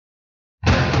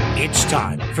It's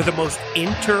time for the most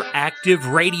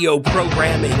interactive radio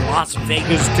program in Las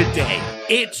Vegas today.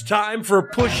 It's time for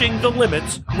Pushing the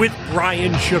Limits with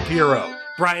Brian Shapiro.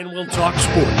 Brian will talk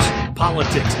sports,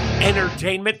 politics,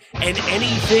 entertainment, and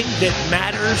anything that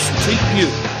matters to you.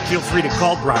 Feel free to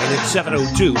call Brian at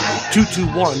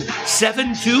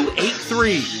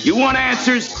 702-221-7283. You want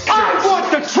answers? I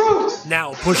want the truth!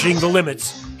 Now, Pushing the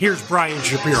Limits, here's Brian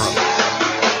Shapiro.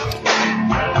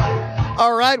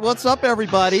 All right, what's up,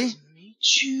 everybody?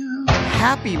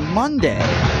 Happy Monday.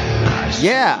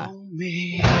 Yeah,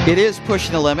 it is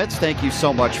Pushing the Limits. Thank you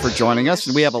so much for joining us.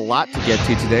 And we have a lot to get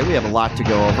to today. We have a lot to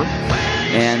go over.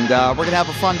 And we're going to have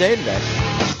a fun day today.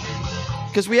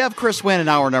 Because we have Chris Winn in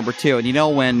hour number 2. And you know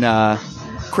when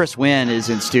Chris Winn is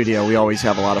in studio, we always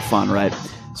have a lot of fun, right?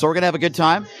 So we're going to have a good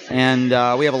time. And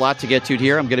we have a lot to get to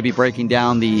here. I'm going to be breaking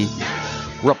down the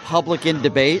Republican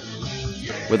debate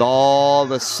with all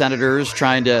the senators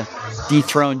trying to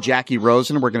dethrone Jackie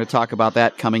Rosen. We're going to talk about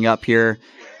that coming up here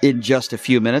in just a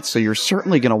few minutes. So you're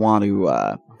certainly going to want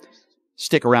to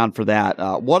stick around for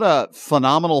that. What a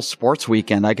phenomenal sports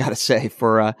weekend, I got to say,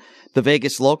 for the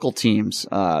Vegas local teams.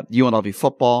 UNLV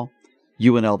football,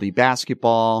 UNLV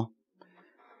basketball,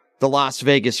 the Las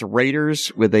Vegas Raiders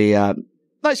with a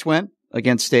nice win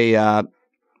against a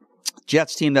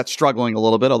Jets team that's struggling a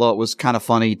little bit, although it was kind of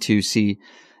funny to see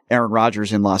Aaron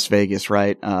Rodgers in Las Vegas,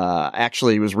 right?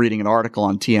 Actually, I was reading an article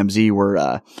on TMZ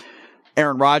where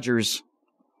Aaron Rodgers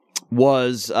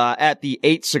was at the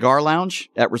 8 Cigar Lounge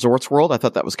at Resorts World. I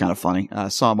thought that was kind of funny. I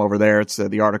saw him over there. It's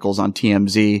the article's on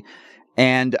TMZ.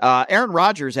 And Aaron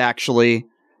Rodgers actually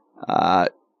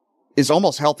is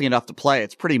almost healthy enough to play.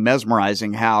 It's pretty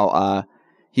mesmerizing how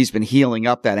he's been healing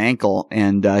up that ankle,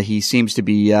 and he seems to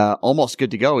be almost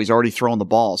good to go. He's already thrown the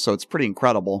ball, so it's pretty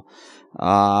incredible.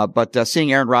 But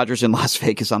seeing Aaron Rodgers in Las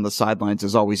Vegas on the sidelines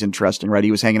is always interesting, right?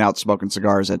 He was hanging out smoking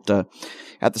cigars at the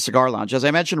Cigar Lounge. As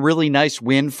I mentioned, really nice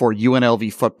win for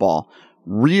UNLV football.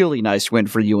 Really nice win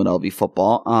for UNLV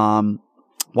football.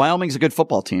 Wyoming's a good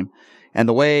football team, and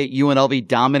the way UNLV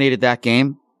dominated that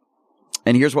game.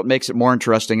 And here's what makes it more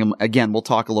interesting. And again, we'll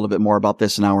talk a little bit more about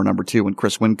this in hour number 2 when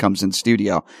Chris Winn comes in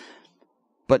studio.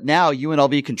 But now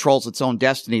UNLV controls its own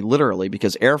destiny, literally,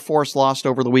 because Air Force lost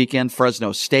over the weekend.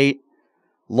 Fresno State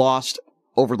lost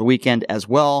over the weekend as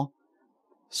well.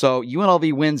 So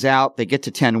UNLV wins out. They get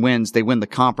to 10 wins. They win the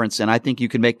conference. And I think you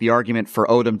can make the argument for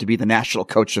Odom to be the national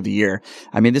coach of the year.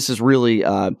 I mean, this is really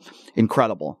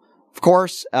incredible. Of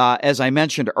course, as I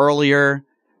mentioned earlier,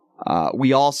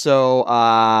 we also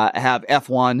have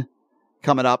F1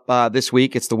 coming up this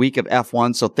week. It's the week of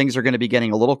F1, so things are going to be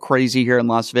getting a little crazy here in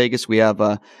Las Vegas. We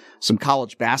have some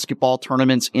college basketball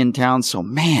tournaments in town. So,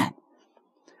 man,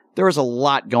 there was a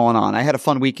lot going on. I had a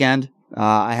fun weekend,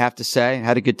 I have to say. I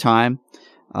had a good time.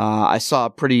 I saw a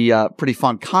pretty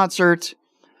fun concert.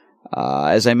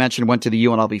 As I mentioned, went to the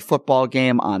UNLV football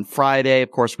game on Friday.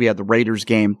 Of course, we had the Raiders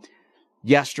game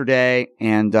yesterday,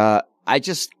 and I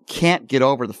just can't get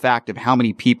over the fact of how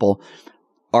many people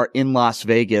are in Las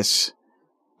Vegas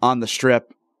on the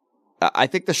Strip. I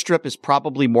think the Strip is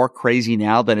probably more crazy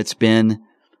now than it's been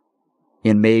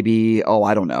in maybe,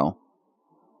 I don't know,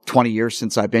 20 years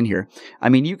since I've been here. I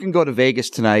mean, you can go to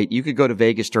Vegas tonight. You could go to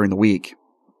Vegas during the week,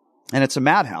 and it's a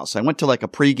madhouse. I went to like a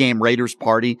pregame Raiders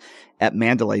party at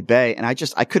Mandalay Bay, and I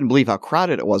couldn't believe how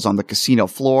crowded it was on the casino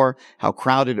floor, how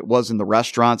crowded it was in the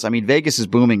restaurants. I mean, Vegas is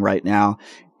booming right now.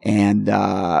 And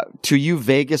to you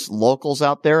Vegas locals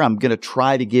out there, I'm going to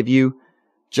try to give you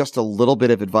just a little bit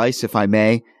of advice, if I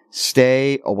may.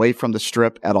 Stay away from the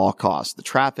Strip at all costs. The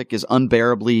traffic is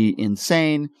unbearably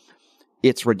insane.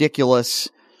 It's ridiculous.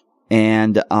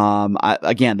 And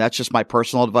again, that's just my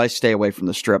personal advice. Stay away from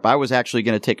the Strip. I was actually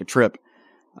going to take a trip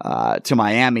to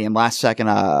Miami, and last second,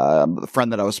 the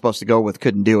friend that I was supposed to go with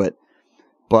couldn't do it.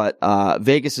 But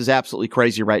Vegas is absolutely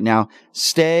crazy right now.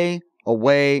 Stay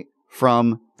away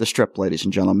from the Strip, ladies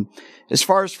and gentlemen. As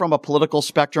far as from a political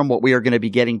spectrum, what we are going to be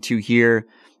getting to here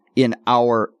in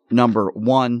hour number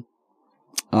 1,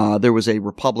 there was a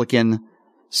Republican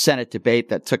Senate debate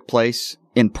that took place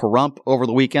in Pahrump over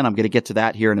the weekend. I'm going to get to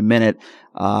that here in a minute,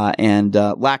 and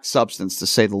lacked substance, to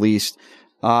say the least.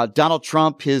 Donald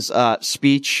Trump, his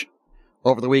speech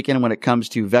over the weekend when it comes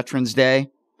to Veterans Day,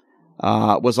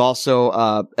 was also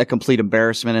a complete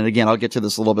embarrassment. And again, I'll get to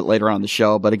this a little bit later on in the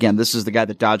show. But again, this is the guy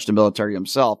that dodged the military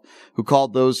himself, who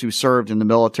called those who served in the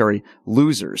military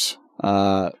losers,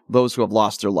 those who have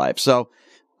lost their life. So,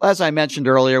 as I mentioned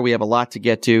earlier, we have a lot to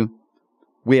get to.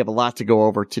 We have a lot to go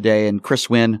over today, and Chris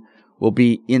Winn will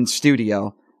be in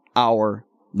studio hour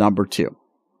number 2.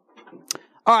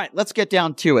 All right, let's get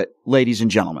down to it, ladies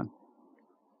and gentlemen.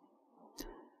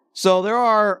 So there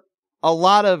are a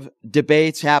lot of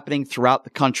debates happening throughout the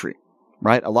country,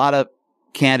 right? A lot of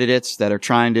candidates that are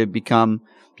trying to become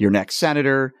your next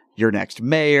senator, your next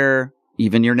mayor,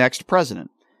 even your next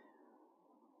president.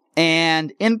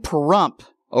 And in Pahrump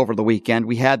over the weekend,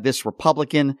 we had this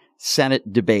Republican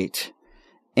Senate debate.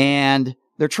 And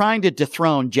they're trying to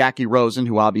dethrone Jackie Rosen,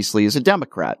 who obviously is a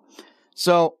Democrat.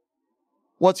 So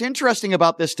what's interesting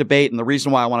about this debate, and the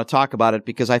reason why I want to talk about it,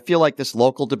 because I feel like this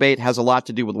local debate has a lot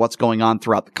to do with what's going on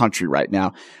throughout the country right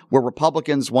now, where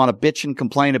Republicans want to bitch and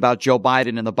complain about Joe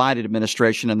Biden and the Biden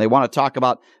administration, and they want to talk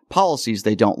about policies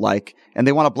they don't like, and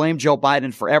they want to blame Joe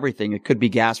Biden for everything. It could be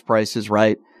gas prices,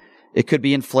 right? It could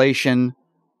be inflation,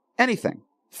 anything,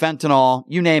 fentanyl,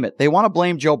 you name it. They want to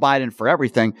blame Joe Biden for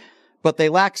everything, but they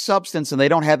lack substance and they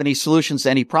don't have any solutions to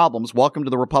any problems. Welcome to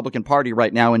the Republican Party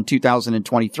right now in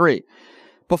 2023.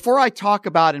 Before I talk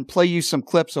about and play you some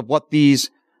clips of what these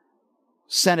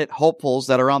Senate hopefuls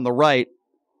that are on the right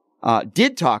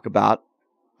did talk about,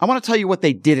 I want to tell you what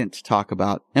they didn't talk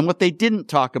about. And what they didn't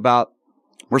talk about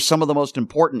were some of the most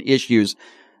important issues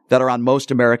that are on most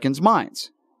Americans'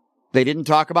 minds. They didn't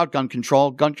talk about gun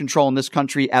control in this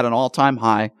country at an all-time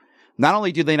high. Not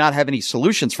only do they not have any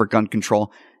solutions for gun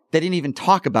control, they didn't even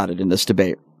talk about it in this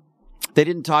debate. They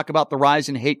didn't talk about the rise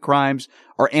in hate crimes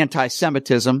or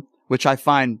anti-Semitism, which I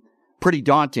find pretty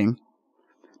daunting.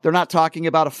 They're not talking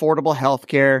about affordable health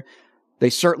care. They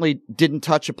certainly didn't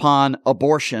touch upon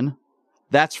abortion.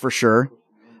 That's for sure.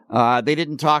 They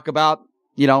didn't talk about,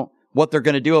 what they're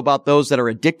going to do about those that are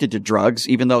addicted to drugs,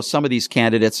 even though some of these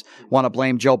candidates want to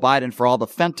blame Joe Biden for all the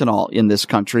fentanyl in this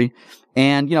country.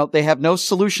 And, they have no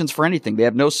solutions for anything. They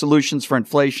have no solutions for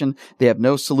inflation. They have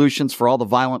no solutions for all the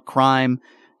violent crime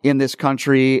in this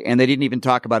country. And they didn't even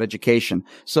talk about education.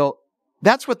 So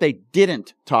that's what they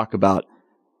didn't talk about.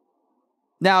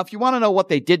 Now, if you want to know what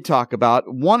they did talk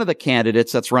about, one of the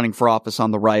candidates that's running for office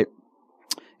on the right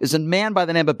is a man by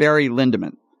the name of Barry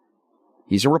Lindeman.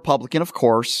 He's a Republican, of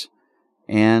course,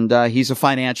 and he's a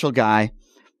financial guy.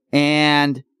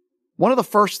 And one of the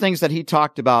first things that he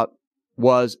talked about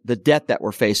was the debt that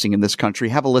we're facing in this country.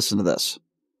 Have a listen to this.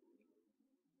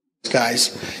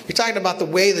 Guys, you're talking about the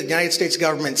way the United States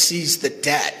government sees the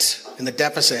debt and the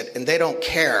deficit, and they don't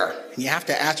care. And you have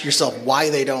to ask yourself why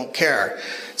they don't care.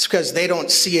 It's because they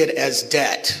don't see it as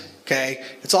debt, okay?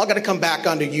 It's all going to come back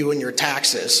onto you and your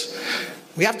taxes.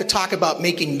 We have to talk about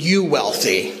making you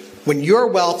wealthy. When you're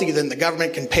wealthy, then the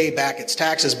government can pay back its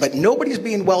taxes, but nobody's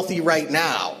being wealthy right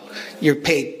now.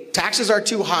 Taxes are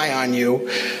too high on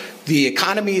you. The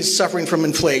economy is suffering from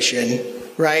inflation,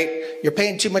 right? You're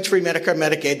paying too much for Medicare,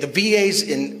 Medicaid. The VA's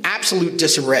in absolute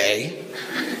disarray.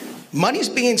 Money's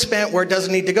being spent where it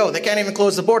doesn't need to go. They can't even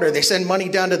close the border. They send money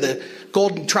down to the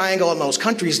Golden Triangle and those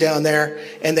countries down there,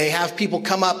 and they have people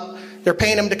come up. They're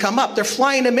paying them to come up. They're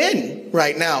flying them in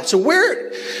right now. So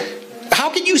how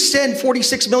can you send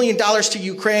 $46 million to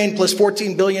Ukraine plus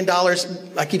 $14 billion,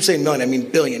 I keep saying million, I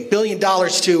mean billion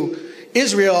dollars to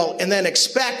Israel, and then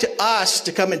expect us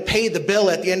to come and pay the bill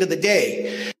at the end of the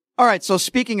day? All right, so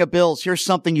speaking of bills, here's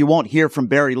something you won't hear from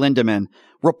Barry Lindeman.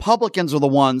 Republicans are the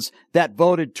ones that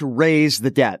voted to raise the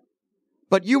debt.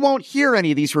 But you won't hear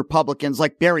any of these Republicans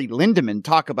like Barry Lindeman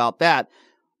talk about that.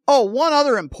 Oh, one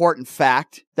other important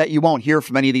fact that you won't hear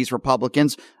from any of these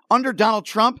Republicans, under Donald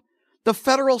Trump, the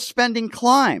federal spending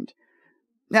climbed.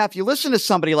 Now, if you listen to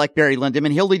somebody like Barry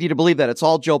Lindeman, he'll lead you to believe that it's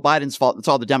all Joe Biden's fault. It's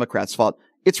all the Democrats' fault.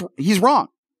 He's wrong.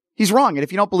 He's wrong. And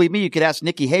if you don't believe me, you could ask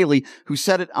Nikki Haley, who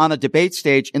said it on a debate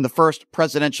stage in the first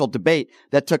presidential debate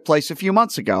that took place a few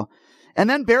months ago. And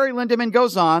then Barry Lindeman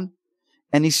goes on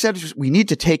and he said, we need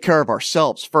to take care of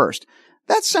ourselves first.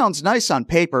 That sounds nice on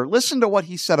paper. Listen to what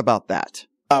he said about that.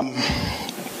 I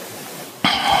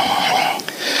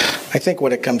think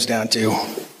what it comes down to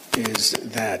is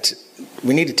that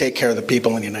we need to take care of the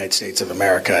people in the United States of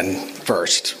America and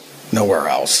first, nowhere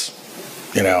else.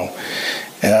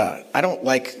 I don't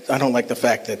like the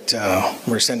fact that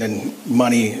we're sending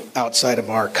money outside of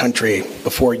our country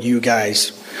before you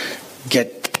guys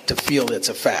get to feel its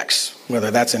effects,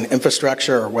 whether that's in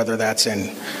infrastructure or whether that's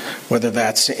in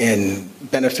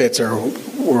benefits or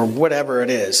whatever it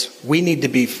is. We need to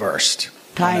be first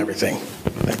on everything.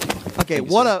 Okay,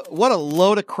 what a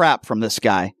load of crap from this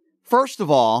guy. First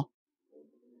of all,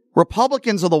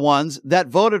 Republicans are the ones that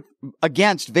voted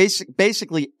against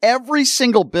basically every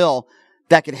single bill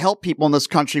that could help people in this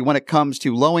country when it comes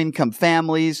to low-income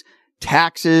families,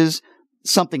 taxes,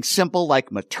 something simple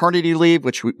like maternity leave,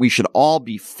 which we should all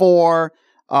be for.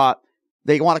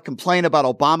 They want to complain about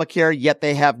Obamacare, yet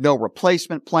they have no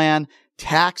replacement plan.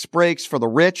 Tax breaks for the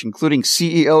rich, including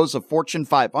CEOs of Fortune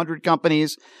 500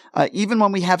 companies. Even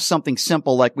when we have something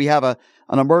simple, like we have a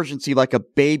an emergency like a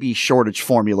baby shortage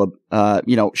formula,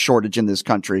 shortage in this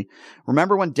country.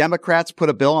 Remember when Democrats put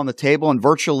a bill on the table and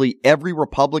virtually every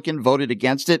Republican voted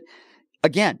against it?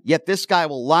 Again, yet this guy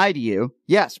will lie to you.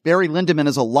 Yes, Barry Lindemann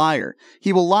is a liar.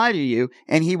 He will lie to you,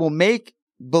 and he will make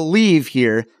believe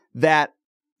here that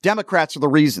Democrats are the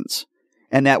reasons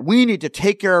and that we need to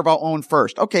take care of our own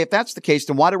first. Okay, if that's the case,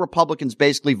 then why do Republicans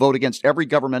basically vote against every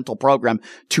governmental program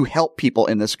to help people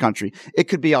in this country? It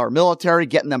could be our military,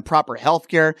 getting them proper health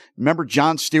care. Remember,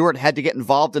 Jon Stewart had to get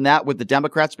involved in that with the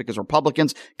Democrats because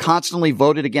Republicans constantly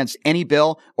voted against any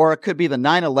bill. Or it could be the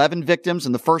 9/11 victims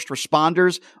and the first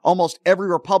responders. Almost every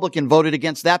Republican voted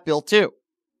against that bill too.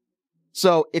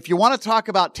 So if you want to talk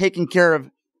about taking care of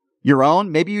your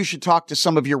own, maybe you should talk to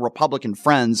some of your Republican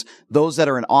friends, those that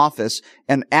are in office,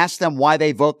 and ask them why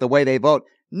they vote the way they vote,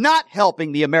 not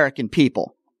helping the American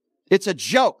people. It's a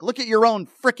joke. Look at your own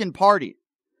frickin' party.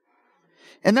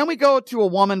 And then we go to a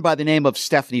woman by the name of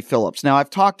Stephanie Phillips. Now,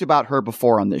 I've talked about her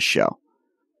before on this show.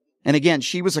 And again,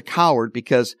 she was a coward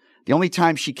because the only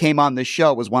time she came on this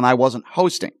show was when I wasn't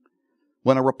hosting.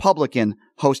 When a Republican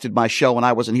hosted my show when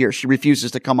I wasn't here. She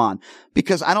refuses to come on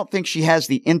because I don't think she has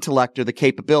the intellect or the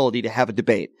capability to have a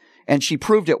debate. And she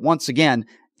proved it once again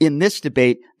in this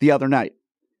debate the other night.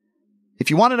 If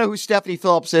you want to know who Stephanie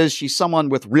Phillips is, she's someone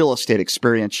with real estate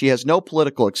experience. She has no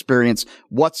political experience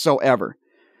whatsoever.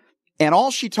 And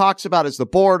all she talks about is the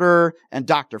border and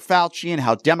Dr. Fauci and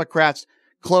how Democrats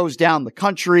close down the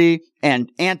country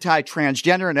and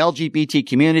anti-transgender and LGBT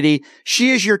community. She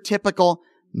is your typical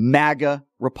MAGA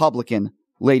Republican,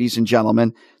 ladies and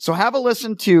gentlemen. So have a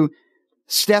listen to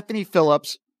Stephanie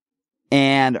Phillips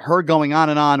and her going on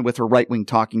and on with her right-wing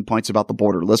talking points about the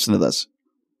border. Listen to this.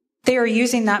 They are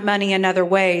using that money in other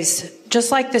ways. Just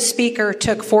like the speaker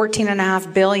took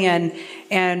 $14.5 billion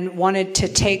and wanted to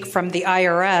take from the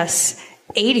IRS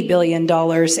 $80 billion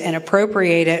and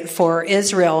appropriate it for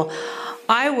Israel,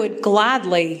 I would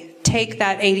gladly take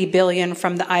that $80 billion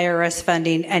from the IRS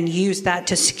funding and use that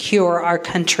to secure our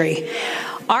country.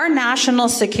 Our national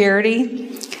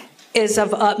security is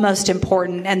of utmost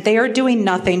importance, and they are doing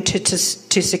nothing to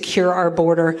secure our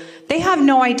border. They have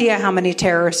no idea how many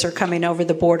terrorists are coming over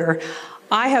the border.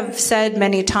 I have said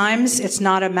many times, it's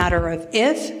not a matter of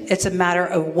if, it's a matter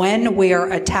of when we are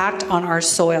attacked on our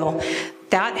soil.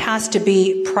 That has to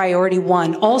be priority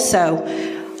one. Also,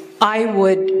 I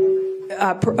would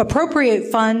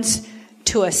appropriate funds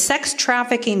to a sex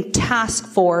trafficking task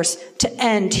force to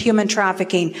end human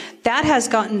trafficking. That has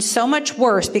gotten so much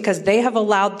worse because they have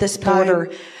allowed this border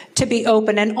to be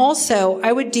open. And also,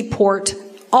 I would deport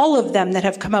all of them that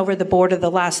have come over the border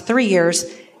the last 3 years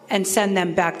and send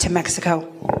them back to Mexico.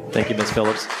 Thank you, Ms.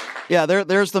 Phillips. Yeah,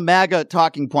 there's the MAGA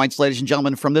talking points, ladies and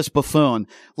gentlemen, from this buffoon.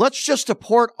 Let's just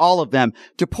deport all of them.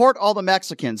 Deport all the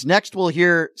Mexicans. Next, we'll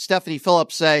hear Stephanie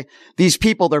Phillips say, these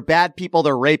people, they're bad people,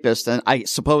 they're rapists, and I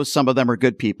suppose some of them are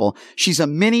good people. She's a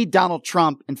mini Donald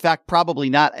Trump, in fact, probably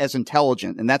not as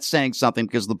intelligent, and that's saying something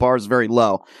because the bar is very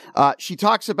low. She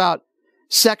talks about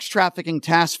sex trafficking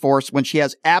task force when she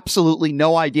has absolutely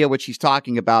no idea what she's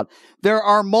talking about. There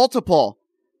are multiple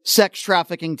sex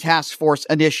trafficking task force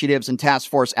initiatives and task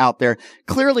force out there.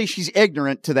 Clearly, she's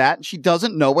ignorant to that, and she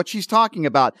doesn't know what she's talking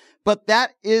about. But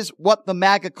that is what the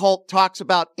MAGA cult talks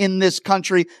about in this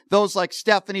country, those like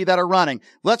Stephanie that are running.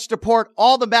 Let's deport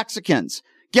all the Mexicans.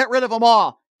 Get rid of them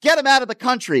all. Get them out of the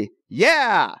country.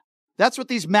 Yeah. That's what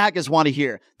these MAGAs want to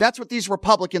hear. That's what these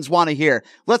Republicans want to hear.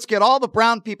 Let's get all the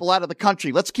brown people out of the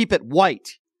country. Let's keep it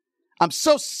white. I'm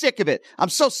so sick of it. I'm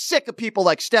so sick of people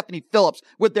like Stephanie Phillips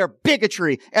with their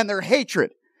bigotry and their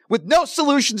hatred, with no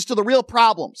solutions to the real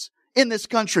problems in this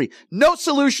country. No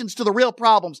solutions to the real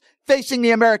problems facing the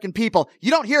American people.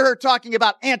 You don't hear her talking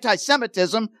about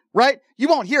anti-Semitism, right? You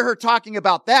won't hear her talking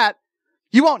about that.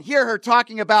 You won't hear her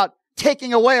talking about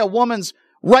taking away a woman's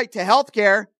right to health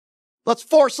care. Let's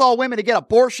force all women to get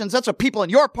abortions. That's what people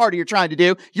in your party are trying to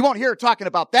do. You won't hear her talking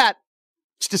about that.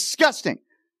 It's disgusting.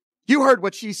 You heard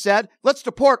what she said. Let's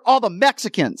deport all the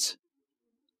Mexicans.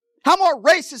 How more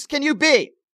racist can you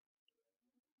be?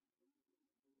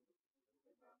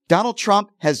 Donald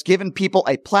Trump has given people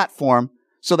a platform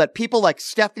so that people like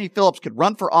Stephanie Phillips could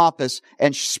run for office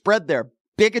and spread their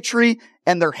bigotry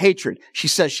and their hatred. She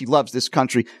says she loves this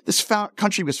country. This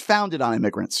country was founded on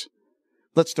immigrants.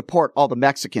 Let's deport all the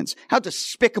Mexicans. How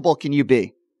despicable can you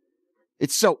be?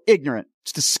 It's so ignorant.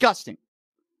 It's disgusting.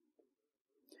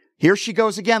 Here she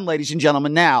goes again, ladies and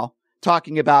gentlemen, now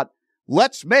talking about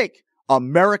let's make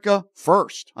America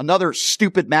first. Another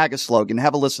stupid MAGA slogan.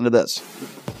 Have a listen to this.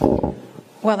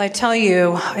 Well, I tell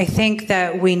you, I think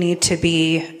that we need to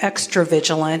be extra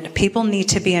vigilant. People need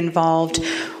to be involved.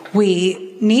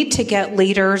 We need to get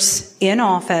leaders in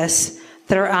office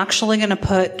that are actually going to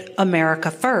put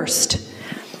America first.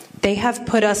 They have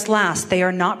put us last. They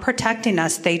are not protecting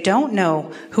us. They don't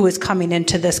know who is coming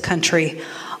into this country.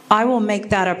 I will make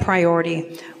that a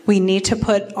priority. We need to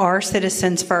put our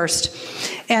citizens first.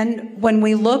 And when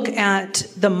we look at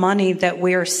the money that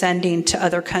we are sending to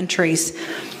other countries,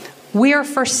 we are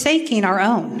forsaking our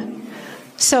own.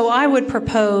 So I would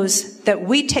propose that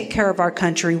we take care of our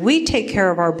country, we take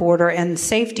care of our border and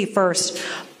safety first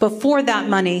before that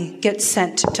money gets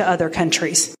sent to other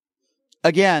countries.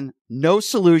 Again, no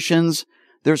solutions.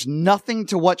 There's nothing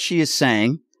to what she is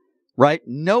saying, right?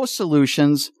 No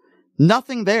solutions,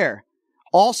 nothing there.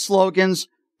 All slogans,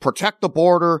 protect the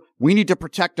border. We need to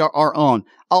protect our own.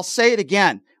 I'll say it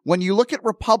again. When you look at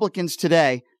Republicans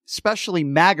today, especially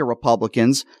MAGA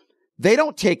Republicans, they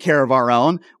don't take care of our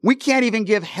own. We can't even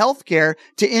give health care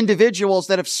to individuals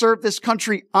that have served this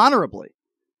country honorably.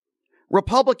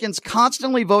 Republicans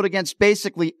constantly vote against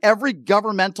basically every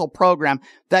governmental program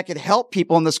that could help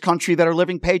people in this country that are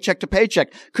living paycheck to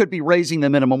paycheck. Could be raising the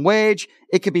minimum wage.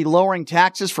 It could be lowering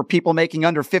taxes for people making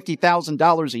under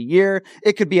 $50,000 a year.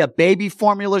 It could be a baby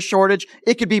formula shortage.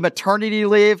 It could be maternity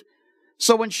leave.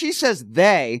 So when she says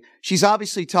they, she's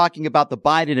obviously talking about the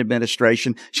Biden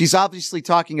administration. She's obviously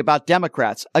talking about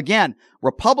Democrats. Again,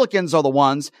 Republicans are the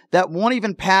ones that won't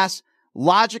even pass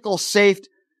logical, safe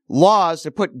laws to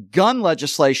put gun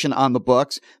legislation on the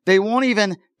books. They won't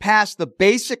even pass the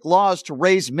basic laws to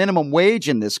raise minimum wage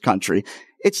in this country.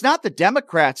 It's not the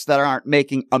Democrats that aren't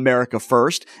making America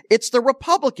first. It's the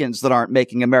Republicans that aren't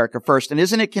making America first. And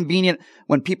isn't it convenient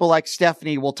when people like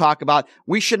Stephanie will talk about,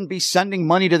 we shouldn't be sending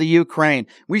money to the Ukraine.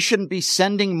 We shouldn't be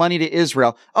sending money to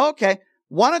Israel. Okay.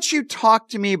 Why don't you talk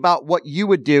to me about what you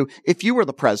would do if you were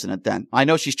the president then? I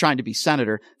know she's trying to be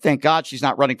senator. Thank God she's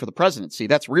not running for the presidency.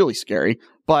 That's really scary.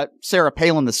 But Sarah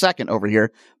Palin II over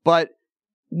here. But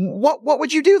what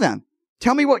would you do then?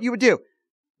 Tell me what you would do.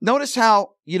 Notice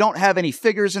how you don't have any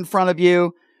figures in front of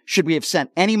you. Should we have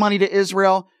sent any money to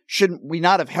Israel? Shouldn't we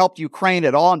not have helped Ukraine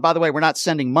at all? And by the way, we're not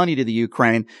sending money to the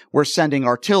Ukraine. We're sending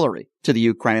artillery to the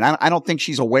Ukraine. I don't think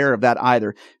she's aware of that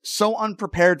either. So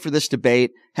unprepared for this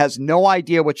debate, has no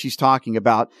idea what she's talking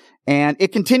about. And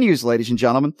it continues, ladies and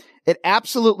gentlemen. It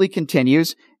absolutely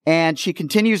continues. And she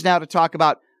continues now to talk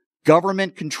about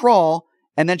government control.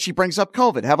 And then she brings up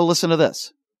COVID. Have a listen to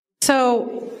this.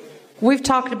 So we've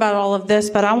talked about all of this,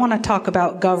 but I want to talk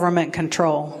about government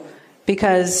control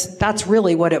because that's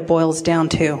really what it boils down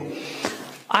to.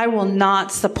 I will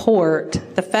not support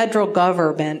the federal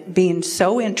government being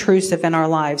so intrusive in our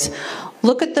lives.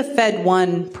 Look at the Fed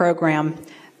One program.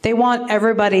 They want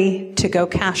everybody to go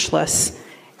cashless.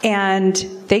 And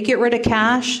they get rid of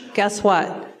cash. Guess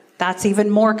what? That's even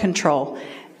more control.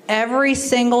 Every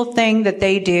single thing that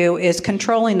they do is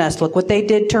controlling us. Look what they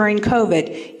did during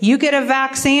COVID. You get a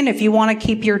vaccine if you want to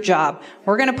keep your job.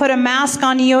 We're going to put a mask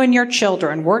on you and your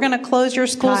children. We're going to close your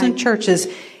schools and churches.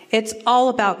 It's all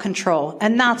about control.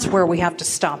 And that's where we have to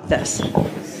stop this.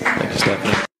 Thank you,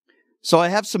 Stephanie. So I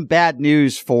have some bad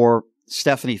news for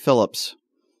Stephanie Phillips.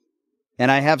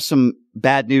 And I have some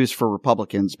bad news for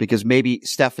Republicans because maybe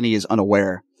Stephanie is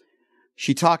unaware.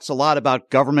 She talks a lot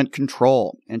about government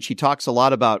control, and she talks a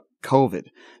lot about COVID,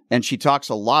 and she talks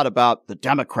a lot about the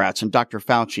Democrats and Dr.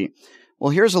 Fauci. Well,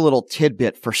 here's a little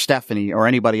tidbit for Stephanie or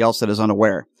anybody else that is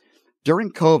unaware.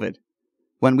 During COVID,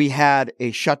 when we had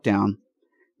a shutdown,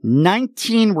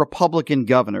 19 Republican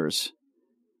governors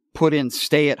put in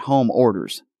stay-at-home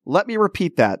orders. Let me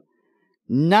repeat that.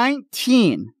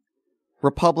 19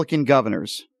 Republican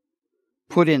governors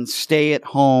put in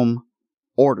stay-at-home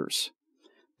orders.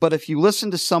 But if you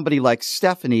listen to somebody like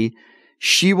Stephanie,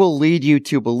 she will lead you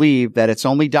to believe that it's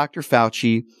only Dr.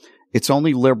 Fauci, it's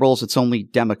only liberals, it's only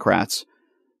Democrats.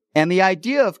 And the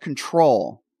idea of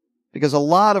control, because a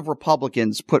lot of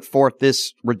Republicans put forth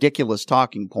this ridiculous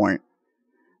talking point,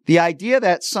 the idea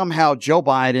that somehow Joe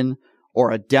Biden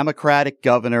or a Democratic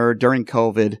governor during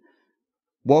COVID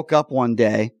woke up one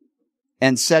day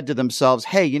and said to themselves,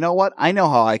 hey, you know what? I know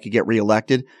how I could get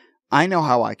reelected. I know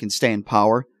how I can stay in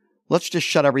power. Let's just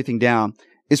shut everything down,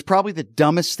 is probably the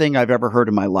dumbest thing I've ever heard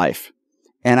in my life.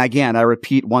 And again, I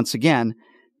repeat once again,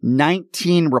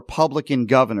 19 Republican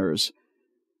governors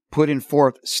put in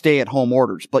forth stay-at-home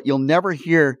orders. But you'll never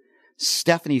hear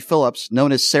Stephanie Phillips,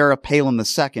 known as Sarah Palin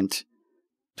II,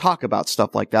 talk about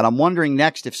stuff like that. I'm wondering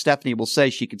next if Stephanie will say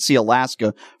she could see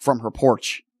Alaska from her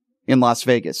porch in Las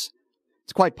Vegas.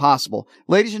 It's quite possible.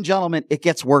 Ladies and gentlemen, it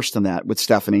gets worse than that with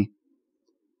Stephanie.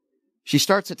 She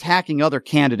starts attacking other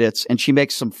candidates and she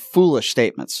makes some foolish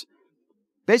statements.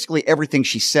 Basically, everything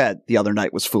she said the other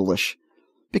night was foolish.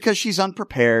 because she's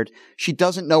unprepared. She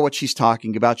doesn't know what she's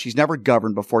talking about. She's never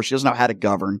governed before. She doesn't know how to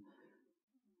govern.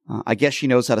 I guess she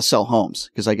knows how to sell homes,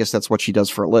 because I guess that's what she does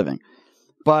for a living.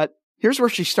 But here's where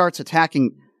she starts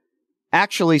attacking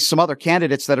actually some other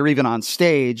candidates that are even on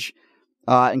stage,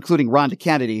 including Rhonda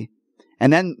Kennedy,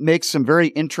 and then makes some very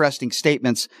interesting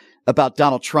statements about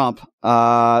Donald Trump,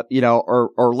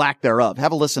 or lack thereof.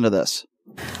 Have a listen to this.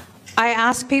 I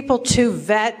ask people to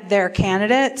vet their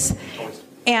candidates,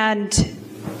 and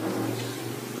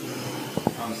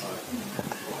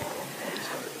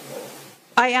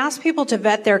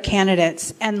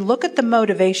look at the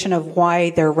motivation of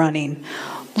why they're running.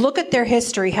 Look at their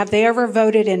history. Have they ever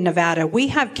voted in Nevada? We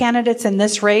have candidates in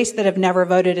this race that have never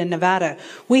voted in Nevada.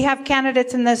 We have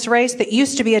candidates in this race that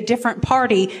used to be a different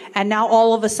party and now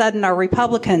all of a sudden are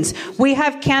Republicans. We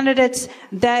have candidates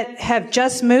that have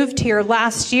just moved here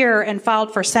last year and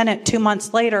filed for Senate 2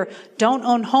 months later, don't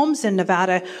own homes in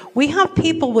Nevada. We have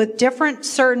people with different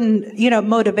certain,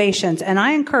 motivations. And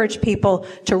I encourage people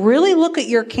to really look at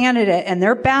your candidate and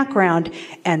their background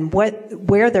and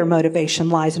where their motivation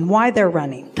lies and why they're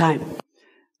running. Time.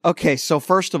 Okay, so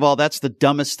first of all, that's the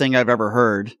dumbest thing I've ever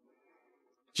heard.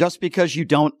 Just because you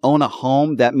don't own a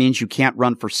home, that means you can't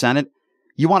run for Senate.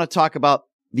 You want to talk about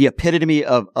the epitome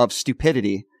of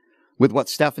stupidity with what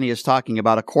Stephanie is talking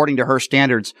about. According to her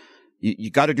standards,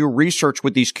 you got to do research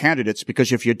with these candidates,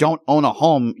 because if you don't own a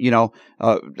home,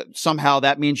 somehow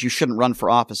that means you shouldn't run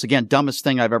for office. Again, dumbest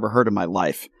thing I've ever heard in my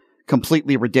life.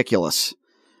 Completely ridiculous.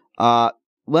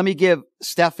 Let me give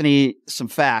Stephanie some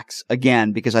facts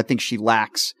again, because I think she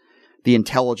lacks the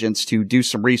intelligence to do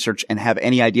some research and have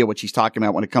any idea what she's talking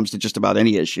about when it comes to just about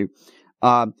any issue.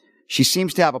 She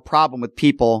seems to have a problem with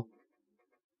people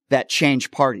that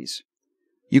change parties.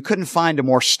 You couldn't find a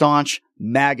more staunch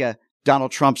MAGA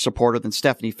Donald Trump supporter than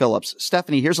Stephanie Phillips.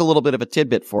 Stephanie, here's a little bit of a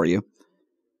tidbit for you.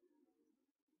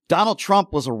 Donald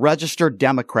Trump was a registered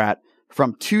Democrat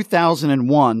from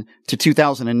 2001 to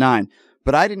 2009.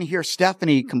 But I didn't hear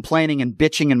Stephanie complaining and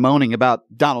bitching and moaning about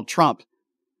Donald Trump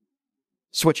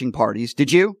switching parties.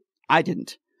 Did you? I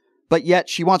didn't. But yet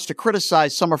she wants to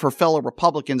criticize some of her fellow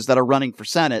Republicans that are running for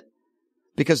Senate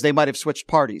because they might have switched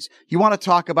parties. You want to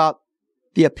talk about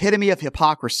the epitome of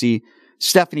hypocrisy,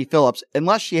 Stephanie Phillips,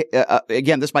 unless she,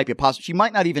 again, this might be a possible, she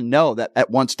might not even know that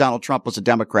at once Donald Trump was a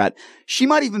Democrat. She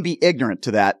might even be ignorant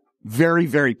to that. Very,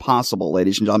 very possible,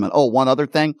 ladies and gentlemen. Oh, one other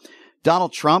thing.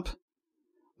 Donald Trump,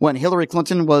 when Hillary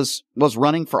Clinton was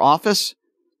running for office,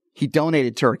 he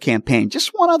donated to her campaign.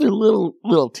 Just one other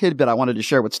little tidbit I wanted to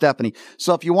share with Stephanie.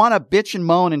 So if you want to bitch and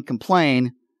moan and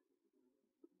complain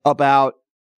about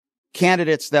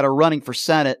candidates that are running for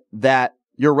Senate that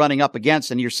you're running up against,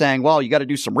 and you're saying, well, you got to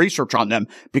do some research on them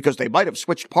because they might have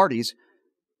switched parties.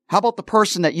 How about the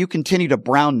person that you continue to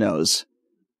brown nose,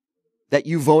 that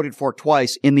you voted for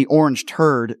twice in the orange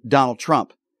turd, Donald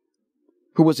Trump,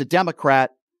 who was a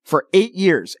Democrat for 8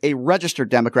 years, a registered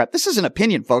Democrat. This isn't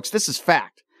opinion, folks. This is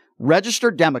fact.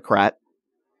 Registered Democrat,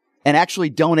 and actually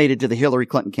donated to the Hillary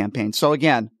Clinton campaign. So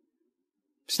again,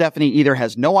 Stephanie either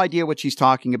has no idea what she's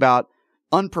talking about,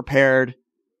 unprepared,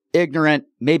 ignorant,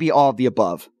 maybe all of the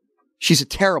above. She's a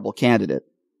terrible candidate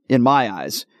in my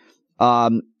eyes.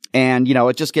 And,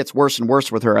 it just gets worse and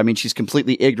worse with her. I mean, she's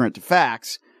completely ignorant to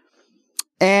facts.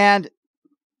 And,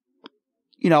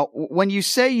 when you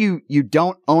say you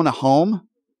don't own a home,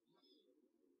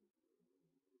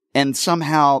 and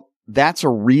somehow that's a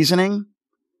reasoning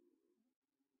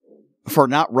for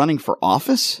not running for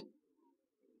office,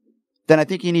 then I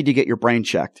think you need to get your brain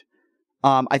checked.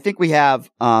 I think we have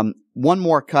one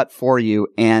more cut for you,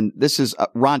 and this is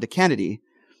Rhonda Kennedy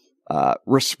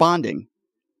responding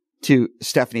to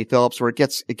Stephanie Phillips, where it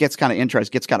gets kind of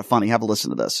interesting, gets kind of funny. Have a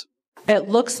listen to this. It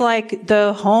looks like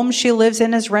the home she lives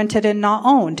in is rented and not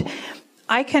owned.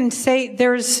 I can say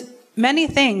there's many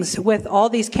things with all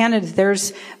these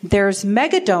candidates. There's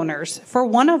mega donors for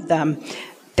one of them.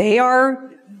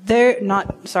 They're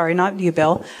not you,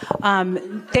 Bill.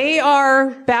 They are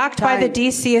backed by the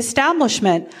DC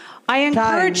establishment. I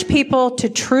encourage people to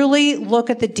truly look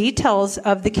at the details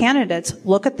of the candidates,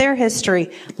 look at their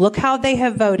history, look how they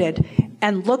have voted,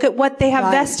 and look at what they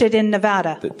have vested in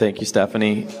Nevada. Thank you,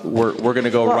 Stephanie. We're going to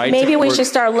go Maybe we should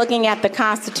start looking at the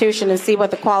Constitution and see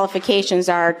what the qualifications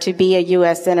are to be a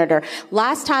U.S. Senator.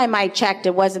 Last time I checked,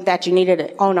 it wasn't that you needed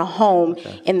to own a home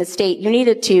in the state. You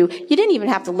didn't even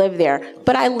have to live there,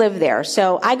 but I live there.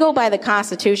 So I go by the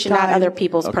Constitution, not other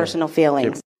people's personal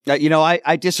feelings.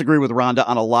 I disagree with Rhonda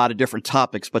on a lot of different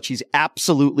topics, but she's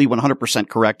absolutely 100%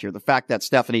 correct here. The fact that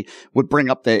Stephanie would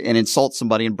bring up and insult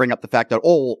somebody and bring up the fact that,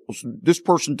 this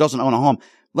person doesn't own a home.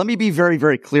 Let me be very,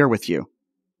 very clear with you.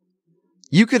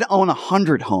 You could own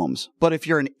 100 homes, but if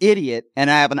you're an idiot and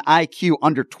have an IQ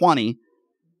under 20,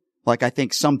 like I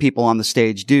think some people on the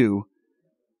stage do,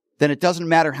 then it doesn't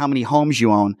matter how many homes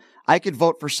you own. I could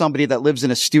vote for somebody that lives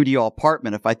in a studio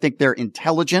apartment if I think they're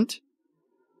intelligent,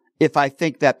 if I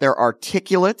think that they're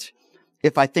articulate,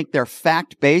 if I think they're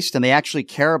fact-based and they actually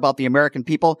care about the American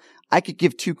people. I could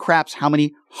give two craps how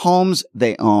many homes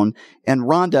they own. And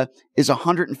Rhonda is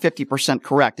 150%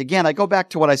 correct. Again, I go back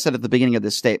to what I said at the beginning of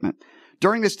this statement.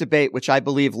 During this debate, which I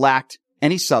believe lacked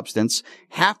any substance,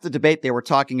 half the debate they were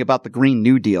talking about the Green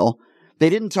New Deal. They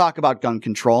didn't talk about gun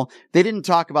control. They didn't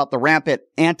talk about the rampant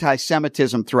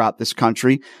anti-Semitism throughout this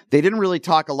country. They didn't really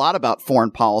talk a lot about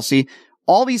foreign policy.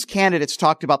 All these candidates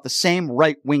talked about the same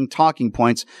right-wing talking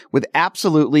points with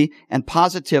absolutely and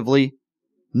positively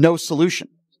no solution.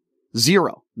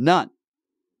 Zero. None.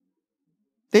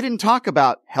 They didn't talk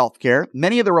about health care.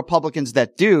 Many of the Republicans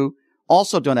that do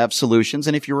also don't have solutions.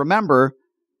 And if you remember,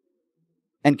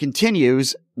 and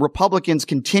continues, Republicans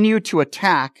continue to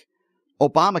attack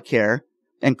Obamacare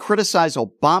and criticize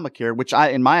Obamacare, which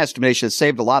in my estimation has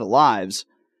saved a lot of lives.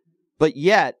 But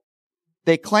yet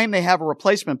they claim they have a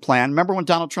replacement plan. Remember when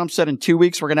Donald Trump said in 2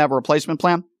 weeks we're going to have a replacement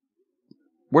plan?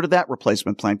 Where did that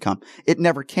replacement plan come? It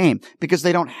never came because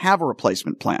they don't have a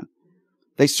replacement plan.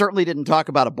 They certainly didn't talk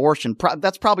about abortion.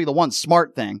 That's probably the one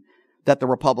smart thing that the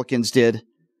Republicans did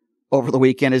over the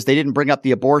weekend is they didn't bring up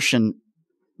the abortion.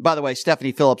 By the way,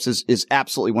 Stephanie Phillips is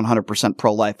absolutely 100%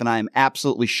 pro-life, and I am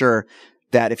absolutely sure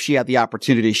that if she had the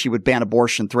opportunity, she would ban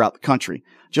abortion throughout the country,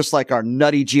 just like our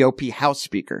nutty GOP House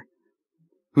Speaker,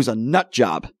 who's a nut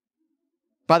job.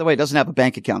 By the way, doesn't have a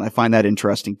bank account. I find that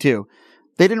interesting, too.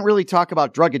 They didn't really talk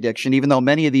about drug addiction, even though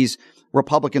many of these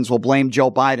Republicans will blame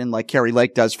Joe Biden, like Carrie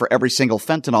Lake does, for every single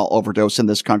fentanyl overdose in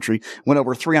this country, when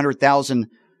over 300,000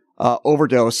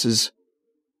 overdoses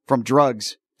from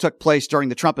drugs took place during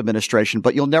the Trump administration.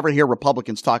 But you'll never hear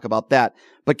Republicans talk about that.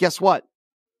 But guess what?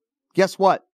 Guess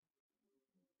what?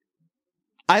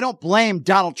 I don't blame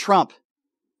Donald Trump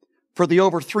for the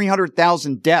over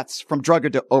 300,000 deaths from drug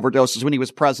overdoses when he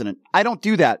was president. I don't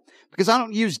do that because I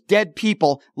don't use dead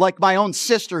people like my own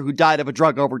sister who died of a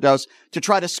drug overdose to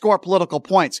try to score political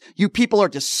points. You people are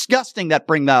disgusting that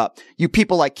bring that up. You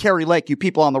people like Carrie Lake, you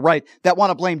people on the right that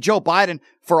want to blame Joe Biden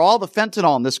for all the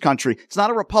fentanyl in this country. It's not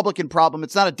a Republican problem.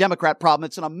 It's not a Democrat problem.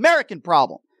 It's an American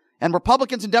problem. And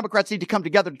Republicans and Democrats need to come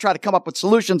together to try to come up with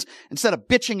solutions instead of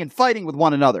bitching and fighting with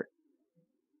one another.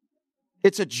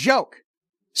 It's a joke.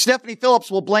 Stephanie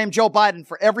Phillips will blame Joe Biden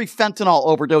for every fentanyl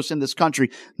overdose in this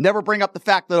country. Never bring up the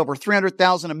fact that over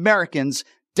 300,000 Americans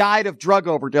died of drug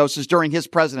overdoses during his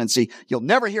presidency. You'll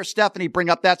never hear Stephanie bring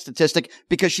up that statistic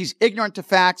because she's ignorant to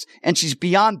facts and she's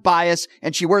beyond bias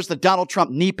and she wears the Donald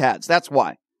Trump knee pads. That's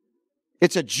why.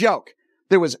 It's a joke.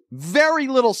 There was very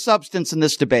little substance in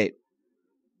this debate.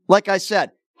 Like I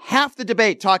said, half the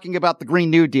debate talking about the Green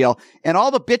New Deal and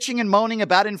all the bitching and moaning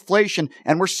about inflation.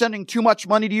 And we're sending too much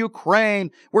money to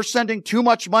Ukraine. We're sending too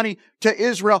much money to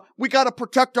Israel. We got to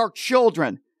protect our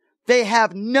children. They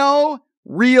have no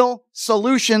real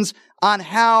solutions on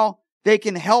how they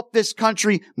can help this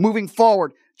country moving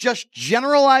forward. Just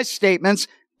generalized statements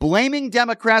blaming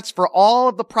Democrats for all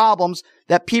of the problems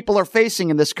that people are facing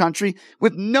in this country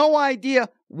with no idea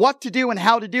what to do and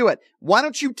how to do it. Why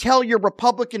don't you tell your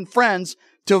Republican friends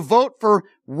to vote for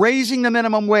raising the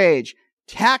minimum wage,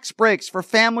 tax breaks for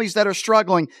families that are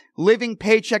struggling, living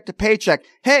paycheck to paycheck?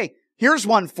 Hey, here's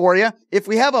one for you. If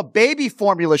we have a baby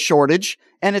formula shortage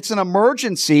and it's an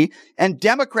emergency and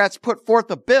Democrats put forth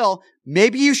a bill,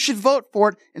 maybe you should vote for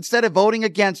it instead of voting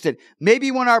against it.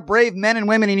 Maybe when our brave men and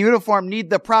women in uniform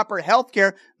need the proper health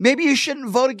care, maybe you shouldn't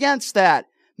vote against that.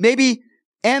 Maybe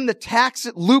end the tax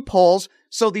loopholes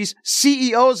so these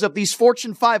CEOs of these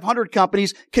Fortune 500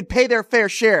 companies could pay their fair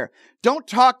share. Don't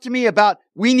talk to me about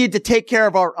we need to take care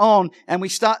of our own and we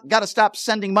got to stop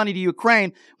sending money to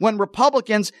Ukraine when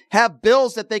Republicans have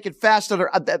bills that they can pass that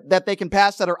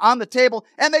are on the table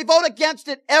and they vote against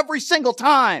it every single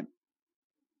time.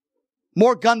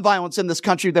 More gun violence in this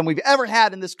country than we've ever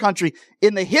had in this country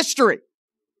in the history.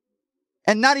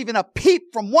 And not even a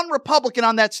peep from one Republican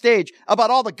on that stage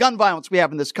about all the gun violence we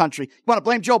have in this country. You want to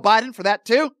blame Joe Biden for that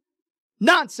too?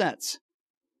 Nonsense.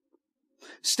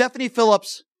 Stephanie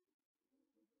Phillips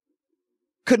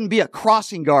couldn't be a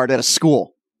crossing guard at a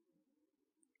school,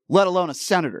 let alone a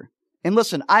senator. And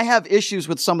listen, I have issues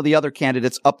with some of the other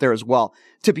candidates up there as well.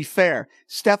 To be fair,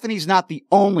 Stephanie's not the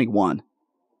only one.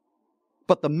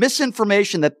 But the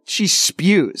misinformation that she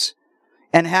spews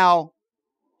and how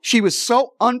she was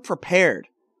so unprepared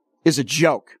is a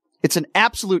joke. It's an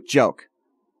absolute joke.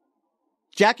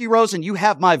 Jackie Rosen, you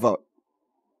have my vote.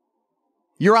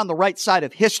 You're on the right side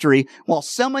of history, while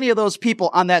so many of those people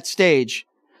on that stage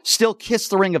still kiss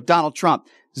the ring of Donald Trump.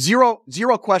 Zero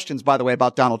questions, by the way,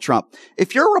 about Donald Trump.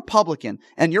 If you're a Republican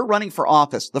and you're running for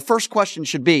office, the first question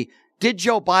should be, did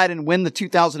Joe Biden win the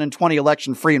 2020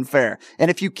 election free and fair?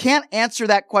 And if you can't answer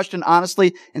that question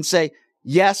honestly and say,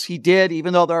 yes, he did,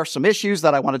 even though there are some issues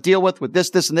that I want to deal with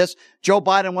this, and this, Joe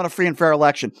Biden won a free and fair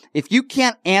election. If you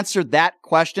can't answer that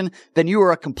question, then you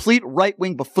are a complete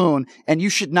right-wing buffoon, and you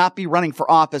should not be running for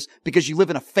office because you live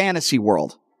in a fantasy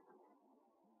world.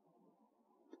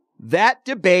 That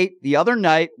debate the other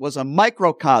night was a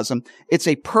microcosm. It's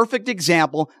a perfect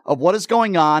example of what is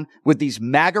going on with these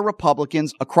MAGA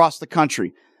Republicans across the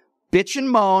country. Bitch and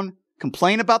moan,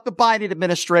 complain about the Biden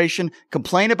administration,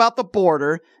 complain about the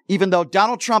border, even though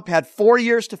Donald Trump had 4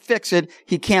 years to fix it.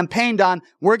 He campaigned on,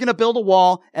 we're going to build a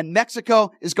wall and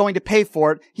Mexico is going to pay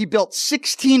for it. He built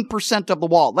 16% of the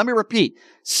wall. Let me repeat,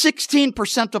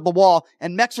 16% of the wall,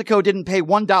 and Mexico didn't pay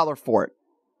 $1 for it.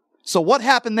 So what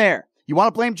happened there? You want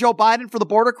to blame Joe Biden for the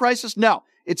border crisis? No,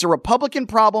 it's a Republican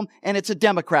problem and it's a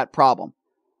Democrat problem.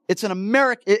 It's an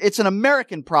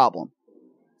American problem.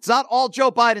 It's not all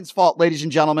Joe Biden's fault, ladies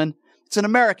and gentlemen. It's an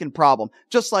American problem.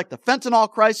 Just like the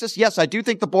fentanyl crisis. Yes, I do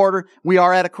think the border, we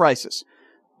are at a crisis.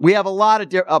 We have a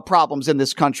lot of problems in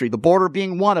this country, the border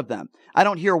being one of them. I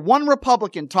don't hear one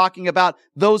Republican talking about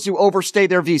those who overstay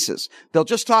their visas. They'll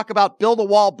just talk about build a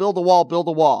wall, build a wall, build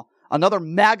a wall. Another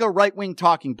MAGA right-wing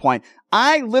talking point.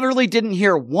 I literally didn't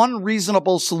hear one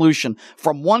reasonable solution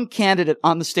from one candidate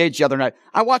on the stage the other night.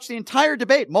 I watched the entire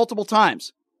debate multiple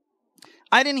times.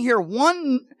 I didn't hear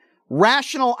one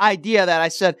rational idea that I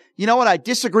said, you know what, I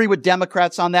disagree with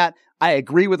Democrats on that. I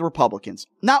agree with Republicans.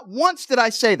 Not once did I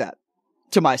say that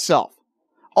to myself.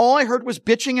 All I heard was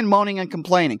bitching and moaning and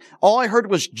complaining. All I heard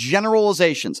was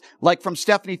generalizations, like from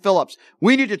Stephanie Phillips.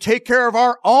 We need to take care of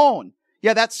our own.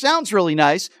 Yeah, that sounds really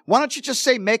nice. Why don't you just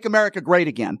say, make America great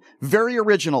again? Very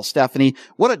original, Stephanie.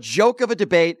 What a joke of a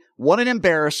debate. What an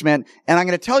embarrassment. And I'm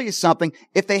going to tell you something.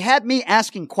 If they had me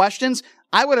asking questions,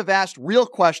 I would have asked real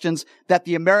questions that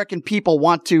the American people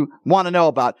want to know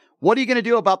about. What are you going to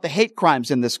do about the hate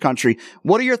crimes in this country?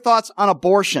 What are your thoughts on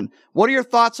abortion? What are your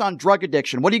thoughts on drug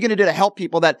addiction? What are you going to do to help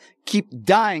people that keep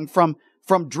dying from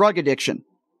drug addiction,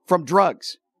 from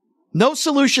drugs? No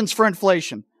solutions for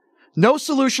inflation. No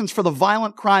solutions for the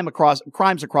violent crimes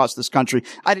across this country.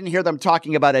 I didn't hear them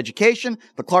talking about education.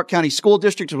 The Clark County School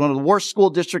District is one of the worst school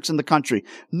districts in the country.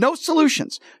 No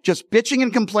solutions. Just bitching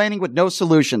and complaining with no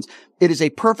solutions. It is a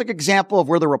perfect example of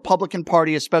where the Republican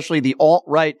Party, especially the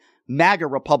alt-right MAGA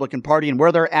Republican Party, and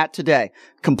where they're at today.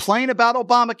 Complain about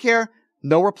Obamacare,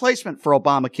 no replacement for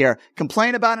Obamacare.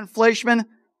 Complain about inflation,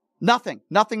 nothing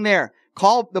there.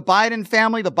 Call the Biden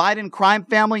family, the Biden crime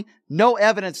family, no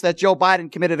evidence that Joe Biden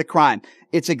committed a crime.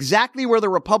 It's exactly where the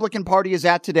Republican Party is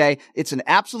at today. It's an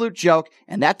absolute joke.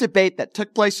 And that debate that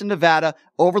took place in Nevada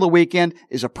over the weekend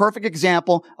is a perfect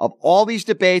example of all these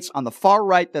debates on the far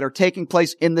right that are taking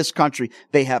place in this country.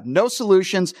 They have no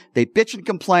solutions. They bitch and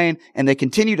complain, and they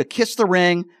continue to kiss the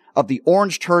ring of the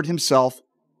orange turd himself,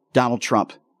 Donald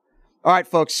Trump. All right,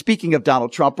 folks, speaking of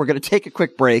Donald Trump, we're going to take a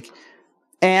quick break.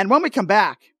 And when we come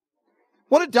back,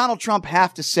 what did Donald Trump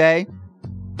have to say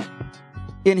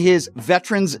in his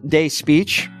Veterans Day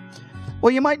speech?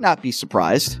 Well, you might not be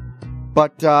surprised,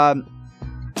 but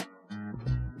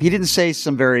he didn't say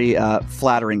some very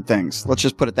flattering things. Let's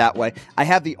just put it that way. I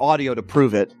have the audio to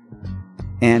prove it,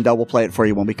 and we'll play it for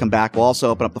you when we come back. We'll also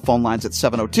open up the phone lines at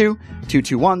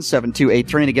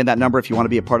 702-221-7283. And again, that number, if you want to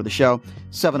be a part of the show,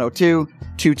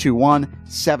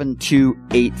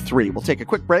 702-221-7283. We'll take a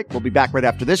quick break. We'll be back right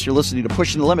after this. You're listening to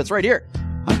Pushing the Limits right here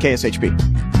on KSHP.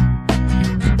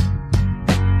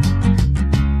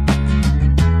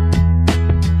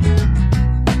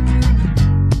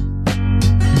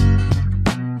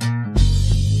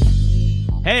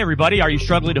 Hey everybody, are you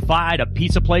struggling to find a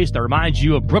pizza place that reminds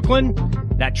you of Brooklyn?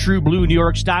 That true blue New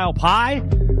York style pie?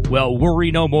 Well, worry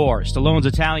no more. Stallone's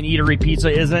Italian Eatery Pizza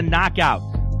is a knockout.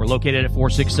 We're located at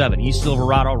 467 East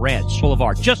Silverado Ranch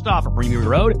Boulevard, just off of Premier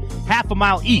Road, half a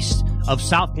mile east of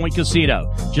South Point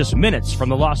Casino, just minutes from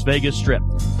the Las Vegas Strip.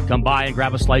 Come by and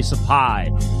grab a slice of pie.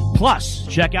 Plus,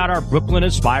 check out our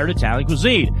Brooklyn-inspired Italian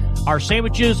cuisine. Our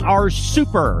sandwiches are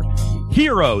super.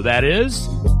 Hero, that is.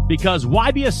 Because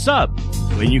why be a sub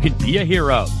when you can be a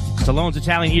hero? Stallone's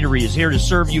Italian Eatery is here to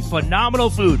serve you phenomenal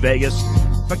food, Vegas.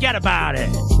 Forget about it.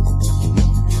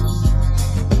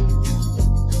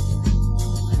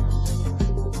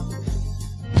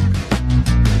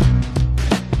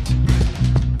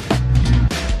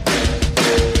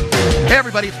 Hey,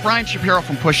 everybody. It's Brian Shapiro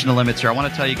from Pushing the Limits here. I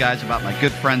want to tell you guys about my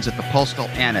good friends at the Postal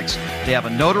Annex. They have a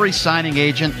notary signing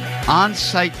agent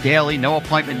on-site daily, no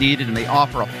appointment needed, and they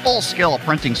offer a full scale of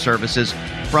printing services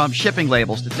from shipping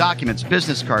labels to documents,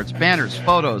 business cards, banners,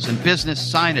 photos, and business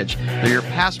signage. They're your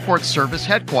passport service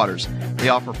headquarters. They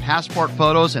offer passport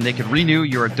photos, and they can renew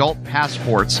your adult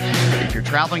passports. If you're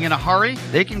traveling in a hurry,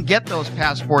 they can get those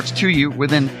passports to you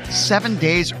within 7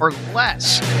 days or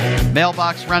less.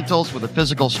 Mailbox rentals with a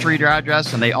physical street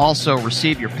address, and they also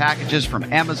receive your packages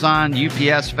from Amazon,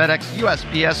 UPS, FedEx,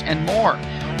 USPS, and more.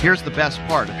 Here's the best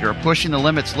part. If you're a Pushing the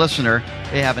Limits listener,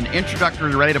 they have an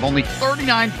introductory rate of only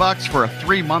 $39 for a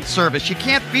 3-month service. You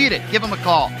can't beat it. Give them a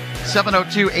call.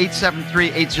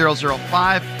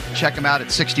 702-873-8005. Check them out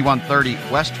at 6130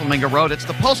 West Flamingo Road. It's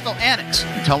the Postal Annex.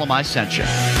 Tell them I sent you.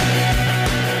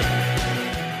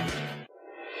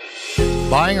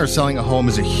 Buying or selling a home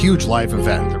is a huge life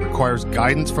event that requires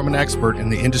guidance from an expert in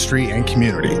the industry and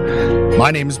community.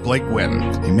 My name is Blake Winn.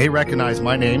 You may recognize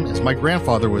my name as my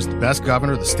grandfather was the best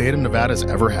governor the state of Nevada has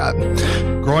ever had.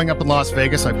 Growing up in Las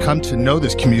Vegas, I've come to know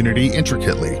this community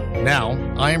intricately. Now,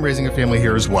 I am raising a family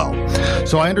here as well,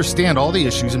 so I understand all the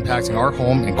issues impacting our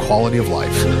home and quality of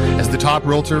life. As the top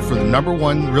realtor for the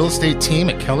 #1 real estate team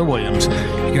at Keller Williams,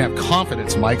 you can have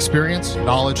confidence in my experience,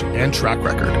 knowledge, and track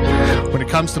record. When it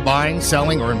comes to buying, selling,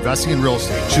 or investing in real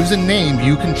estate, choose a name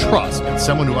you can trust and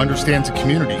someone who understands the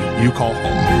community you call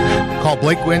home. Call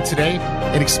Blake Winn today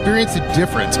and experience the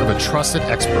difference of a trusted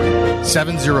expert.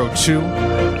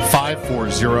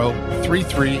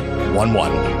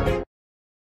 702-540-3311.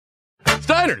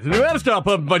 Steiner's, the Nevada-style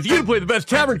pub, invites you to play the best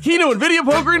tavern, keno, and video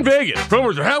poker in Vegas.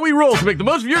 Promos are how we roll to make the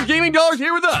most of your gaming dollars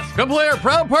here with us. Come play our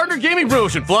proud partner gaming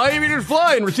promotion, Fly Aviators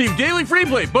Fly, and receive daily free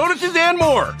play, bonuses, and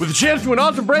more. With a chance to win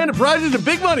awesome brand of prizes and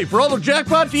big money for all the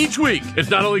jackpots each week.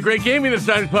 It's not only great gaming that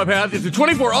Steiner's Pub has, it's the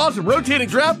 24 awesome rotating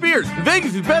draft beers and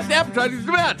Vegas' best appetizers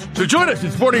to match. So join us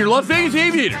in supporting your Las Vegas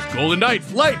Aviators, Golden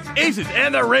Knights, Lights, Aces,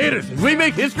 and the Raiders as we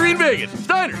make history in Vegas.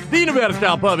 Steiner's, the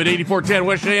Nevada-style pub at 8410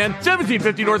 West Cheyenne,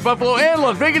 1750 North Buffalo, and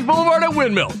Las Vegas Boulevard at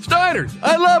Windmill. Steiner's,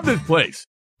 I love this place.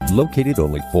 Located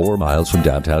only 4 miles from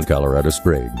downtown Colorado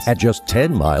Springs, at just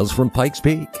 10 miles from Pikes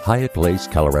Peak, Hyatt Place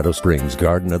Colorado Springs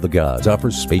Garden of the Gods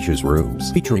offers spacious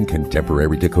rooms featuring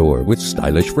contemporary decor with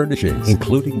stylish furnishings,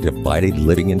 including divided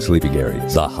living and sleeping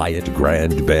areas, a Hyatt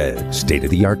Grand Bed,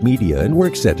 state-of-the-art media and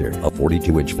work center, a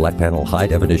 42-inch flat-panel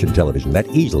high-definition television that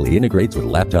easily integrates with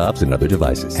laptops and other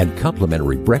devices, and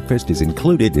complimentary breakfast is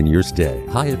included in your stay.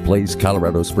 Hyatt Place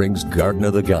Colorado Springs Garden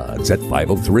of the Gods at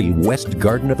 503 West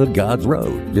Garden of the Gods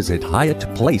Road. Visit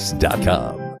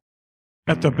HyattPlace.com.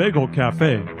 At the Bagel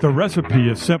Cafe, the recipe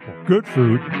is simple, good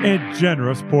food, and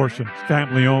generous portions.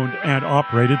 Family owned and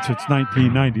operated since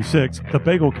 1996, the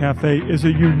Bagel Cafe is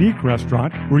a unique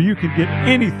restaurant where you can get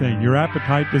anything your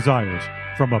appetite desires.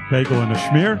 From a bagel and a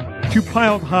schmear to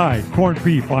piled high corned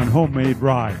beef on homemade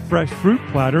rye, fresh fruit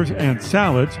platters and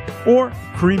salads, or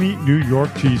creamy New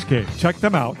York cheesecake. Check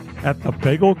them out at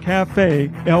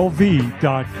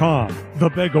thebagelcafeLV.com. The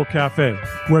Bagel Cafe,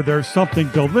 where there's something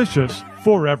delicious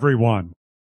for everyone.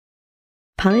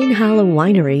 Pine Hollow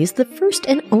Winery is the first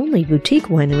and only boutique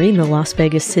winery in the Las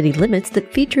Vegas city limits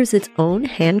that features its own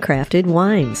handcrafted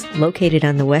wines. Located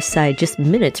on the west side just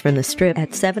minutes from the Strip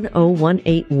at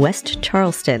 7018 West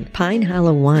Charleston, Pine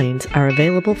Hollow wines are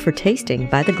available for tasting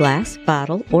by the glass,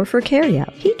 bottle, or for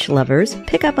carryout. Peach lovers,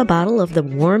 pick up a bottle of the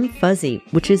Warm Fuzzy,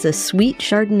 which is a sweet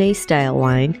Chardonnay-style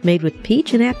wine made with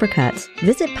peach and apricots.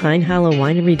 Visit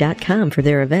PineHollowWinery.com for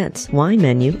their events, wine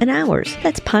menu, and hours.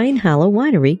 That's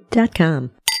PineHollowWinery.com.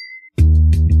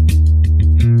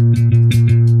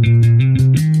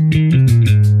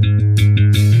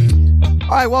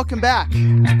 All right, welcome back.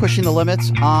 Pushing the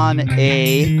Limits on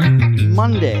a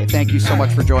Monday. Thank you so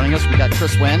much for joining us. We got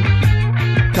Chris Winn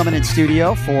coming in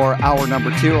studio for hour number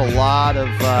 2. A lot of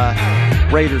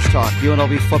Raiders talk,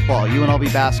 UNLV football,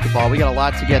 UNLV basketball. We got a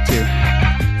lot to get to.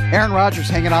 Aaron Rodgers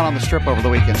hanging out on the Strip over the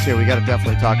weekend, too. We got to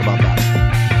definitely talk about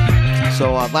that.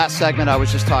 So last segment, I was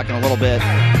just talking a little bit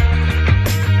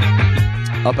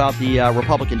about the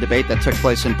Republican debate that took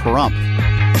place in Pahrump.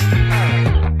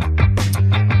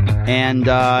 And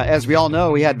as we all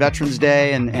know, we had Veterans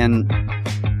Day and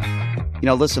you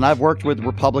know, listen, I've worked with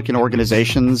Republican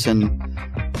organizations and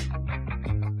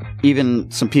even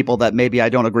some people that maybe I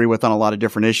don't agree with on a lot of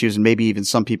different issues, and maybe even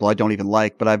some people I don't even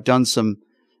like, but I've done some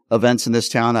events in this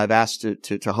town. I've asked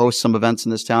to host some events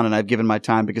in this town, and I've given my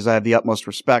time because I have the utmost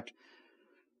respect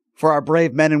for our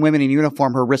brave men and women in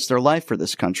uniform who risk their life for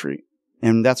this country.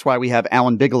 And that's why we have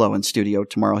Alan Bigelow in studio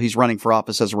tomorrow. He's running for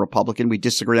office as a Republican. We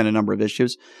disagree on a number of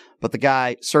issues, but the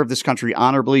guy served this country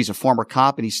honorably. He's a former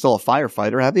cop and he's still a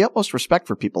firefighter. I have the utmost respect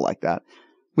for people like that.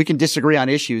 We can disagree on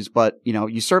issues, but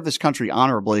you serve this country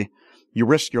honorably. You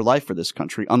risk your life for this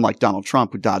country, unlike Donald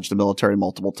Trump, who dodged the military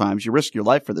multiple times. You risk your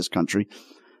life for this country.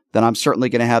 Then I'm certainly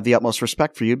going to have the utmost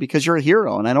respect for you because you're a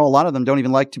hero. And I know a lot of them don't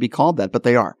even like to be called that, but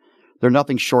they are. They're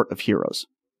nothing short of heroes.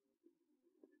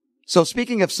 So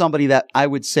speaking of somebody that I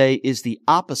would say is the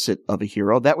opposite of a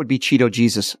hero, that would be Cheeto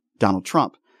Jesus Donald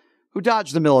Trump, who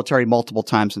dodged the military multiple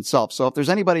times himself. So if there's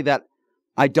anybody that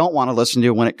I don't want to listen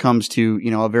to when it comes to,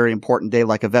 a very important day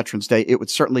like a Veterans Day, it would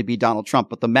certainly be Donald Trump.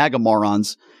 But the MAGA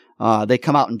morons, they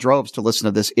come out in droves to listen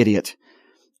to this idiot.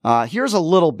 Here's a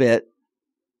little bit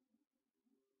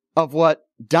of what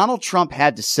Donald Trump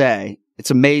had to say.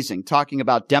 It's amazing, talking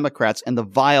about Democrats and the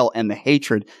vile and the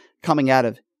hatred coming out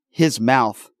of his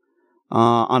mouth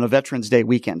on a Veterans Day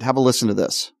weekend. Have a listen to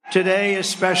this. Today,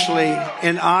 especially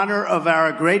in honor of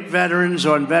our great veterans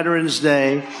on Veterans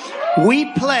Day,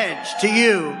 we pledge to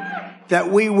you that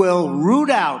we will root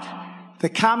out the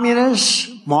communists,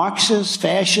 Marxists,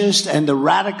 fascists, and the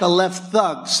radical left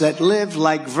thugs that live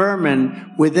like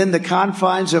vermin within the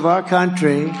confines of our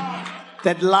country,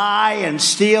 that lie and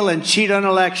steal and cheat on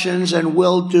elections and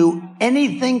will do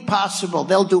anything possible.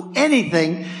 They'll do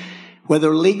anything,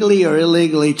 whether legally or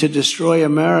illegally, to destroy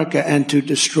America and to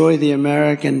destroy the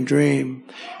American dream.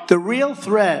 The real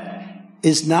threat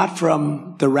is not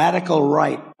from the radical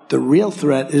right. The real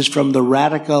threat is from the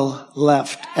radical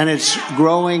left, and it's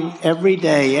growing every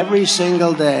day, every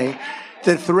single day.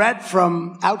 The threat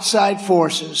from outside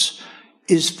forces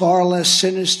is far less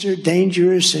sinister,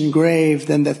 dangerous, and grave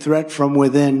than the threat from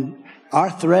within. Our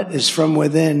threat is from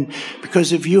within,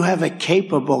 because if you have a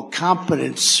capable,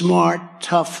 competent, smart,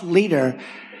 tough leader,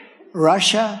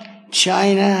 Russia,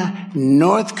 China,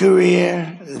 North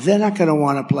Korea, they're not going to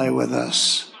want to play with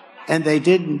us. And they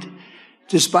didn't.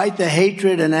 Despite the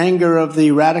hatred and anger of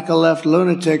the radical left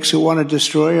lunatics who want to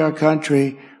destroy our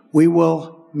country, we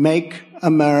will make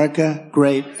America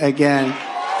great again.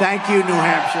 Thank you, New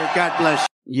Hampshire. God bless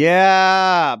you.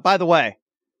 Yeah. By the way,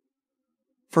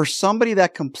 for somebody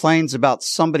that complains about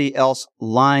somebody else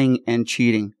lying and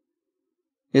cheating,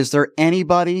 is there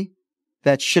anybody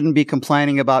that shouldn't be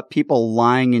complaining about people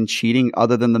lying and cheating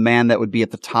other than the man that would be at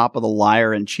the top of the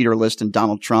liar and cheater list in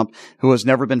Donald Trump, who has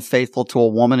never been faithful to a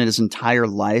woman in his entire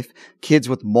life, kids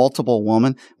with multiple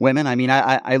women? I mean,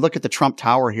 I look at the Trump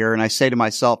Tower here and I say to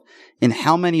myself, in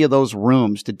how many of those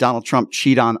rooms did Donald Trump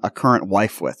cheat on a current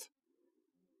wife with?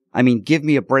 I mean, give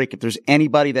me a break. If there's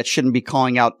anybody that shouldn't be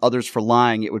calling out others for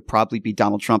lying, it would probably be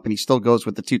Donald Trump. And he still goes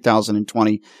with the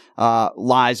 2020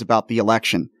 lies about the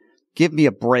election. Give me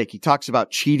a break. He talks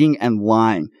about cheating and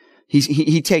lying.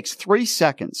 He takes 3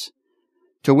 seconds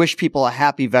to wish people a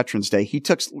happy Veterans Day. He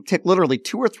took literally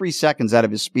 2 or 3 seconds out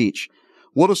of his speech.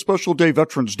 What a special day,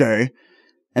 Veterans Day.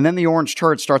 And then the orange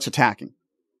turd starts attacking.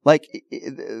 Like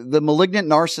the malignant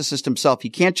narcissist himself. He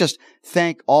can't just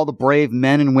thank all the brave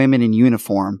men and women in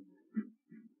uniform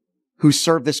who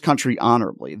served this country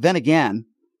honorably. Then again,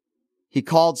 he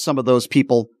called some of those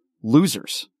people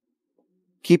losers.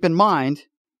 Keep in mind,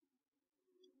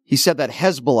 he said that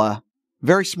Hezbollah,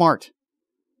 very smart.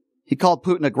 He called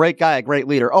Putin a great guy, a great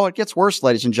leader. Oh, it gets worse,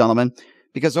 ladies and gentlemen,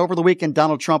 because over the weekend,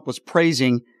 Donald Trump was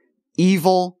praising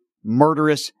evil,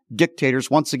 murderous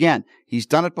dictators once again. He's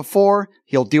done it before.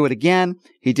 He'll do it again.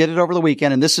 He did it over the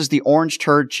weekend. And this is the orange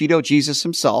turd, Cheeto Jesus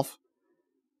himself,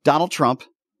 Donald Trump,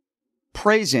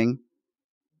 praising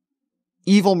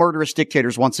evil, murderous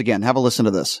dictators once again. Have a listen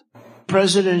to this.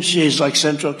 President Xi is like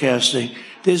central casting.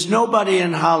 There's nobody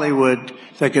in Hollywood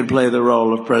that can play the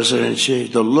role of President Xi.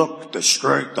 The look, the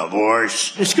strength, the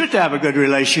voice. It's good to have a good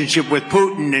relationship with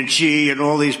Putin and Xi and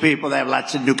all these people. They have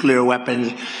lots of nuclear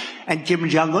weapons. And Kim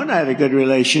Jong-un I had a good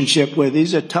relationship with.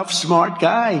 He's a tough, smart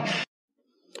guy.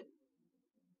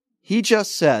 He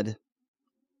just said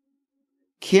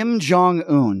Kim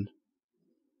Jong-un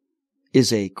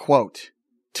is a, quote,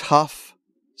 tough,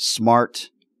 smart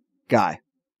guy.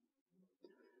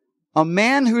 A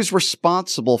man who's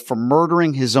responsible for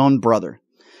murdering his own brother.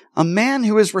 A man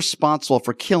who is responsible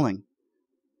for killing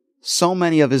so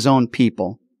many of his own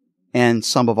people and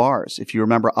some of ours. If you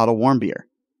remember Otto Warmbier,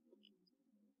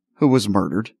 who was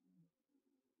murdered.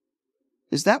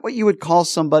 Is that what you would call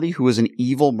somebody who is an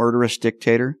evil, murderous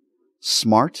dictator?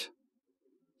 Smart?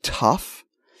 Tough?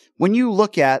 When you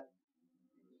look at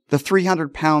the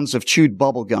 300 pounds of chewed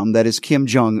bubblegum that is Kim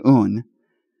Jong-un,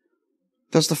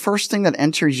 does the first thing that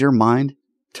enters your mind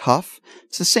tough?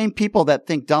 It's the same people that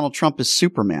think Donald Trump is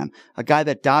Superman, a guy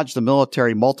that dodged the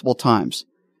military multiple times.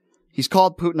 He's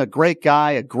called Putin a great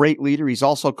guy, a great leader. He's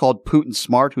also called Putin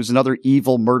smart, who's another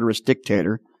evil, murderous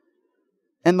dictator.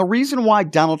 And the reason why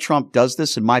Donald Trump does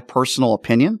this, in my personal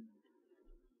opinion,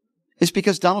 is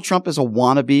because Donald Trump is a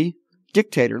wannabe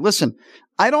dictator. Listen,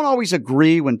 I don't always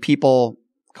agree when people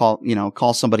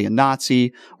call somebody a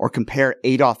Nazi or compare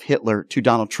Adolf Hitler to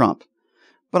Donald Trump.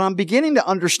 But I'm beginning to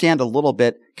understand a little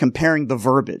bit comparing the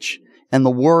verbiage and the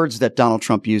words that Donald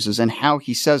Trump uses and how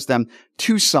he says them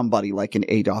to somebody like an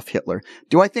Adolf Hitler.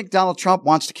 Do I think Donald Trump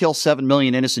wants to kill 7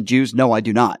 million innocent Jews? No, I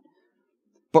do not.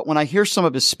 But when I hear some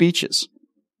of his speeches,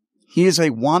 he is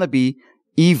a wannabe,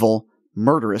 evil,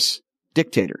 murderous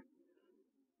dictator.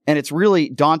 And it's really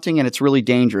daunting and it's really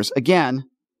dangerous. Again,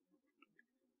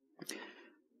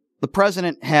 the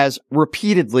president has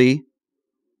repeatedly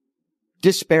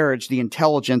disparaged the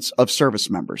intelligence of service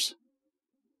members.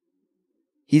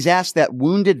 He's asked that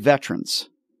wounded veterans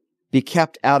be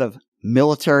kept out of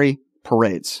military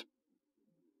parades.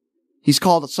 He's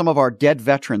called some of our dead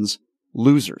veterans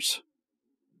losers.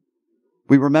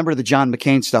 We remember the John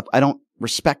McCain stuff. I don't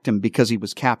respect him because he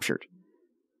was captured.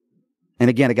 And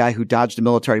again, a guy who dodged the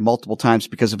military multiple times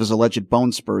because of his alleged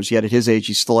bone spurs, yet at his age,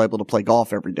 he's still able to play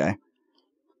golf every day,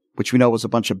 which we know was a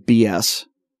bunch of BS.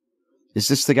 Is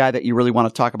this the guy that you really want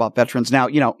to talk about veterans? Now,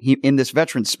 in this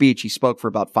veteran speech, he spoke for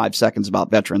about 5 seconds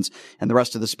about veterans, and the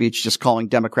rest of the speech just calling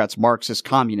Democrats Marxists,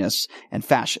 communists, and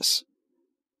fascists.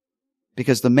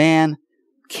 Because the man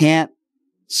can't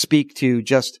speak to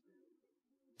just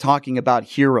talking about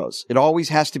heroes. It always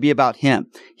has to be about him.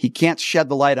 He can't shed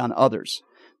the light on others.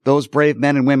 Those brave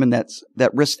men and women that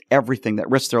risked everything, that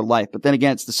risked their life. But then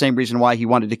again, it's the same reason why he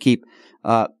wanted to keep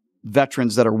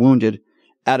veterans that are wounded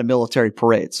out of military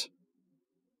parades.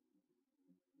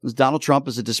 Because Donald Trump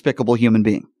is a despicable human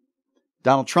being.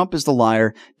 Donald Trump is the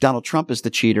liar. Donald Trump is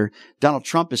the cheater. Donald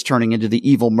Trump is turning into the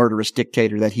evil, murderous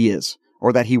dictator that he is,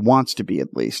 or that he wants to be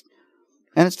at least.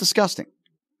 And it's disgusting.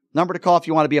 Number to call if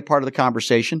you want to be a part of the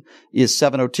conversation is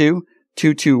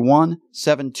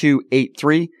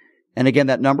 702-221-7283. And again,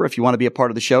 that number, if you want to be a part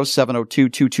of the show,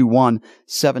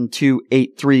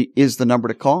 702-221-7283 is the number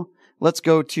to call. Let's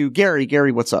go to Gary.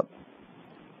 Gary, what's up?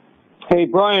 Hey,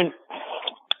 Brian,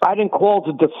 I didn't call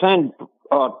to defend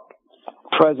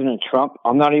President Trump.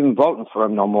 I'm not even voting for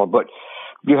him no more. But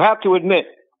you have to admit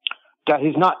that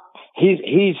he's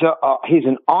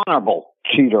an honorable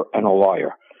cheater and a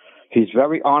liar. He's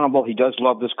very honorable. He does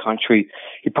love this country.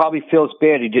 He probably feels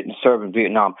bad he didn't serve in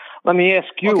Vietnam. Let me ask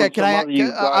you. Okay,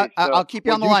 I'll keep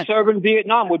you on the line. Would you serve in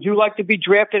Vietnam? Would you like to be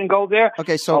drafted and go there?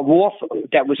 Okay, so a war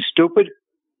that was stupid.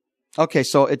 Okay,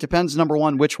 so it depends. Number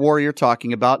one, which war you're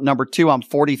talking about. Number two, I'm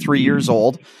 43 years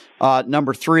old.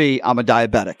 Number three, I'm a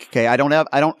diabetic. Okay, I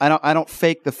don't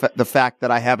fake the fact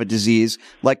that I have a disease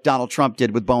like Donald Trump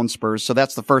did with bone spurs. So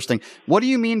that's the first thing. What do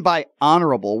you mean by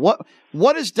honorable?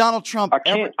 What is Donald Trump? I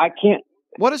can't.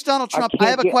 What is Donald Trump? I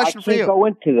have a question for you. I can't go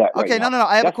into that. Okay, right no.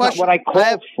 I have a question. That's not what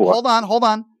I called for. Hold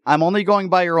on. I'm only going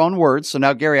by your own words. So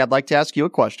now, Gary, I'd like to ask you a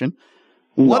question.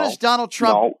 No, what is Donald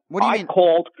Trump? No, what do you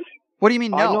mean? What do you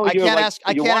mean? No, I can't ask.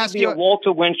 I can't ask you.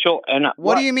 Walter Winchell, and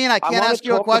what do you mean? I can't ask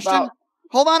you a question.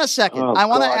 Hold on a second. I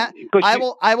want to.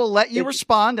 I will let you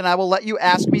respond, and I will let you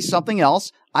ask me something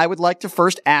else. I would like to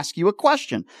first ask you a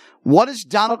question. What is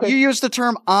Donald? Okay. You used the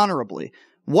term honorably.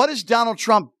 What has Donald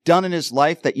Trump done in his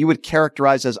life that you would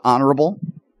characterize as honorable?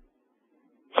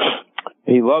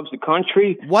 He loves the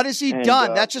country. What has he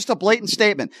done? That's just a blatant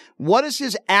statement. What is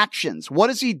his actions? What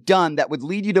has he done that would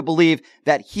lead you to believe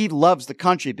that he loves the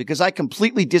country? Because I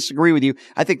completely disagree with you.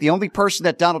 I think the only person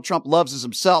that Donald Trump loves is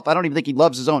himself. I don't even think he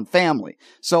loves his own family.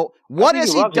 So what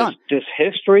has he done? This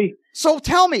history. So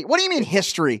tell me, what do you mean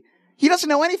history? He doesn't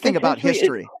know anything about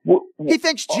history. He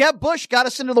thinks Jeb Bush got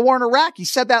us into the war in Iraq. He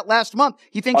said that last month.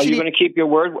 He thinks. Are you going to keep your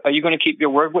word? Are you going to keep your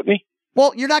word with me?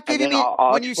 Well, you're not giving me,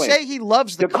 when you say he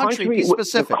loves the country, be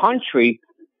specific. The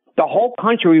whole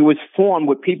country was formed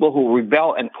with people who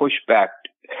rebel and push back.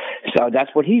 So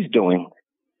that's what he's doing.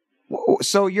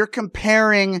 So you're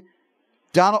comparing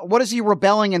Donald, what is he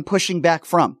rebelling and pushing back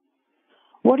from?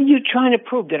 What are you trying to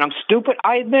prove? That I'm stupid?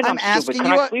 I admit I'm stupid.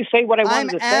 Can I please say what I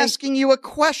wanted to say? I'm asking you a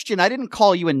question. I didn't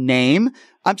call you a name.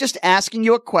 I'm just asking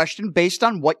you a question based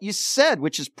on what you said,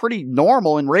 which is pretty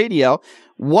normal in radio.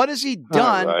 What has he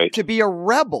done to be a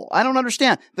rebel? I don't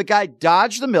understand. The guy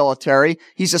dodged the military.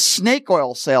 He's a snake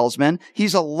oil salesman.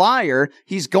 He's a liar.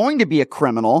 He's going to be a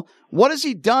criminal. What has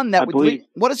he done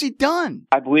what has he done?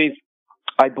 I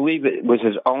believe it was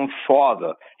his own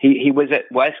father. He was at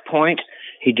West Point.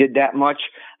 He did that much.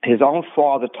 His own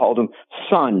father told him,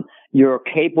 son, you're a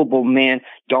capable man.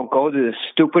 Don't go to this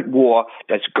stupid war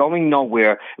that's going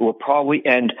nowhere. It will probably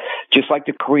end just like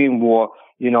the Korean War.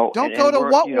 Don't go to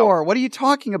what war? What are you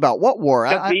talking about? What war?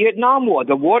 The Vietnam War.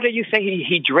 The war that you say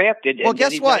he drafted. Well,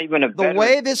 guess what? The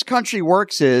way this country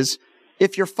works is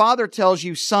if your father tells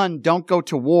you, son, don't go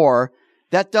to war,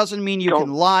 that doesn't mean you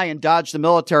can lie and dodge the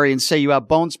military and say you have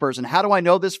bone spurs. And how do I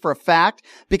know this for a fact?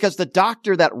 Because the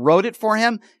doctor that wrote it for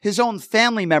him, his own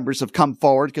family members have come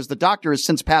forward, because the doctor has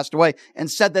since passed away, and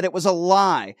said that it was a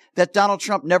lie, that Donald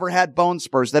Trump never had bone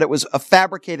spurs, that it was a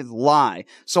fabricated lie.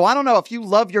 So I don't know if you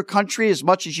love your country as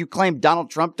much as you claim Donald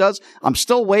Trump does. I'm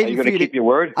still waiting for you to keep your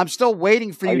word. I'm still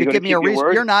waiting for you to give me a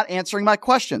reason. You're not answering my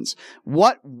questions.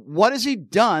 What has he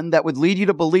done that would lead you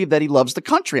to believe that he loves the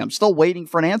country? I'm still waiting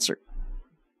for an answer.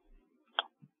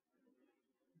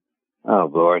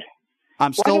 Oh, Lord.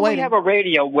 I'm still waiting. Why do we have a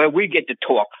radio where we get to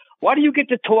talk? Why do you get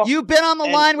to talk? You've been on the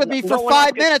line with me for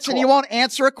 5 minutes and you won't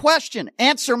answer a question.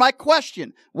 Answer my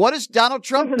question. What has Donald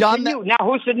Trump done? Now,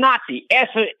 who's the Nazi?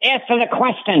 Answer the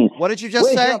question. What did you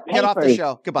just say? Get off the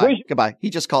show. Goodbye. Goodbye.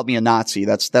 He just called me a Nazi.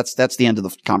 That's the end of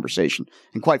the conversation.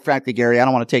 And quite frankly, Gary, I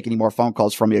don't want to take any more phone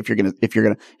calls from you if you're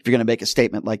gonna make a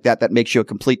statement like that. That makes you a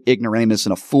complete ignoramus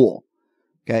and a fool.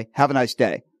 Okay? Have a nice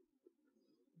day.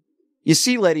 You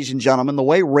see, ladies and gentlemen, the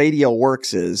way radio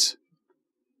works is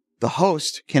the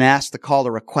host can ask the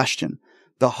caller a question.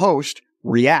 The host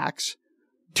reacts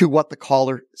to what the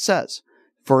caller says.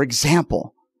 For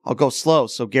example, I'll go slow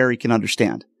so Gary can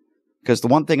understand. Because the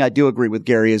one thing I do agree with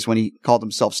Gary is when he called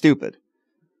himself stupid.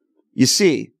 You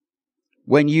see,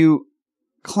 when you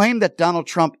claim that Donald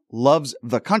Trump loves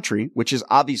the country, which is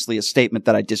obviously a statement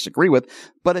that I disagree with,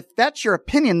 but if that's your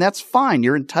opinion, that's fine.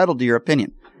 You're entitled to your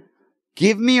opinion.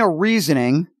 Give me a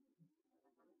reasoning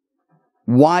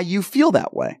why you feel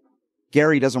that way.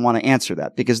 Gary doesn't want to answer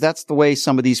that because that's the way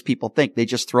some of these people think. They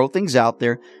just throw things out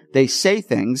there. They say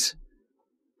things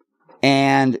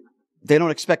and they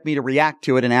don't expect me to react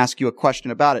to it and ask you a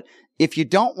question about it. If you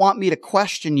don't want me to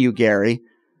question you, Gary,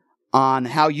 on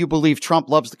how you believe Trump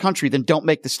loves the country, then don't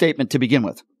make the statement to begin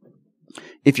with.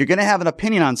 If you're going to have an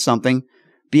opinion on something,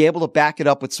 be able to back it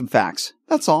up with some facts.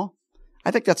 That's all.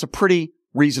 I think that's a pretty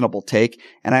reasonable take,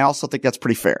 and I also think that's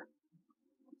pretty fair.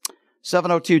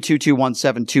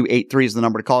 702-221-7283 is the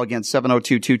number to call. Again,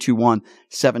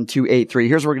 702-221-7283.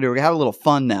 Here's what we're going to do. We're going to have a little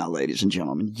fun now, ladies and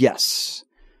gentlemen. Yes.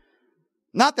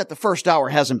 Not that the first hour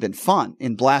hasn't been fun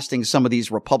in blasting some of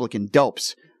these Republican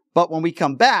dopes, but when we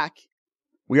come back,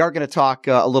 we are going to talk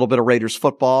a little bit of Raiders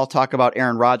football, talk about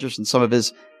Aaron Rodgers and some of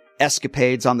his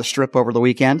escapades on the strip over the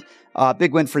weekend.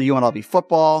 Big win for UNLV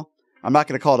football. I'm not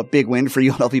going to call it a big win for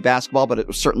UNLV basketball, but it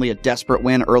was certainly a desperate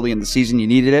win early in the season. You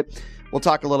needed it. We'll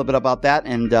talk a little bit about that.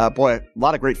 And, boy, a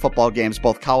lot of great football games,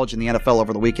 both college and the NFL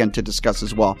over the weekend to discuss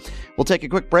as well. We'll take a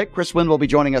quick break. Chris Winn will be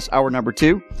joining us hour number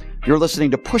 2. You're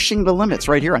listening to Pushing the Limits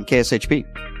right here on KSHP.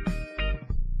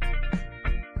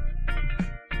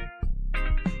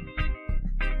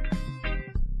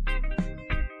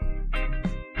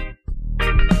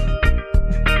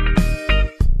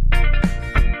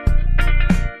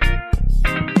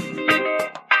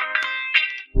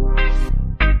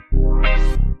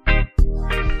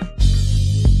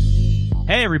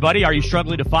 Hey everybody, are you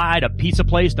struggling to find a pizza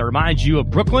place that reminds you of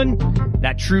Brooklyn?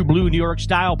 That true blue New York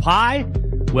style pie?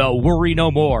 Well, worry no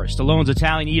more. Stallone's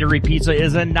Italian Eatery Pizza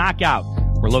is a knockout.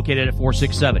 We're located at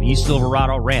 467 East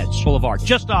Silverado Ranch Boulevard,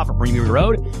 just off of Premium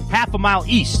Road, half a mile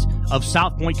east of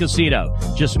South Point Casino,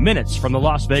 just minutes from the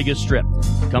Las Vegas Strip.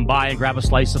 Come by and grab a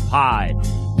slice of pie.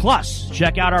 Plus,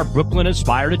 check out our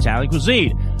Brooklyn-inspired Italian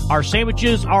cuisine. Our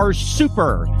sandwiches are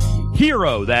super.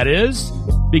 Hero, that is.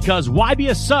 Because why be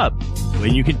a sub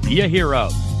when you can be a hero?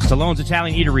 Stallone's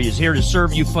Italian Eatery is here to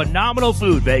serve you phenomenal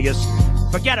food, Vegas.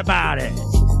 Forget about it.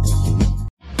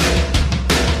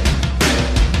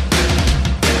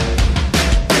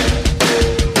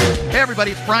 Hey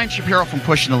everybody, it's Brian Shapiro from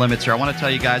Pushing the Limits here. I want to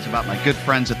tell you guys about my good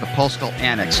friends at the Postal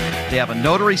Annex. They have a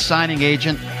notary signing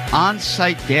agent on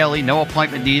site daily, no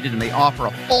appointment needed, and they offer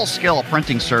a full scale of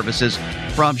printing services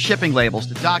from shipping labels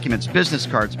to documents, business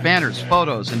cards, banners,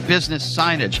 photos, and business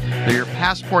signage. They're your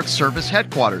passport service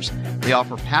headquarters. They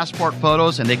offer passport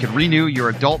photos and they can renew your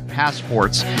adult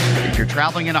passports. If you're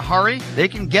traveling in a hurry, they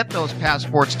can get those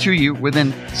passports to you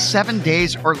within 7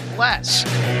 days or less.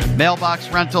 Mailbox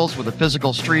rentals with a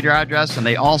physical street address, and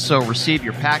they also receive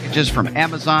your packages from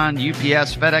Amazon,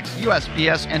 UPS, FedEx,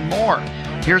 USPS, and more.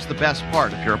 Here's the best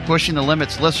part. If you're a Pushing the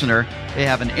Limits listener, they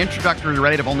have an introductory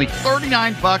rate of only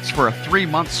 $39 for a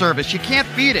 3-month service. You can't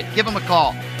beat it. Give them a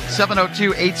call.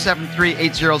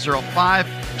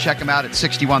 702-873-8005. Check them out at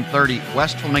 6130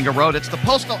 West Flamingo Road. It's the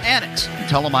Postal Annex. And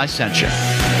tell them I sent you.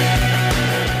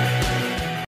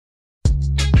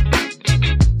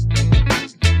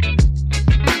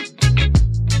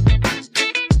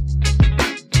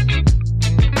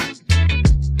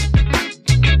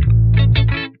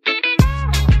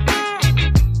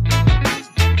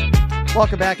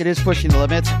 Welcome back. It is Pushing the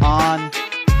Limits on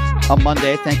a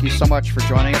Monday. Thank you so much for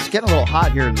joining us. It's getting a little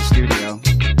hot here in the studio,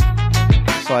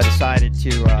 so I decided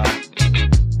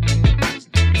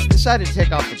to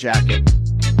take off the jacket.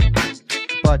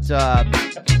 But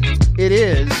it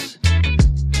is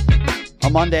a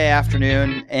Monday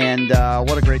afternoon, and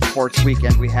what a great sports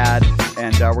weekend we had.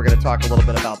 And we're going to talk a little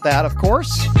bit about that, of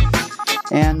course,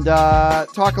 and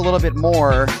talk a little bit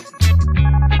more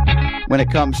when it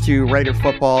comes to Raider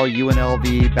football,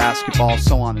 UNLV, basketball,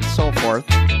 so on and so forth.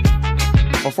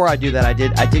 Before I do that, I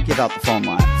did give out the phone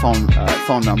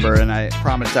number, and I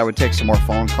promised I would take some more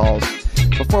phone calls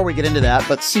before we get into that.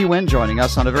 But Winn joining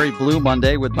us on a very blue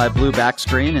Monday with my blue back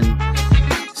screen, and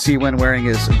Winn wearing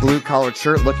his blue collared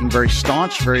shirt, looking very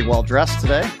staunch, very well dressed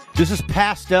today. This is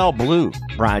pastel blue,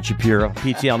 Brian Shapiro,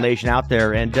 PTL Nation out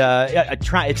there, and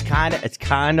it's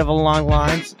kind of along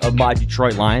lines of my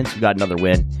Detroit Lions, who got another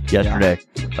win yesterday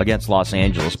against Los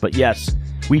Angeles. But yes,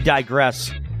 we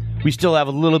digress. We still have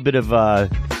a little bit of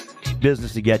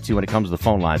business to get to when it comes to the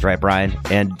phone lines, right, Brian?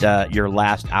 And your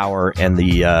last hour and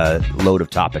the load of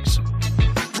topics.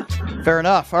 Fair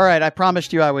enough. All right, I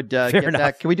promised you I would get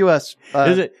back. Can we do a? Is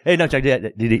it? Hey,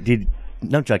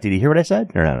 Nunchuck, did he hear what I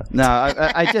said? Or no? No,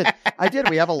 I did. I did.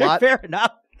 We have a lot. Fair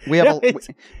enough. We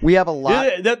have a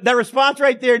lot. The response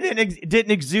right there didn't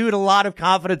exude a lot of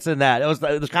confidence in that. It was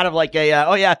kind of like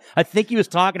I think he was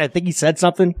talking. I think he said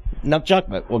something. Nunchuck,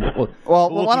 but we'll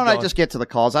why don't I just get to the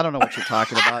calls? I don't know what you're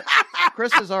talking about.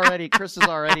 Chris is already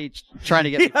trying to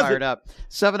get me fired up.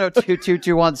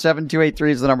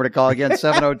 702-221-7283 is the number to call. Again,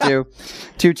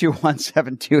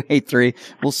 702-221-7283.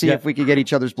 We'll see if we can get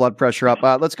each other's blood pressure up.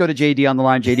 Let's go to JD on the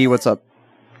line. JD, what's up?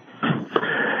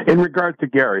 In regard to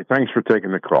Gary, thanks for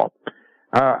taking the call.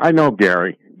 I know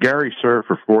Gary. Gary served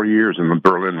for 4 years in the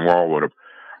Berlin Wall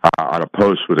on a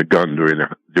post with a gun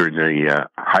during the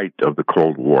height of the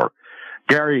Cold War.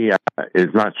 Gary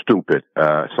is not stupid.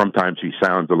 Sometimes he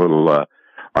sounds a little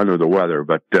under the weather,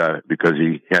 but because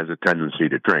he has a tendency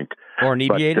to drink. Or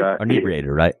inebriated,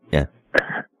 right? Yeah.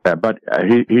 But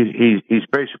he's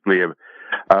basically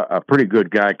a pretty good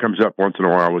guy. Comes up once in a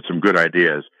while with some good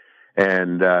ideas,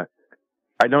 and I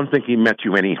don't think he meant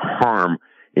you any harm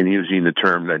in using the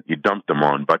term that you dumped him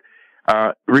on. But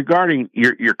regarding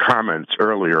your comments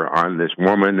earlier on this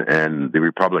woman and the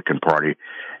Republican Party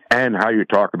and how you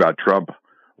talk about Trump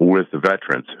with the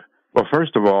veterans. Well,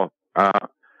 first of all,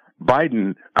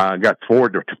 Biden got 4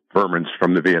 deferments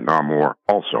from the Vietnam War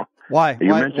also. Why?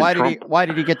 Why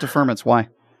did he get deferments? Why?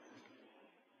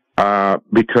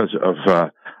 Because of,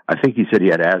 I think he said he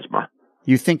had asthma.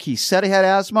 You think he said he had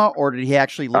asthma, or did he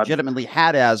actually legitimately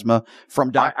had asthma from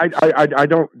doctors? I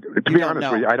don't. To be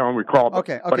honest with you, I don't recall.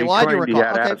 Okay. Well, I do recall.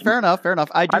 Okay, fair enough.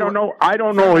 I don't know. I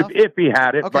don't know if he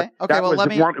had it. Okay. But that was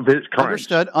one of his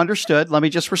crimes. Understood. Let me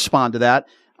just respond to that.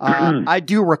 I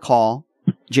do recall,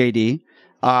 JD.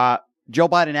 Joe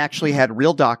Biden actually had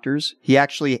real doctors. He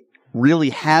actually really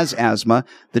has asthma.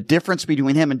 The difference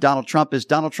between him and Donald Trump is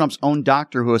Donald Trump's own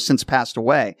doctor, who has since passed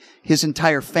away. His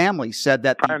entire family said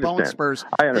that the bone spurs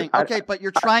thing. Okay, but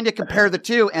you're trying to compare the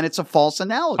two, and it's a false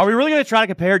analogy. Are we really going to try to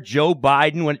compare Joe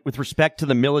Biden with respect to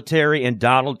the military and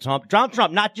Donald Trump? Donald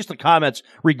Trump, not just the comments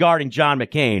regarding John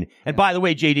McCain. And by the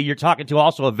way, JD, you're talking to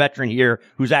also a veteran here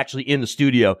who's actually in the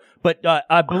studio. But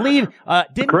I believe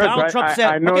didn't Chris, Donald Trump say?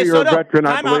 I know you're a veteran.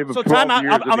 Time out. So time out.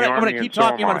 I'm going to keep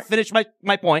talking. I'm going to finish my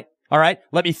point. All right,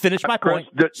 let me finish my point.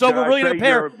 So we're really going to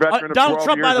compare Donald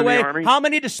Trump, by the way, how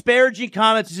many disparaging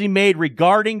comments has he made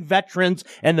regarding veterans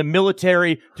and the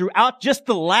military throughout just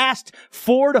the last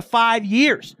 4 to 5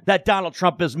 years that Donald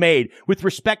Trump has made with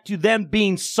respect to them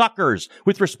being suckers,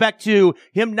 with respect to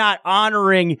him not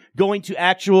honoring going to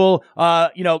actual,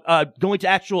 going to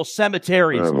actual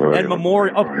cemeteries and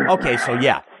memorial. Okay, so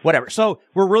yeah, whatever. So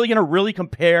we're really going to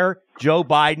compare Joe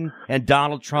Biden and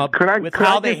Donald Trump with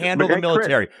how they handle the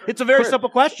military. It's a very simple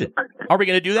question. Are we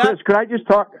going to do that? Chris, could I just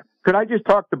talk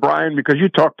to Brian, because you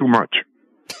talk too much?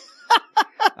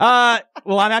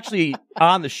 Well, I'm actually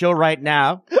on the show right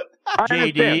now,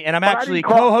 JD, and I'm actually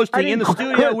co-hosting in the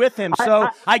studio with him. So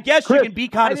I guess you can be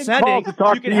condescending. You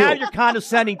can have your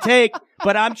condescending take,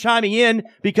 but I'm chiming in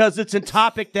because it's a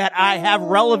topic that I have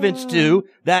relevance to,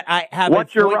 that I have.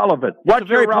 What's your relevance? What's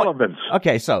your relevance?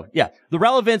 Okay, so yeah, the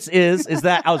relevance is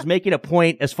that I was making a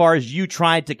point as far as you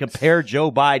trying to compare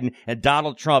Joe Biden and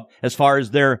Donald Trump as far as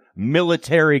their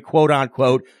military quote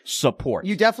unquote support.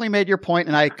 You definitely made your point,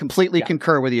 and I completely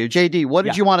concur with you. JD, what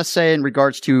did you want to say in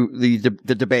regards to the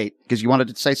debate? Because you wanted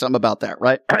to say something about that,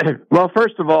 right? Well,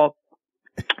 first of all,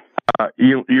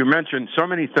 you mentioned so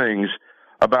many things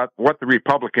about what the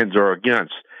Republicans are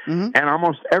against. Mm-hmm. And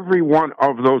almost every one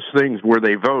of those things where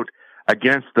they vote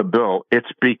against the bill,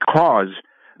 it's because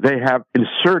they have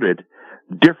inserted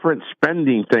different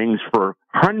spending things for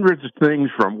hundreds of things,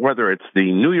 from whether it's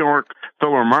the New York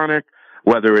Philharmonic,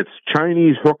 whether it's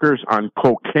Chinese hookers on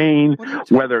cocaine,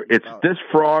 whether it's this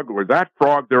frog or that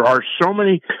frog. There are so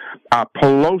many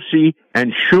Pelosi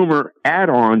and Schumer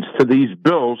add-ons to these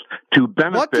bills to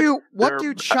benefit. What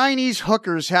do Chinese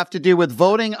hookers have to do with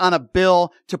voting on a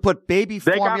bill to put baby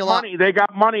formula? They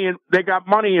got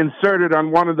money inserted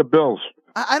on one of the bills.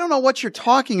 I don't know what you're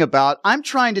talking about. I'm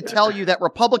trying to tell you that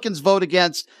Republicans vote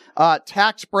against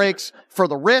tax breaks for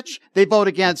the rich. They vote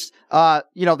against,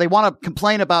 they want to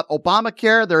complain about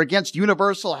Obamacare. They're against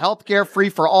universal health care, free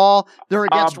for all. They're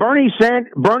against Bernie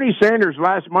Sanders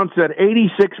last month said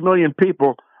 86 million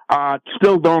people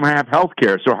still don't have health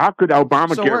care. So how could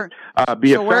Obamacare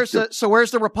be effective?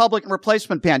 Where's the Republican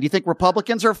replacement plan? Do you think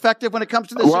Republicans are effective when it comes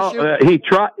to this issue?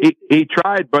 He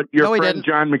tried, but your friend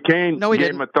John McCain gave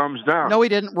him a thumbs down. No, he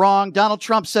didn't. Wrong. Donald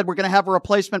Trump said we're going to have a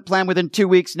replacement plan within 2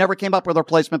 weeks. Never came up with a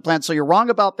replacement plan. So you're wrong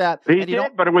about that. He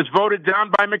did, but it was voted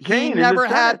down by McCain.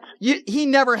 He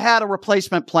never had a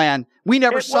replacement plan. We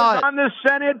never saw it. It was on the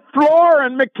Senate floor,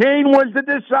 and McCain was the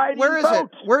deciding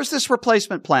vote. Where's this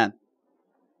replacement plan?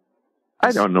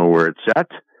 I don't know where it's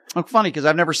at. Oh, funny, because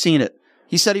I've never seen it.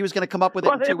 He said he was going to come up with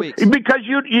it in 2 weeks. Because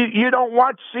you don't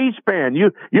watch C-SPAN.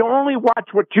 You only watch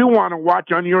what you want to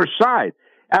watch on your side.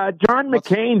 John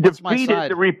McCain defeated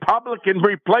the Republican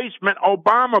replacement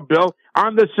Obama bill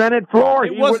on the Senate floor.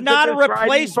 It was not a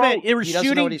replacement. It was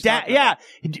shooting down. Yeah,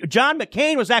 John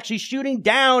McCain was actually shooting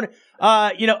down.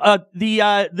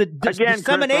 The dissemination. Chris,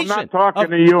 I'm not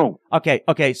talking to you.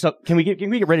 Okay. So can we get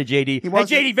rid of JD? Hey,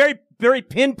 JD, very, very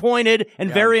pinpointed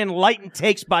and very enlightened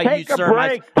takes by you, sir.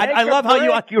 I love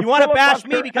how you want to bash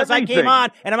me because I came on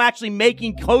and I'm actually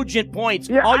making cogent points.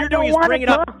 Yeah, all you're doing is bringing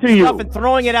up stuff and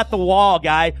throwing it at the wall,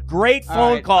 guy. Great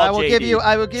phone call, JD.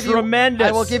 I will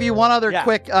give you one other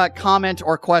quick comment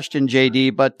or question,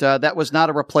 JD. But that was not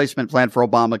a replacement plan for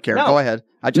Obamacare. No. Go ahead.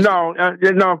 No,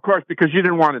 of course, because you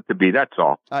didn't want it to be. That's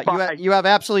all. You have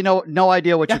absolutely no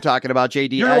idea what you're talking about,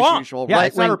 JD. You're as wrong. usual, Yeah,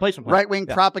 it's not a replacement plan. right-wing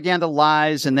propaganda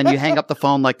lies, and then you hang up the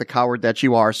phone like the coward that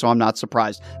you are. So I'm not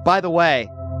surprised. By the way,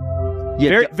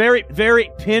 very,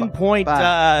 very pinpoint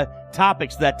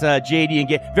topics that JD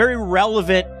and very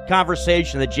relevant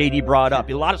conversation that JD brought up.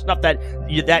 A lot of stuff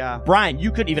that Brian,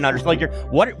 you couldn't even understand. Like,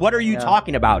 what are you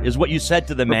talking about? Is what you said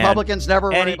to the man. Republicans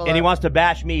never and he wants to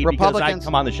bash me because I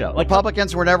come on the show.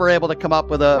 Republicans were never able to come up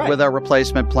with a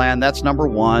replacement plan. That's number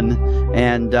one.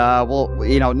 And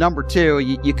number two,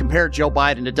 you compare Joe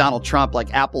Biden to Donald Trump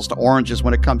like apples to oranges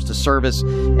when it comes to service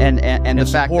and the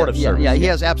fact that he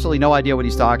has absolutely no idea what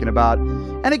he's talking about.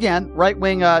 And again,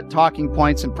 right-wing talking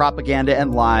points and propaganda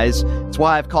and lies. That's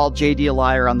why I've called JD a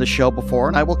liar on the show before,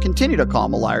 and I will continue to call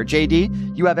him a liar.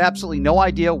 JD, you have absolutely no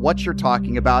idea what you're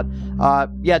talking about.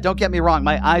 Don't get me wrong.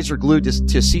 My eyes are glued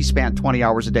to C-SPAN 20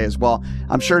 hours a day as well.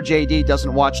 I'm sure JD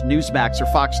doesn't watch Newsmax or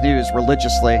Fox News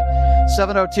religiously.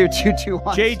 702-221.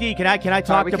 JD, can I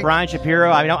talk to Brian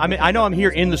Shapiro? I know I'm here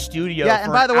in the studio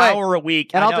for an hour a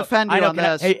week. And I'll defend you on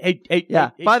this.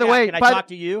 By the way, can I talk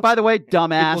to you? By the way,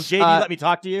 dumbass. Will JD let me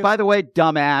talk to you? By the way,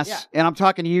 dumbass. And I'm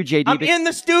talking to you, JD. I'm in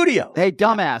the studio. Hey,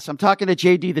 dumbass. I'm talking to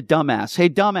JD the dumbass. Hey,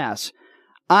 dumbass.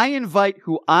 I invite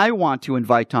who I want to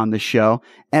invite on the show.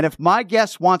 And if my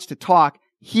guest wants to talk,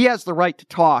 he has the right to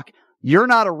talk. You're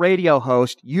not a radio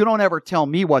host. You don't ever tell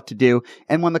me what to do.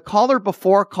 And when the caller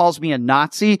before calls me a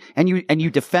Nazi and you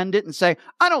defend it and say,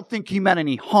 I don't think he meant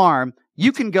any harm,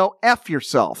 you can go F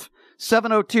yourself.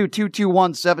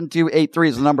 702-221-7283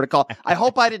 is the number to call. I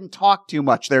hope I didn't talk too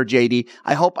much there, JD.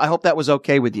 I hope that was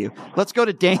okay with you. Let's go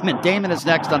to Damon. Damon is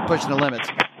next on Pushing the Limits.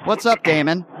 What's up,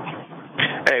 Damon?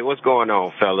 Hey, what's going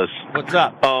on, fellas? What's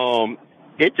up?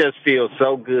 It just feels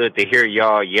so good to hear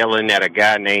y'all yelling at a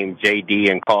guy named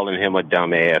JD and calling him a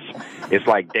dumbass. It's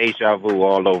like deja vu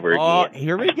all over again. Oh,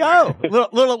 here we go.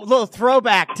 little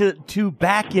throwback to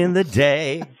back in the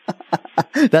day.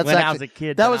 When I was a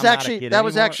kid. That was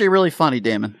actually really funny,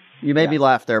 Damon. You made me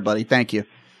laugh there, buddy. Thank you.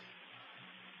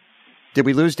 Did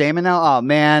we lose Damon now? Oh,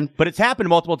 man. But it's happened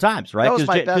multiple times, right?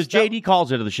 Because JD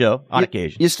calls into the show on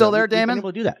occasion. You still there, Damon? We've been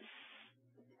able to do that.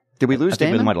 Did we lose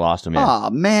Damon? We might have lost him, yeah.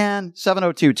 Oh, man.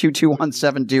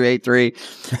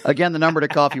 702-221-7283. Again, the number to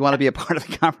call if you want to be a part of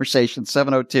the conversation,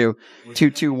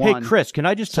 702-221. Hey, Chris, can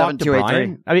I just talk to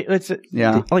Brian? I mean,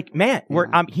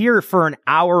 I'm here for an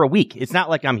hour a week. It's not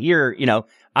like I'm here,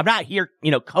 I'm not here,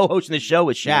 co-hosting the show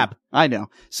with Shap. I know.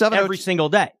 Every single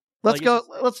day.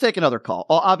 Let's take another call.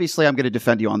 Well, obviously, I'm going to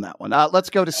defend you on that one.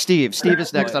 Let's go to Steve. Steve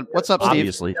is next on. What's up, Steve?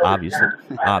 Obviously.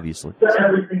 Yes.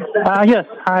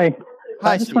 Hi.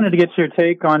 Hi, I just Steve. wanted to get your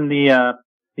take on the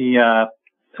the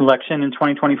election in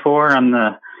 2024, on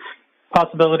the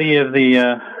possibility of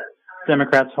the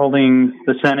Democrats holding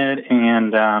the Senate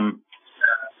and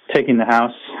taking the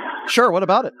House. Sure. What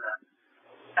about it?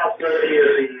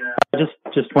 I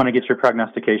just want to get your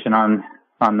prognostication on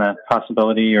the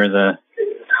possibility or the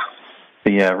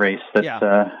race that's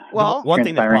one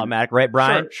thing that's problematic, right,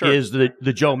 Brian, Sure. is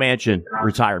the Joe Manchin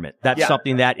retirement. That's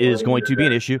something that is going to be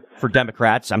an issue for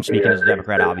Democrats. I'm speaking as a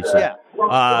Democrat, obviously. Yeah.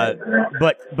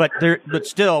 But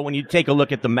still, when you take a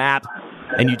look at the map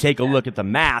and you take a look at the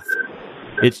math,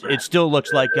 it still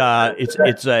looks like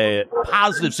it's a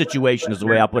positive situation, is the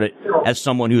way I'll put it, as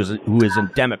someone who is a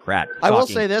Democrat. I will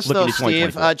say this, though,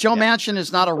 Steve. Joe Manchin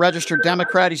is not a registered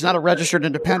Democrat. He's not a registered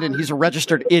independent. He's a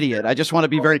registered idiot. I just want to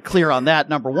be very clear on that,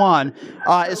 number one.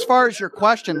 As far as your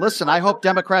question, listen, I hope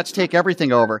Democrats take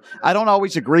everything over. I don't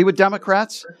always agree with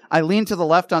Democrats. I lean to the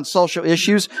left on social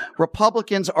issues.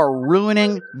 Republicans are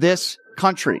ruining this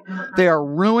country. They are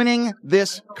ruining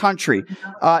this country.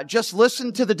 Just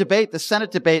listen to the debate, the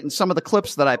Senate debate, and some of the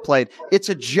clips that I played. It's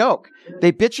a joke.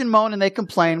 They bitch and moan and they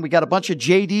complain. We got a bunch of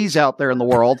JDs out there in the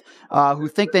world who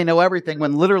think they know everything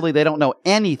when literally they don't know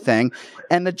anything.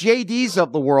 And the JDs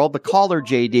of the world, the caller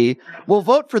JD, will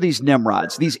vote for these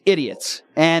nimrods, these idiots.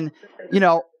 And,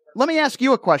 let me ask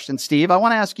you a question, Steve. I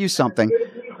want to ask you something.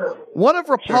 What have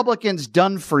Republicans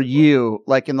done for you,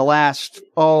 like in the last,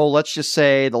 let's just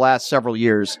say the last several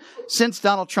years? Since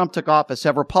Donald Trump took office,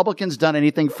 have Republicans done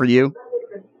anything for you?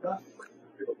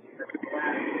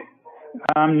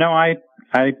 No, I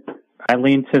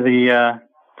lean to the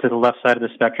left side of the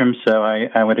spectrum, so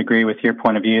I would agree with your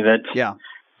point of view that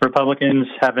Republicans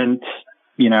haven't,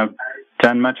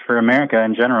 done much for America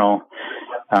in general.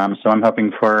 So I'm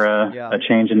hoping for a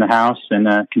change in the House and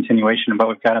a continuation of what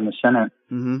we've got in the Senate.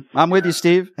 Mm-hmm. I'm with you,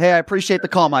 Steve. Hey, I appreciate the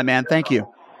call, my man. Thank you.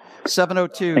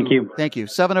 702. Thank you. Thank you.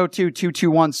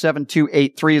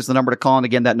 702-221-7283 is the number to call. And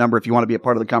again, that number if you want to be a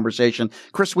part of the conversation.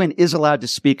 Chris Winn is allowed to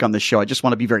speak on this show. I just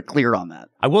want to be very clear on that.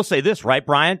 I will say this, right,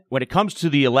 Brian? When it comes to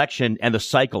the election and the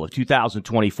cycle of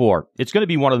 2024, it's going to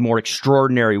be one of the more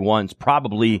extraordinary ones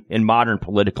probably in modern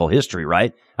political history,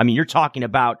 right? I mean, you're talking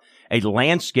about a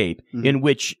landscape in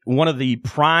which one of the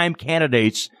prime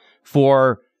candidates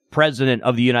for president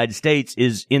of the United States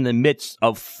is in the midst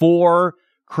of 4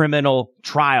 criminal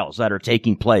trials that are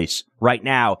taking place right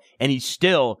now. And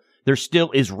there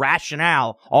still is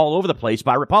rationale all over the place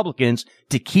by Republicans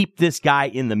to keep this guy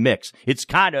in the mix. It's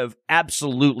kind of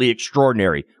absolutely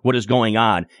extraordinary what is going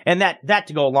on. And that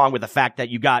to go along with the fact that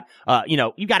you got a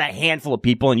handful of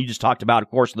people, and you just talked about, of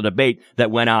course, the debate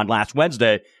that went on last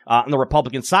Wednesday, on the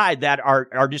Republican side that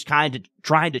are just kind of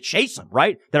trying to chase him,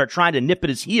 right? That are trying to nip at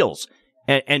his heels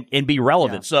and be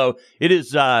relevant. Yeah. So it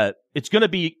is, it's going to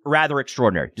be rather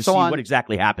extraordinary to see what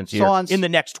exactly happens here in the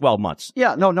next 12 months.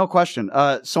 Yeah, no question.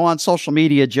 So on social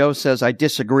media, Joe says, I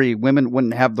disagree. Women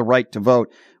wouldn't have the right to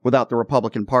vote without the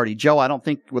Republican Party. Joe, I don't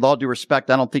think, with all due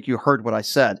respect, I don't think you heard what I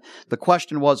said. The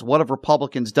question was, what have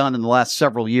Republicans done in the last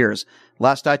several years?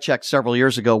 Last I checked several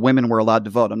years ago, women were allowed to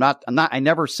vote. I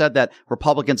never said that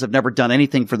Republicans have never done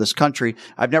anything for this country.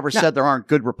 I've never said there aren't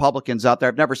good Republicans out there.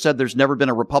 I've never said there's never been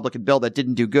a Republican bill that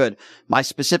didn't do good. I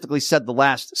specifically said the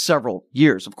last several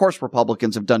years. Of course,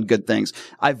 Republicans have done good things.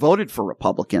 I voted for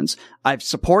Republicans. I've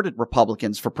supported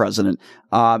Republicans for president.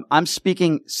 I'm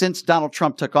speaking since Donald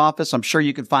Trump took office. I'm sure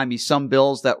you can find me some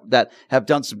bills that have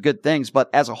done some good things,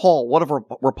 but as a whole, what have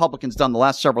Republicans done the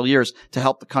last several years to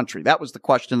help the country? That was the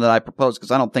question that I proposed,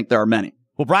 because I don't think there are many.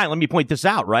 Well, Brian, let me point this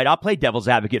out, right? I'll play devil's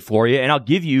advocate for you, and I'll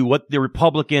give you what the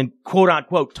Republican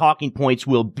quote-unquote talking points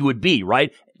would be,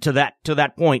 right? To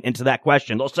that point and to that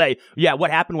question. They'll say, yeah,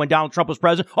 what happened when Donald Trump was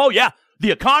president? Oh, yeah,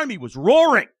 the economy was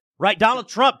roaring, right? Donald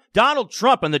Trump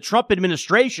and the Trump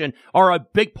administration are a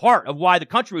big part of why the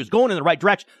country was going in the right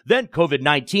direction. Then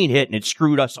COVID-19 hit and it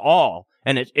screwed us all.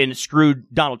 And it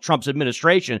screwed Donald Trump's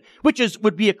administration, which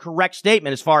would be a correct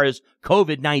statement as far as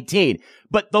COVID-19.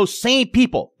 But those same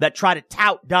people that try to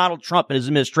tout Donald Trump and his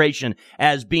administration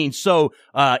as being so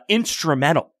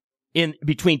instrumental in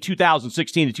between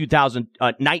 2016 and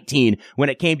 2019 when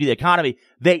it came to the economy,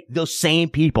 those same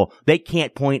people, they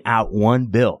can't point out one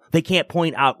bill. They can't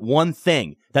point out one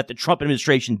thing that the Trump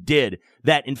administration did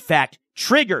that in fact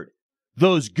triggered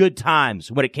those good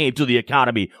times when it came to the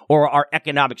economy or our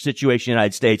economic situation in the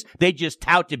United States. They just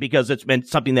tout it because it's been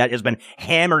something that has been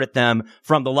hammered at them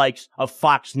from the likes of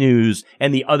Fox News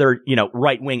and the other,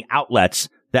 right-wing outlets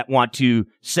that want to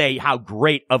say how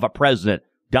great of a president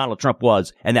Donald Trump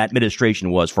was and that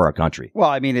administration was for our country. Well,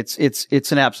 I mean,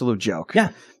 it's an absolute joke.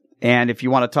 Yeah. And if you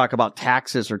want to talk about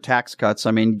taxes or tax cuts,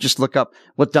 I mean, just look up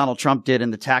what Donald Trump did in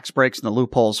the tax breaks and the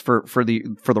loopholes for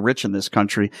the rich in this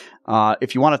country.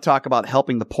 If you want to talk about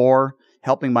helping the poor,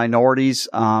 helping minorities,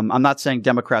 I'm not saying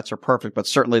Democrats are perfect, but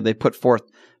certainly they put forth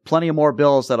plenty of more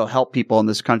bills that'll help people in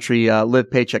this country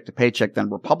live paycheck to paycheck than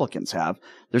Republicans have.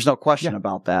 There's no question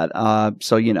about that.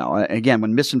 So, again,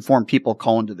 when misinformed people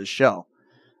call into the show,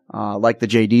 like the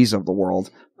JDs of the world,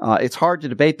 it's hard to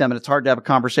debate them and it's hard to have a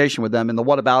conversation with them. And the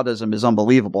whataboutism is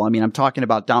unbelievable. I mean, I'm talking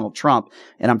about Donald Trump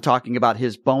and I'm talking about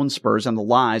his bone spurs and the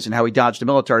lies and how he dodged the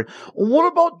military.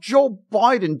 What about Joe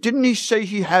Biden? Didn't he say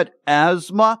he had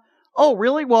asthma? Oh,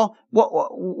 really? Well,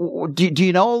 do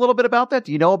you know a little bit about that?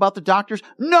 Do you know about the doctors?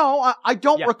 No, I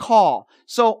don't recall.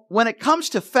 So when it comes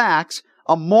to facts,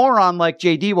 a moron like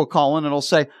JD will call in and he'll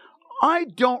say, I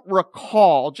don't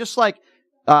recall, just like,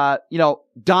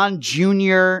 Don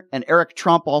Jr. and Eric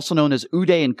Trump, also known as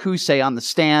Uday and Kusei, on the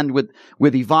stand with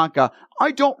Ivanka.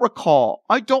 I don't recall.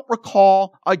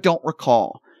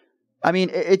 I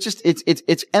mean,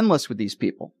 it's endless with these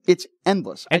people. It's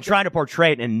endless. And trying to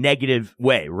portray it in a negative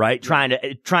way, right? Trying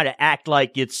to act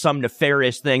like it's some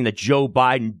nefarious thing that Joe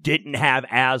Biden didn't have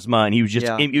asthma and he was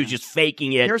just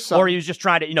faking it, or he was just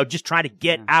trying to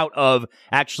get out of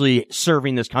actually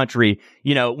serving this country,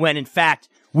 when in fact,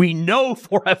 we know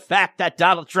for a fact that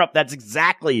Donald Trump, that's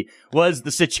exactly was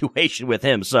the situation with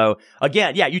him. So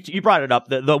again, you brought it up.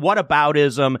 The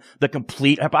whataboutism, the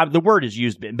complete, the word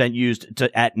is been used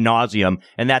ad nauseum.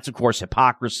 And that's of course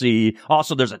hypocrisy.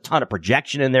 Also, there's a ton of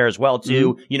projection in there as well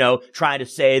too. Mm-hmm. Trying to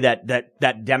say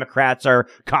that Democrats are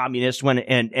communist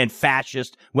and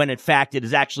fascist when in fact it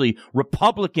is actually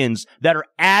Republicans that are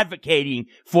advocating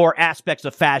for aspects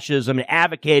of fascism and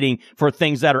advocating for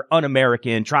things that are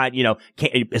un-American,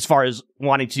 as far as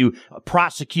wanting to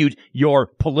prosecute your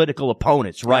political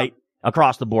opponents, right?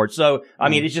 Across the board. So, I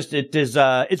mean,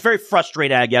 it's very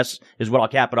frustrating, I guess, is what I'll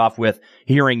cap it off with,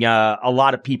 hearing, a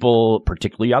lot of people,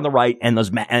 particularly on the right and those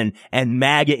and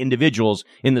MAGA individuals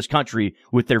in this country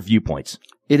with their viewpoints.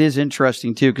 It is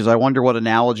interesting, too, because I wonder what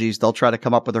analogies they'll try to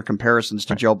come up with their comparisons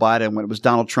to Joe Biden when it was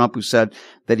Donald Trump who said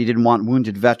that he didn't want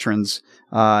wounded veterans.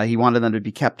 He wanted them to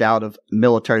be kept out of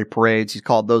military parades. He's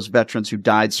called those veterans who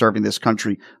died serving this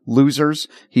country losers.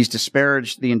 He's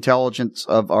disparaged the intelligence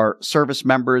of our service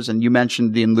members. And you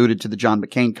mentioned and alluded to the John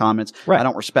McCain comments. Right. I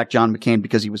don't respect John McCain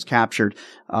because he was captured.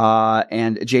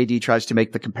 And JD tries to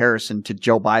make the comparison to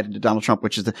Joe Biden to Donald Trump,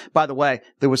 which is by the way,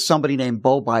 there was somebody named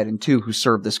Beau Biden, too, who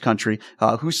served this country,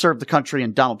 who served the country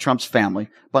in Donald Trump's family.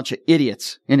 Bunch of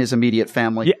idiots in his immediate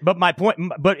family. Yeah,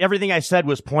 but everything I said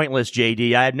was pointless,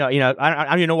 JD. I had no, I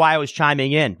don't even know why I was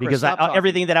chiming in because Chris,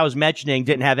 everything that I was mentioning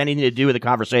didn't have anything to do with the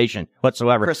conversation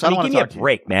whatsoever. Chris, I don't want to talk to you. Give me a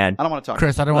break, man. I don't want to talk.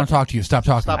 Chris, I don't want to talk to you. Stop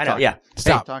talking. Stop talking. Yeah.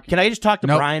 Stop. Can I just talk to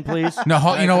Brian, please?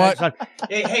 No, you know what?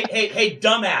 Hey,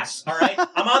 dumbass. All right.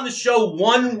 I'm on the show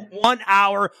one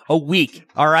hour a week.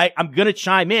 All right. I'm going to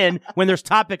chime in when there's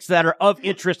topics that are of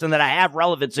interest and that I have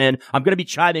relevance in. I'm going to be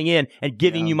chiming in and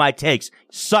giving you my takes.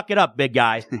 Suck it up, big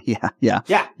guy. Yeah.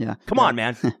 Come on,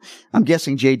 man. I'm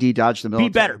guessing JD dodged the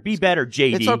military. Be better,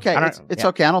 JD. It's okay. It's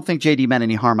okay. I don't think JD meant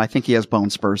any harm. I think he has bone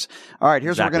spurs. All right.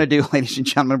 Here's what we're going to do, ladies and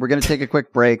gentlemen. We're going to take a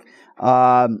quick break.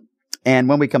 And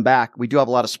when we come back, we do have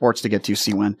a lot of sports to get to,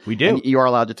 Winn. We do. And you are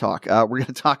allowed to talk. We're going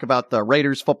to talk about the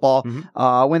Raiders football.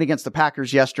 Win against the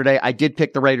Packers yesterday. I did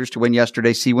pick the Raiders to win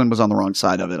yesterday. Winn was on the wrong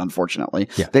side of it, unfortunately.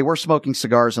 Yeah. They were smoking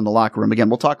cigars in the locker room. Again,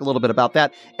 we'll talk a little bit about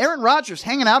that. Aaron Rodgers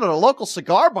hanging out at a local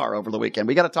cigar bar over the weekend.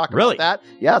 We got to talk about that.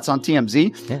 Yeah, it's on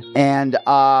TMZ. Yeah. And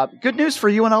good news for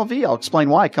UNLV. I'll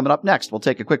explain why coming up next. We'll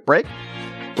take a quick break.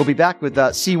 We'll be back with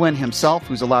Winn himself,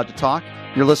 who's allowed to talk.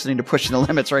 You're listening to Pushing the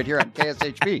Limits right here on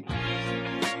KSHP.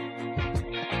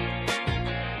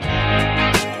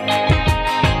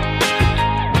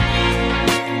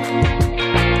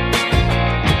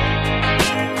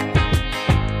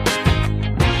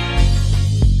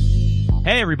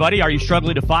 Hey, everybody, are you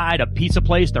struggling to find a pizza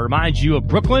place that reminds you of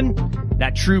Brooklyn?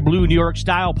 That true blue New York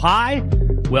style pie?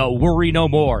 Well, worry no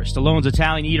more. Stallone's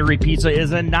Italian Eatery Pizza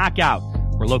is a knockout.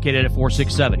 We're located at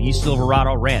 467 East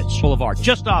Silverado Ranch Boulevard,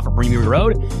 just off of Premier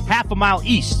Road, half a mile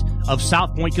east of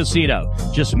South Point Casino,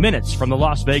 just minutes from the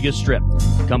Las Vegas Strip.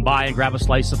 Come by and grab a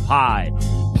slice of pie.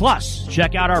 Plus,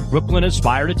 check out our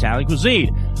Brooklyn-inspired Italian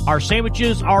cuisine. Our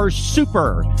sandwiches are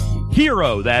super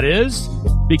hero, that is,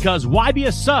 because why be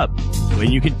a sub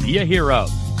when you can be a hero?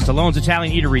 Stallone's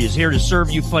Italian Eatery is here to serve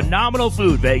you phenomenal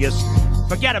food, Vegas.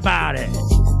 Forget about it.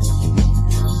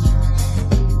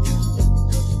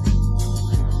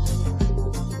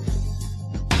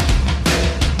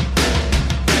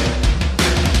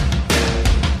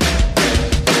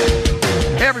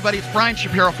 everybody, it's Brian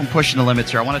Shapiro from Pushing the Limits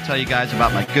here. I want to tell you guys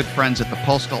about my good friends at the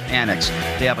Postal Annex.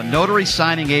 They have a notary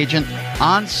signing agent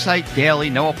on site daily,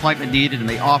 no appointment needed, and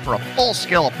they offer a full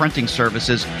scale of printing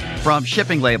services from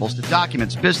shipping labels to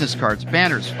documents, business cards,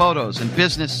 banners, photos, and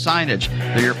business signage.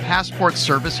 They're your passport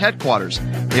service headquarters.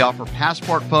 They offer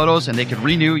passport photos, and they can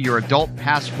renew your adult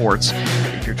passports.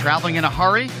 If you're traveling in a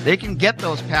hurry, they can get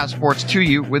those passports to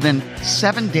you within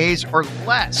 7 days or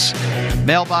less.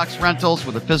 Mailbox rentals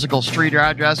with a physical street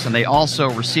address, and they also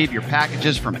receive your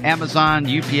packages from Amazon,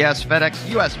 UPS, FedEx,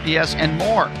 USPS, and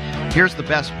more. Here's the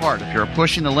best part. If you're a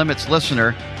Pushing the Limits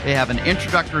listener, they have an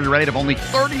introductory rate of only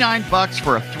 $39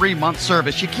 for a 3-month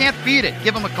service. You can't beat it.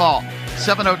 Give them a call.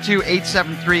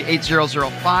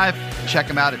 702-873-8005. Check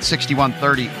them out at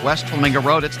 6130 West Flamingo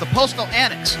Road. It's the Postal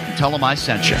Annex. And tell them I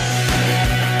sent you.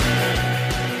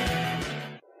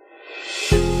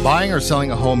 Buying or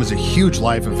selling a home is a huge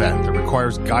life event that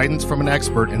requires guidance from an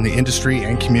expert in the industry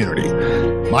and community.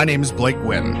 My name is Blake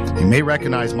Winn. You may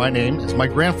recognize my name as my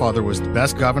grandfather was the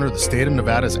best governor the state of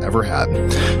Nevada has ever had.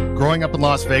 Growing up in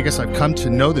Las Vegas, I've come to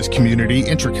know this community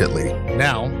intricately.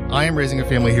 Now, I am raising a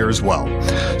family here as well,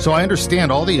 so I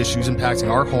understand all the issues impacting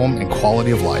our home and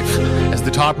quality of life. As the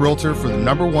top realtor for the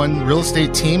 #1 real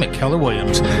estate team at Keller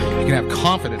Williams, you can have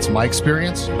confidence in my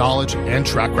experience, knowledge, and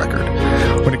track record.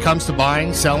 When it comes to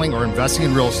buying, selling, or investing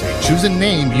in real estate, choose a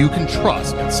name you can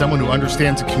trust and someone who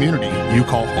understands the community you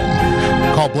call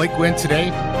home. Call Blake Winn today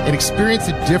and experience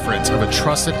the difference of a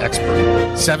trusted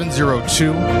expert.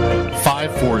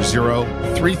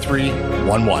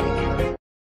 702-540-3311.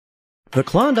 The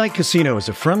Klondike Casino is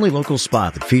a friendly local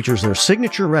spot that features their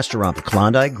signature restaurant, the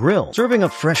Klondike Grill, serving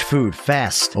up fresh food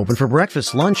fast. Open for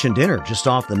breakfast, lunch, and dinner just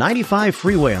off the 95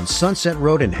 freeway on Sunset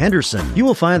Road in Henderson. You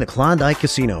will find the Klondike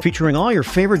Casino featuring all your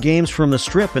favorite games from the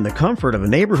Strip in the comfort of a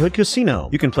neighborhood casino.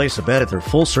 You can place a bet at their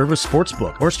full-service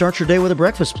sportsbook or start your day with a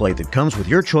breakfast plate that comes with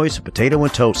your choice of potato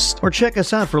and toast. Or check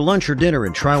us out for lunch or dinner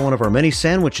and try one of our many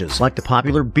sandwiches like the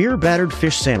popular beer-battered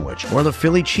fish sandwich or the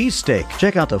Philly cheesesteak.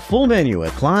 Check out the full menu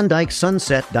at KlondikeSunset.com.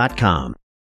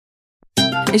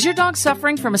 Is your dog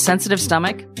suffering from a sensitive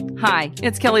stomach? Hi,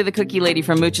 it's Kelly the Cookie Lady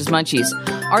from Mooch's Munchies.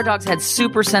 Our dogs had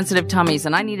super sensitive tummies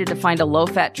and I needed to find a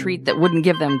low-fat treat that wouldn't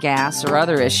give them gas or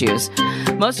other issues.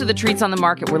 Most of the treats on the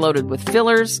market were loaded with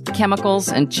fillers, chemicals,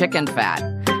 and chicken fat.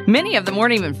 Many of them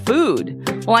weren't even food.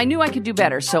 Well, I knew I could do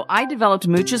better, so I developed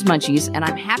Mooch's Munchies, and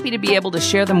I'm happy to be able to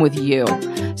share them with you.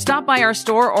 Stop by our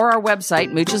store or our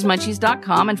website,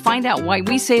 moochesmunchies.com, and find out why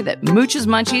we say that Mooch's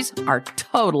Munchies are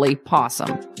totally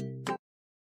pawsome.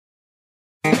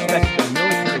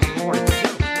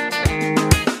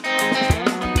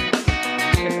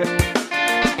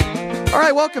 All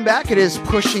right, welcome back. It is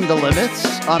Pushing the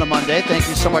Limits on a Monday. Thank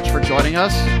you so much for joining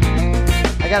us.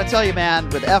 I got to tell you, man,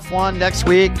 with F1 next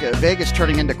week, Vegas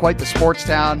turning into quite the sports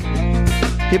town.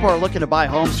 People are looking to buy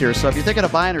homes here. So if you're thinking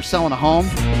of buying or selling a home,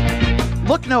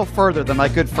 look no further than my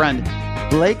good friend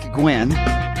Blake Gwynn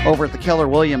over at the Keller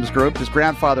Williams Group. His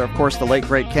grandfather, of course, the late,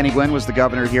 great Kenny Gwynn, was the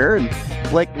governor here. And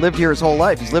Blake lived here his whole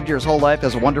life. He's lived here his whole life,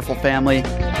 has a wonderful family.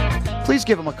 Please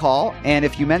give him a call. And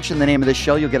if you mention the name of this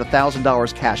show, you'll get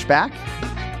 $1,000 cash back.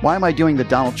 Why am I doing the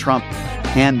Donald Trump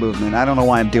hand movement? I don't know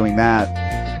why I'm doing that.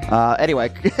 Anyway,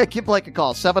 give Blake a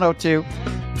call,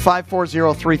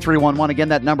 702-540-3311. Again,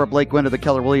 that number, Blake Gwynn of the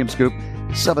Keller Williams Group,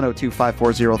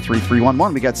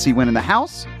 702-540-3311. We got C-Win in the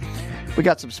house. We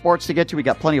got some sports to get to. We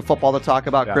got plenty of football to talk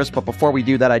about, Chris. But before we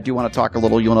do that, I do want to talk a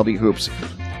little UNLV hoops.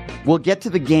 We'll get to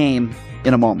the game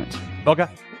in a moment. Okay.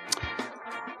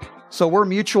 So we're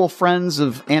mutual friends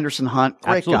of Anderson Hunt.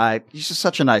 Great Absolutely. guy. He's just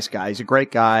such a nice guy. He's a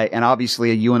great guy and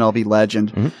obviously a UNLV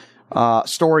legend. Mm-hmm.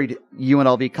 Storied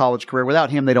UNLV college career. Without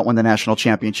him, they don't win the national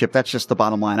championship. That's just the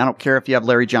bottom line. I don't care if you have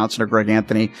Larry Johnson or Greg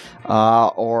Anthony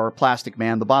or Plastic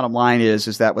Man. The bottom line is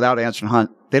that without Anderson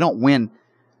Hunt, they don't win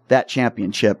that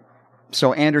championship.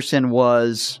 So Anderson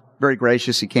was very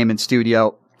gracious. He came in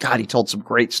studio. God, he told some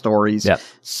great stories. Yep.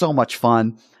 So much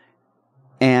fun.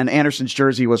 And Anderson's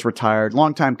jersey was retired.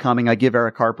 Long time coming. I give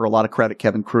Eric Harper a lot of credit,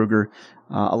 Kevin Kruger.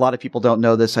 A lot of people don't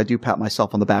know this. I do pat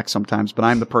myself on the back sometimes, but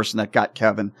I'm the person that got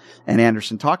Kevin and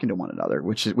Anderson talking to one another,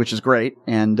 which is great.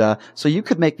 And so you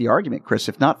could make the argument, Chris,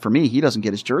 if not for me, he doesn't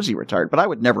get his jersey retired. But I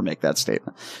would never make that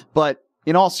statement. But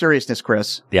in all seriousness,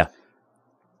 Chris, yeah,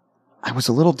 I was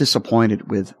a little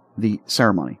disappointed with the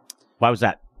ceremony. Why was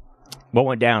that? What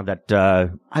went down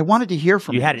that I wanted to hear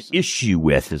from you had an issue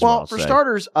with as well? Well, for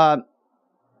starters,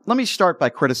 let me start by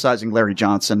criticizing Larry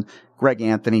Johnson, Greg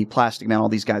Anthony, Plastic Man, all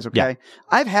these guys, okay? Yeah.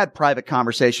 I've had private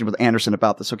conversation with Anderson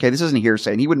about this, okay? This isn't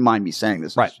hearsay, and he wouldn't mind me saying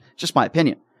this. Right. It's just my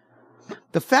opinion.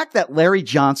 The fact that Larry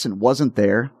Johnson wasn't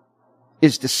there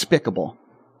is despicable.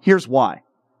 Here's why.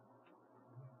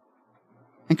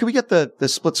 And can we get the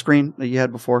split screen that you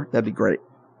had before? That'd be great.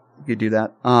 You could do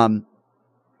that.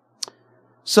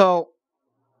 So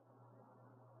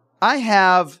I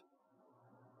have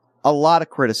a lot of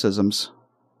criticisms.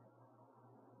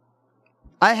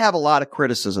 I have a lot of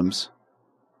criticisms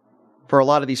for a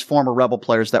lot of these former Rebel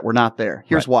players that were not there.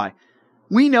 Here's why.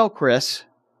 We know, Chris,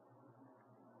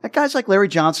 that guys like Larry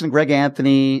Johnson, Greg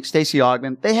Anthony, Stacey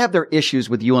Augmon, they have their issues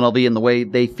with UNLV and the way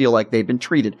they feel like they've been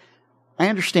treated. I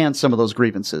understand some of those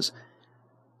grievances.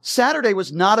 Saturday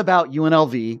was not about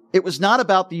UNLV. It was not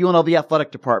about the UNLV athletic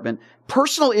department.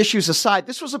 Personal issues aside,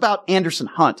 this was about Anderson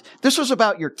Hunt. This was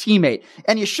about your teammate,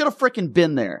 and you should have frickin'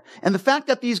 been there. And the fact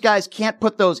that these guys can't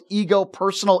put those ego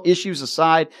personal issues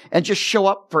aside and just show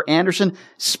up for Anderson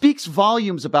speaks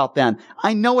volumes about them.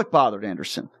 I know it bothered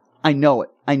Anderson. I know it.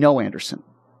 I know Anderson.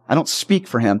 I don't speak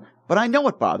for him, but I know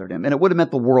it bothered him, and it would have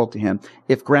meant the world to him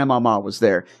if Grandmama was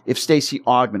there, if Stacey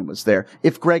Augmon was there,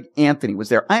 if Greg Anthony was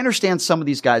there. I understand some of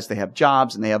these guys, they have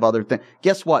jobs and they have other things.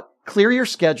 Guess what? Clear your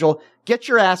schedule, get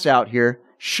your ass out here,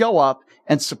 show up,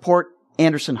 and support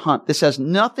Anderson Hunt. This has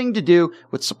nothing to do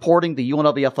with supporting the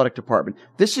UNLV athletic department.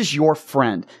 This is your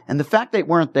friend, and the fact they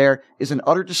weren't there is an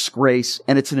utter disgrace,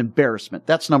 and it's an embarrassment.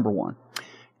 That's number one.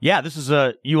 Yeah, this is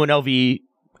a UNLV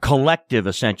collective,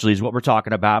 essentially, is what we're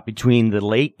talking about, between the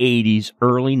late 80s,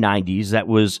 early 90s. That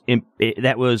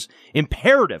was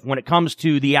imperative when it comes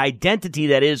to the identity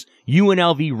that is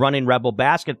UNLV running Rebel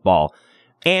basketball.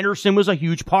 Anderson was a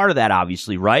huge part of that,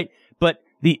 obviously, right? But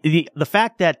the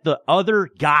fact that the other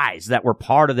guys that were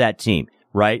part of that team,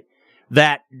 right,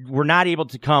 that were not able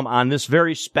to come on this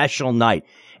very special night.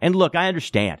 And look, I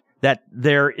understand that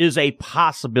there is a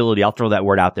possibility, I'll throw that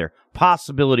word out there,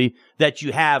 possibility that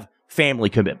you have family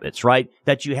commitments, right?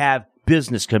 That you have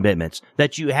business commitments,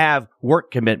 that you have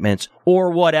work commitments,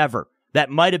 or whatever that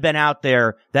might have been out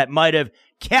there that might have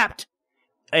kept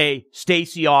a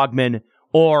Stacey Augmon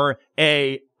or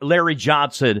a Larry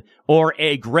Johnson or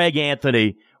a Greg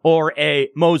Anthony or a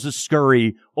Moses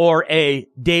Scurry or a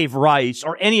Dave Rice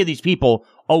or any of these people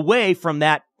away from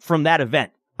that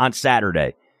event on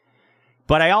Saturday.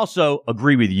 But I also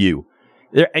agree with you.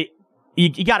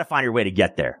 You got to find your way to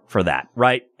get there for that,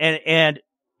 right? And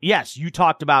yes, you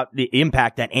talked about the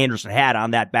impact that Anderson had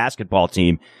on that basketball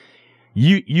team.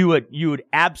 You would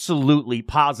absolutely,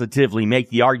 positively make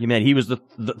the argument he was the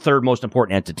third most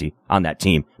important entity on that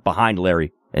team behind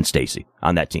Larry and Stacey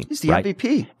on that team. He's the right?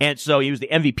 MVP. And so he was the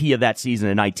MVP of that season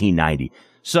in 1990.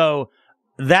 So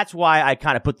that's why I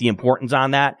kind of put the importance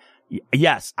on that.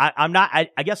 Yes,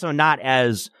 I guess I'm not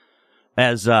as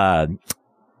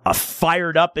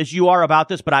fired up as you are about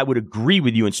this, but I would agree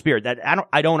with you in spirit that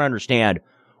I don't understand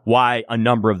why a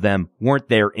number of them weren't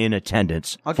there in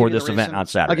attendance for this event on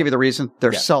Saturday. I'll give you the reason.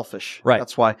 They're selfish. Right.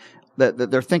 That's why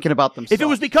they're thinking about themselves. If it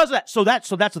was because of that, so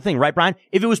that's the thing, right, Brian?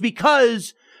 If it was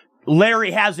because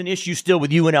Larry has an issue still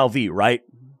with UNLV, right?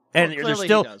 And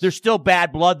there's still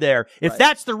bad blood there. If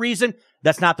that's the reason,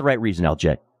 that's not the right reason,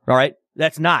 LJ. All right?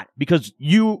 That's not, because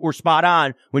you were spot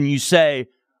on when you say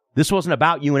this wasn't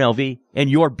about UNLV and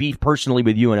your beef personally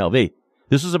with UNLV.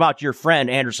 This is about your friend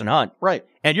Anderson Hunt, right?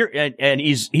 And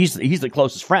he's the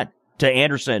closest friend to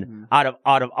Anderson out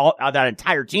of that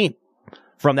entire team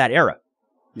from that era,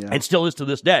 and still is to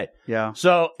this day. Yeah.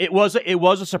 So it was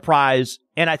a surprise,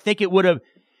 and I think it would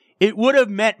have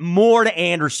meant more to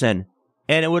Anderson,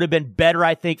 and it would have been better,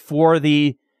 I think, for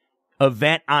the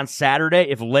event on Saturday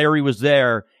if Larry was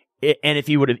there, and if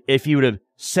he would have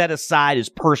set aside his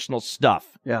personal stuff.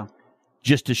 Yeah.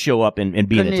 Just to show up and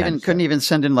be in attendance. Couldn't even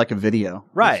send in like a video.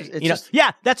 Right. It's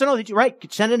yeah, that's another thing, right?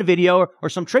 Send in a video or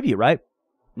some tribute, right?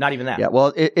 Not even that. Yeah,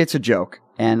 well, it's a joke.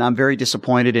 And I'm very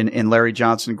disappointed in Larry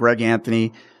Johnson, Greg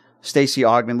Anthony, Stacey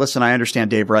Augmon. Listen, I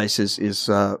understand Dave Rice is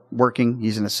working.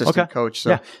 He's an assistant coach,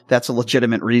 so that's a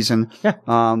legitimate reason. Yeah.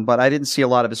 But I didn't see a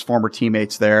lot of his former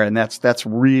teammates there, and that's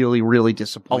really, really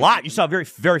disappointing. A lot. You saw very,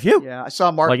 very few. Yeah, I saw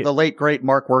the late, great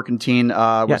Mark Workentine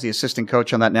was the assistant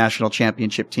coach on that national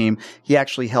championship team. He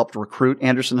actually helped recruit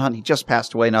Anderson Hunt. He just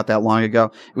passed away not that long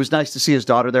ago. It was nice to see his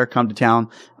daughter there come to town.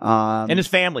 And his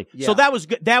family. Yeah. So that was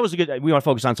good. That was a good, we want to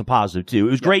focus on some positive too.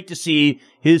 It was great to see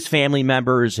his family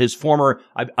members, his former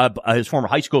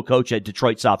high school coach at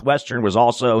Detroit Southwestern was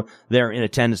also there in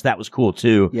attendance. That was cool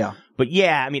too. Yeah. But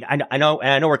yeah, I mean, I know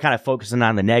we're kind of focusing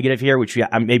on the negative here, which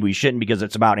maybe we shouldn't, because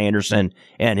it's about Anderson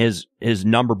and his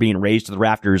number being raised to the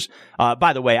rafters.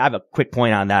 By the way, I have a quick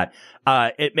point on that.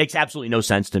 It makes absolutely no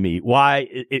sense to me why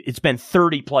it's been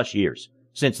 30 plus years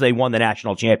since they won the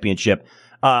national championship.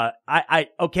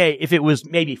 Okay, if it was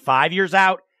maybe 5 years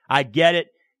out, I get it.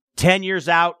 10 years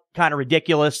out, kind of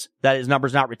ridiculous that his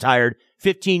number's not retired.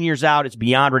 15 years out, it's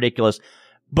beyond ridiculous.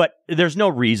 But there's no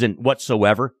reason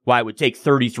whatsoever why it would take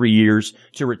 33 years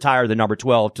to retire the number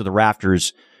 12 to the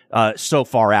rafters so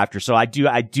far after. So I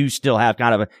do still have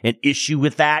kind of an issue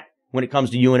with that when it comes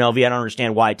to UNLV. I don't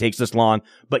understand why it takes this long.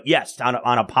 But yes, on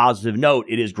a positive note,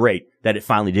 it is great that it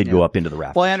finally did go up into the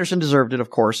rafters. Well, Anderson deserved it, of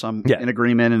course. I'm in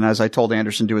agreement. And as I told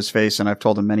Anderson to his face, and I've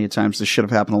told him many times, this should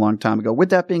have happened a long time ago. With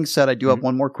that being said, I do have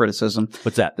one more criticism.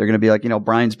 What's that? They're going to be like,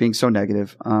 Brian's being so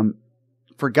negative.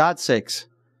 For God's sakes,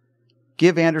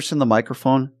 give Anderson the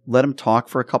microphone. Let him talk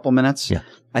for a couple minutes. Yeah.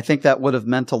 I think that would have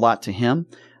meant a lot to him.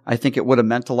 I think it would have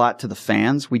meant a lot to the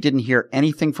fans. We didn't hear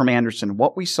anything from Anderson.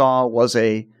 What we saw was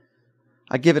I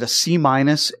give it a C-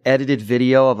 edited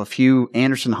video of a few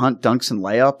Anderson Hunt dunks and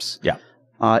layups. Yeah.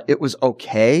 It was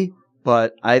okay,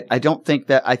 but I don't think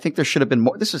that, I think there should have been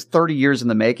more. This is 30 years in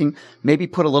the making. Maybe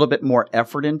put a little bit more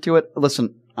effort into it.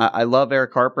 Listen, I love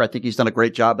Eric Harper. I think he's done a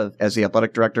great job as the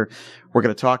athletic director. We're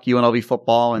going to talk UNLV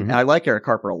football, and I like Eric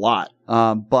Harper a lot.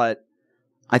 But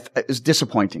it was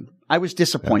disappointing. I was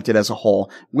disappointed as a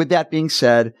whole. With that being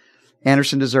said,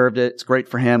 Anderson deserved it. It's great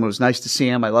for him. It was nice to see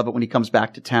him. I love it when he comes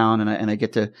back to town and I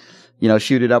get to,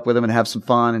 shoot it up with him and have some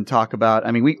fun and talk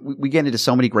about, we get into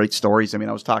so many great stories. I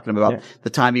was talking about the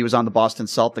time he was on the Boston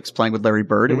Celtics playing with Larry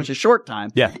Bird. It was a short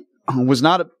time. Yeah. Was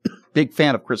not a big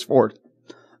fan of Chris Ford.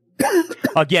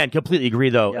 Again, completely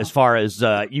agree though, as far as,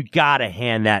 you gotta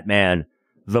hand that man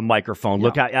the microphone.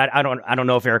 Look, I don't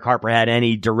know if Eric Harper had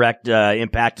any direct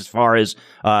impact as far as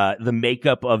the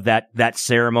makeup of that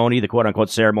ceremony, the quote unquote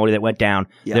ceremony that went down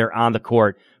there on the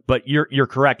court. But you're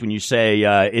correct when you say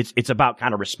it's about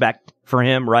kind of respect for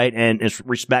him, right? And it's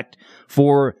respect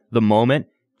for the moment.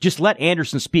 Just let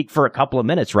Anderson speak for a couple of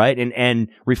minutes, right? And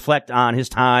reflect on his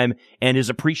time and his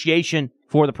appreciation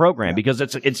for the program, because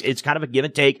it's kind of a give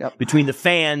and take between the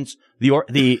fans, the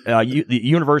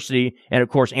university, and of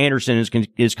course Anderson,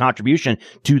 his contribution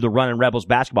to the Runnin' Rebels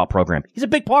basketball program. He's a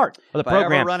big part of the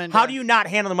program. How do you not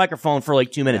hand on the microphone for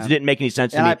like 2 minutes? It didn't make any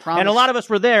sense to me. And a lot of us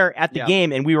were there at the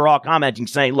game, and we were all commenting,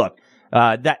 saying, "Look,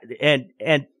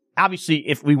 and obviously,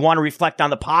 if we want to reflect on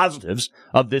the positives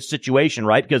of this situation,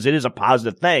 right? Because it is a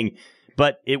positive thing,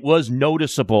 but it was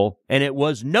noticeable and it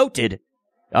was noted."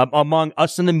 Among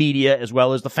us in the media as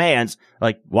well as the fans,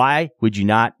 like, why would you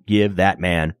not give that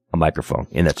man a microphone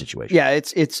in that situation? Yeah,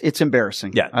 it's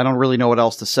embarrassing. Yeah, I don't really know what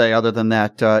else to say other than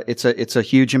that. It's a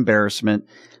huge embarrassment.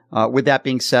 With that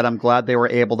being said, I'm glad they were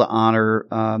able to honor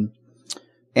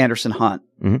Anderson Hunt.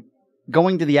 Mm-hmm.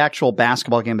 Going to the actual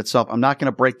basketball game itself, I'm not going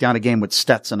to break down a game with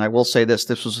Stetson. I will say this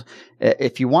was,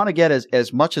 if you want to get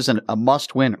as much as a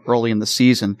must win early in the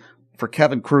season for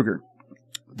Kevin Kruger,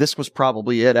 this was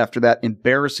probably it after that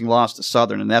embarrassing loss to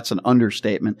Southern, and that's an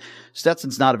understatement.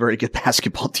 Stetson's not a very good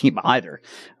basketball team either.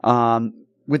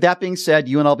 With that being said,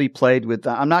 UNLV played with,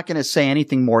 I'm not going to say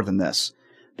anything more than this.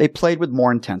 They played with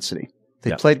more intensity.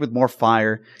 They played with more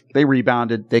fire. They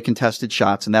rebounded. They contested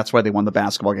shots, and that's why they won the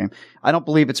basketball game. I don't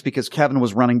believe it's because Kevin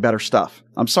was running better stuff.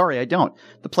 I'm sorry, I don't.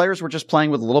 The players were just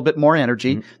playing with a little bit more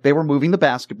energy. Mm-hmm. They were moving the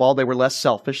basketball. They were less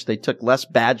selfish. They took less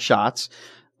bad shots.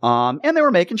 And they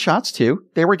were making shots too.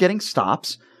 They were getting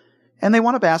stops. And they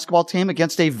won a basketball team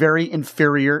against a very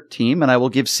inferior team. And I will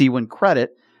give Winn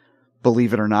credit.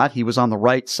 Believe it or not, he was on the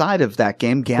right side of that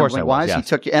game, gambling wise. He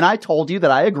took, and I told you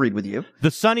that I agreed with you. The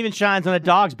sun even shines on a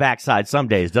dog's backside some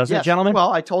days, doesn't it, gentlemen?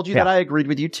 Well, I told you that I agreed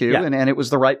with you too, and it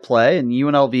was the right play. And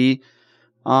UNLV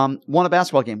won a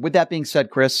basketball game. With that being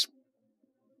said, Chris,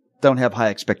 don't have high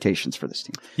expectations for this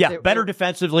team. Yeah, better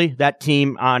defensively, that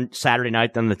team on Saturday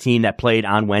night than the team that played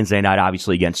on Wednesday night,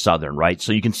 obviously against Southern, right?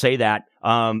 So you can say that.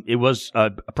 It was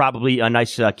probably a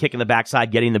nice kick in the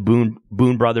backside, getting the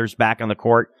Boone brothers back on the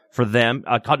court for them.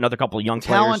 Another couple of young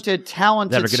talented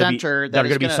center that are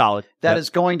going to be solid. That is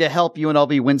going to help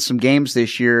UNLV win some games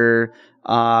this year.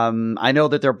 I know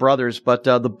that they're brothers, but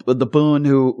the Boone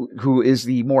who is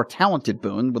the more talented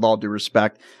Boone, with all due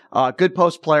respect, good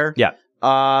post player. Yeah.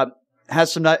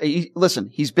 Has some, listen,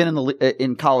 he's been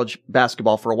in college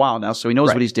basketball for a while now, so he knows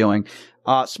what he's doing.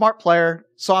 Smart player,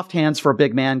 soft hands for a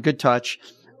big man, good touch.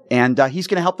 And, he's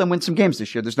going to help them win some games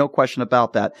this year. There's no question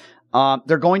about that.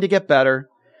 They're going to get better.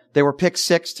 They were picked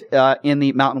sixth, in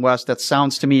the Mountain West. That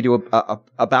sounds to me to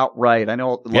about right. I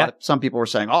know some people were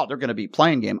saying, they're going to be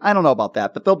playing game. I don't know about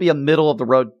that, but they'll be a middle of the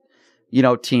road,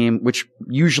 team, which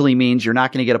usually means you're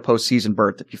not going to get a postseason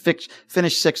berth. If you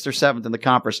finish sixth or seventh in the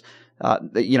conference,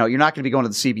 you're not going to be going to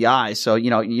the CBI. So,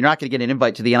 you're not going to get an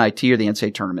invite to the NIT or the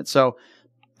NCAA tournament. So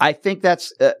I think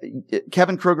that's,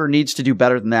 Kevin Kruger needs to do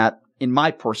better than that, in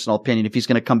my personal opinion, if he's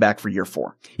going to come back for year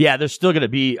 4. Yeah, there's still going to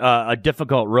be a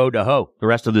difficult road to hoe the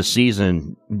rest of the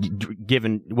season,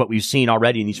 given what we've seen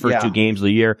already in these first 2 games of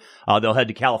the year. They'll head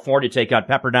to California to take out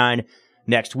Pepperdine.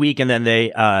 next week, and then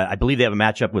they, I believe they have a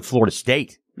matchup with Florida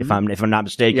State, if I'm not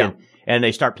mistaken. Yeah. And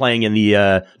they start playing in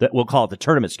the we'll call it the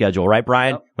tournament schedule, right,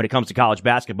 Brian? Yep. When it comes to college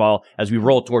basketball, as we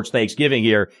roll towards Thanksgiving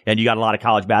here, and you got a lot of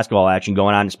college basketball action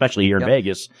going on, especially here in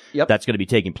Vegas. Yep. That's going to be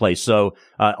taking place. So,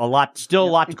 a lot to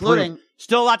prove.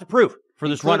 Still a lot to prove for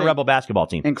this Run Rebel basketball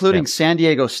team. Including San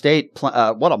Diego State.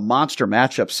 What a monster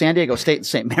matchup. San Diego State and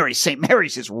St. Mary's. St.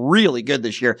 Mary's is really good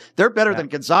this year. They're better than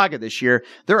Gonzaga this year.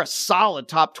 They're a solid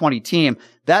top 20 team.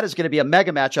 That is going to be a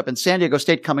mega matchup, and San Diego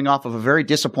State coming off of a very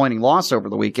disappointing loss over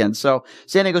the weekend. So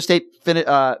San Diego State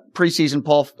preseason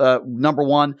poll number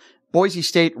 1. Boise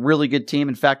State, really good team.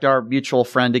 In fact, our mutual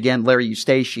friend again, Larry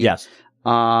Eustace. Yes.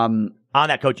 On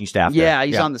that coaching staff. Yeah,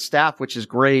 he's on the staff, which is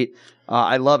great.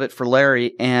 I love it for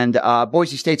Larry. And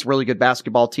Boise State's a really good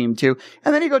basketball team, too.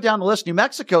 And then you go down the list. New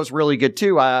Mexico's really good,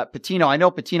 too. Patino, I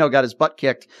know Patino got his butt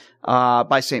kicked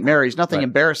by St. Mary's. Nothing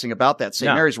embarrassing about that.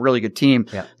 St. Mary's a really good team.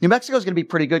 Yeah. New Mexico's going to be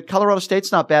pretty good. Colorado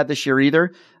State's not bad this year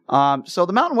either. So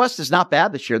the Mountain West is not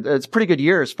bad this year. It's a pretty good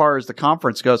year as far as the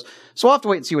conference goes. So we'll have to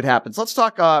wait and see what happens. Let's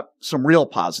talk some real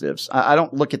positives. I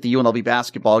don't look at the UNLV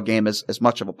basketball game as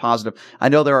much of a positive. I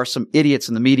know there are some idiots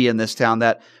in the media in this town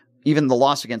that even the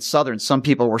loss against Southern, some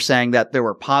people were saying that there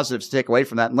were positives to take away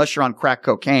from that, unless you're on crack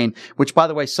cocaine, which, by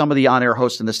the way, some of the on-air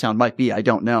hosts in this town might be. I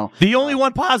don't know. The only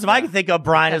one positive I can think of,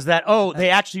 Brian, is that, they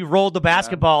actually rolled the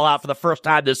basketball out for the first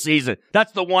time this season.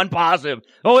 That's the one positive.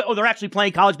 Oh, they're actually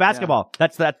playing college basketball. Yeah.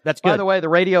 That's good. By the way, the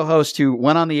radio host who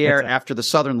went on the air after the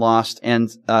Southern lost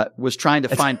and was trying to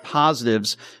find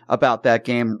positives about that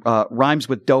game rhymes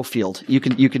with Dofield. You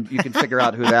can figure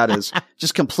out who that is.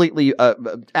 Just completely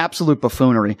absolute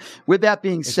buffoonery. With that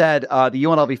being said, the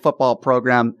UNLV football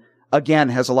program, again,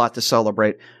 has a lot to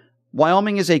celebrate.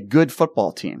 Wyoming is a good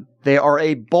football team. They are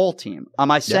a bowl team.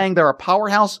 Am I saying they're a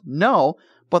powerhouse? No,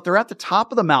 but they're at the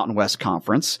top of the Mountain West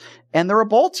Conference, and they're a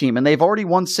bowl team, and they've already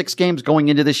won 6 games going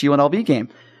into this UNLV game.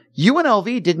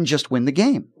 UNLV didn't just win the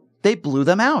game. They blew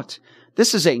them out.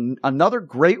 This is another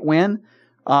great win,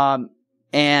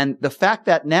 and the fact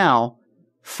that now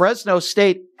Fresno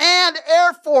State and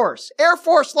Air Force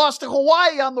lost to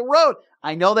Hawaii on the road.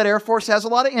 I know that Air Force has a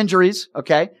lot of injuries.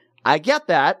 Okay. I get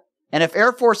that. And if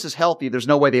Air Force is healthy, there's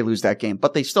no way they lose that game,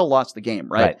 but they still lost the game,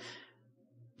 right?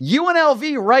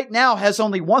 UNLV right now has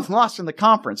only 1 loss in the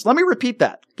conference. Let me repeat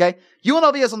that. Okay.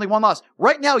 UNLV has only 1 loss.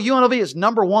 Right now, UNLV is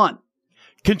number 1.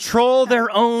 Control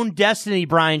their own destiny,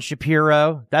 Brian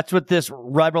Shapiro. That's what this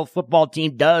Rebel football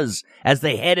team does as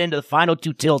they head into the final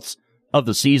 2 tilts of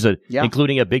the season,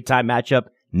 including a big-time matchup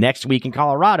next week in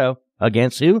Colorado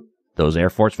against who? Those Air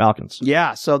Force Falcons.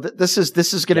 Yeah, so this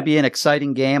is going to be an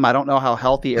exciting game. I don't know how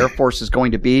healthy Air Force is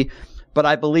going to be, but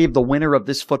I believe the winner of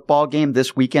this football game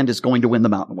this weekend is going to win the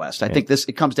Mountain West. I think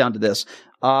it comes down to this.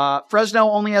 Fresno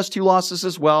only has 2 losses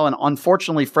as well, and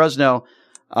unfortunately Fresno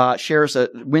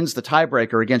wins the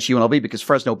tiebreaker against UNLV because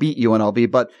Fresno beat UNLV,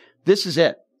 but this is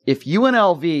it. If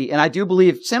UNLV, and I do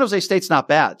believe San Jose State's not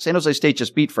bad. San Jose State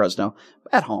just beat Fresno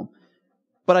at home.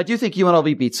 But I do think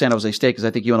UNLV beats San Jose State because I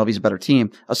think UNLV is a better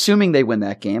team. Assuming they win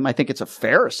that game, I think it's a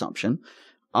fair assumption.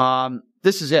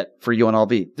 This is it for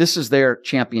UNLV. This is their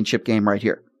championship game right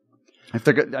here. If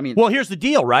they're good, well, here's the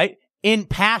deal, right? In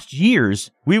past years,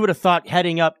 we would have thought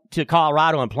heading up to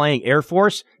Colorado and playing Air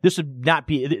Force, there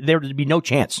would be no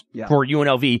chance for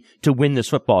UNLV to win this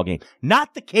football game.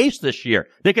 Not the case this year.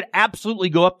 They could absolutely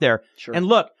go up there. Sure. And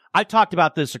look, I talked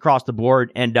about this across the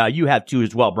board, and you have too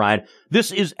as well, Brian.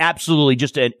 This is absolutely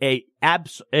just a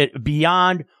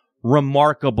beyond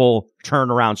remarkable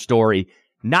turnaround story,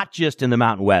 not just in the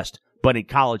Mountain West, but in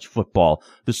college football.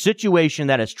 The situation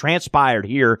that has transpired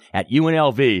here at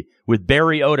UNLV with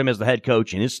Barry Odom as the head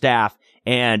coach and his staff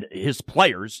and his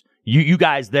players, you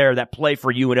guys there that play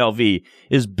for UNLV,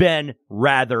 has been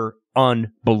rather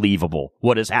unbelievable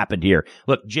what has happened here.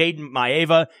 Look, Jaden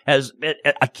Maeva has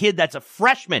a kid that's a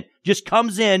freshman, just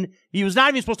comes in. He was not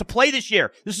even supposed to play this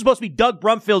year. This is supposed to be Doug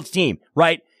Brumfield's team,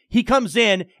 right? He comes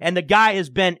in and the guy has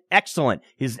been excellent.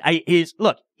 He's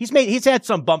had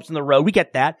some bumps in the road. We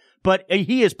get that, but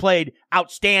he has played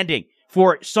outstanding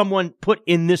for someone put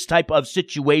in this type of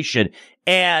situation.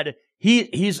 And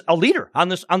he's a leader on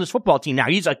this football team now.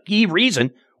 He's a key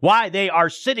reason why they are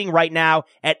sitting right now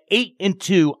at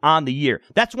 8-2 on the year.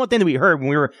 That's one thing that we heard when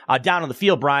we were down on the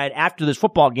field, Brian, after this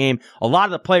football game. A lot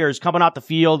of the players coming out the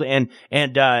field and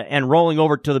rolling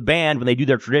over to the band when they do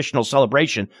their traditional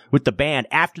celebration with the band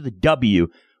after the W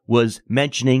was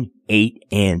mentioning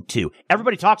 8-2.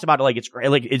 Everybody talks about it like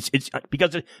it's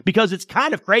because it's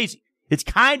kind of crazy. It's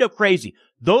kind of crazy.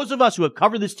 Those of us who have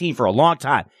covered this team for a long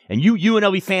time, and you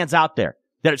UNLV fans out there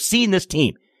that have seen this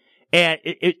team, and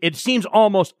it seems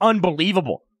almost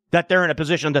unbelievable that they're in a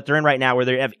position that they're in right now where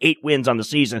they have 8 wins on the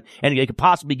season and they could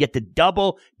possibly get to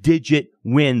double-digit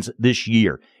wins this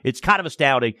year. It's kind of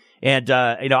astounding. And,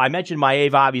 I mentioned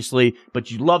Maeve, obviously, but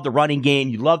you love the running game.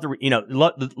 You love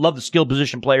love the skill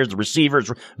position players, the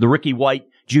receivers, the Ricky White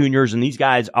Juniors, and these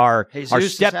guys are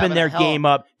stepping their game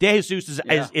up. De Jesus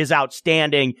is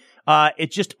outstanding.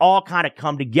 It's just all kind of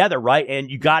come together, right?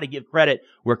 And you got to give credit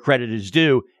where credit is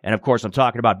due. And of course, I'm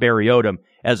talking about Barry Odom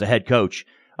as a head coach.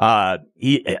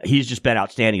 He's just been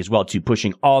outstanding as well, too,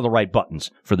 pushing all the right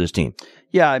buttons for this team.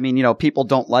 Yeah, I mean, people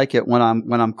don't like it when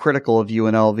I'm critical of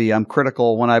UNLV. I'm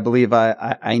critical when I believe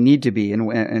I need to be, and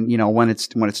when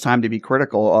it's time to be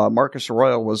critical. Marcus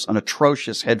Arroyo was an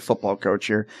atrocious head football coach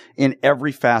here in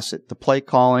every facet. The play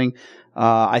calling,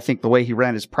 I think the way he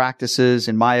ran his practices,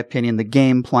 in my opinion, the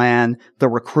game plan, the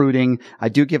recruiting. I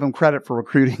do give him credit for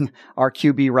recruiting our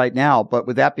QB right now. But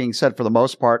with that being said, for the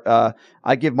most part,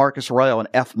 I give Marcus Arroyo an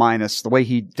F-. The way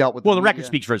he dealt with the record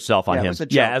speaks for itself on him.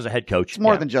 As a head coach. It's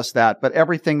more than just that. But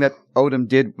everything that Odom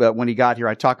did when he got here,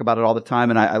 I talk about it all the time,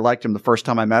 and I liked him the first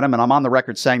time I met him. And I'm on the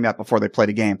record saying that before they played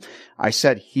a game. I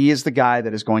said he is the guy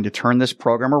that is going to turn this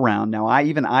program around. Now, I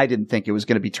didn't think it was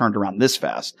going to be turned around this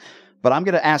fast. But I'm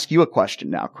going to ask you a question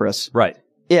now, Chris. Right.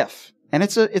 If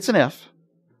UNLV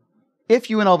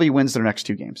wins their next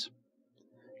 2 games,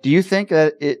 do you think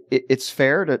that it's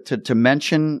fair to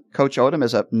mention Coach Odom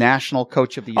as a national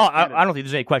coach of the year? I don't think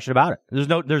there's any question about it.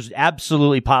 There's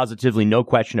absolutely positively no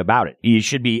question about it. He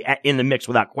should be in the mix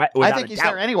without a doubt. I think he's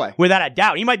there anyway. Without a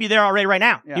doubt. He might be there already right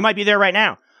now. Yeah. He might be there right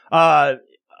now. A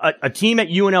team at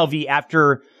UNLV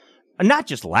after, not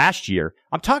just last year,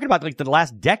 I'm talking about like the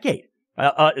last decade.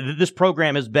 This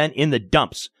program has been in the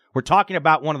dumps. We're talking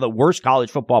about one of the worst college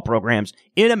football programs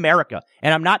in America.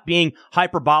 And I'm not being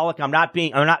hyperbolic. I'm not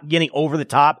getting over the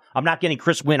top. I'm not getting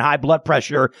Chris Winn high blood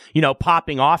pressure,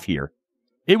 popping off here.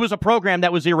 It was a program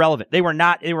that was irrelevant. They were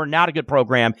not a good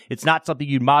program. It's not something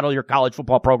you'd model your college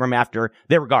football program after.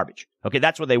 They were garbage. Okay.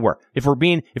 That's what they were. If we're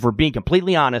being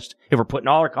completely honest, if we're putting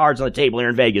all our cards on the table here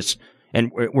in Vegas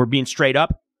and we're being straight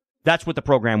up, that's what the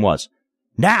program was.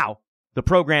 Now, the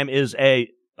program is a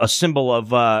symbol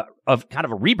of kind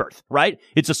of a rebirth, right?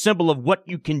 It's a symbol of what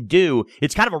you can do.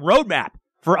 It's kind of a roadmap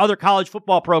for other college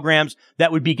football programs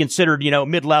that would be considered,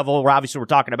 mid-level. Where obviously we're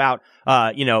talking about,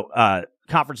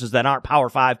 conferences that aren't Power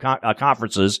 5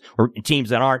 conferences or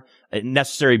teams that aren't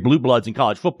necessary blue bloods in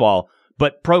college football,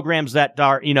 but programs that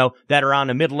are, that are on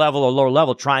a mid-level or lower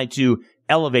level trying to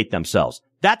elevate themselves.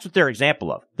 That's what they're an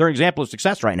example of. They're an example of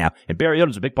success right now. And Barry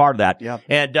Odom's a big part of that. Yeah.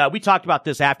 And we talked about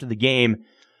this after the game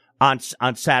on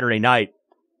Saturday night,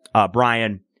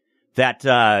 Brian, that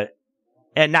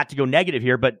and not to go negative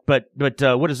here, but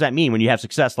what does that mean when you have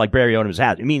success like Barry Odom has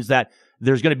had? It means that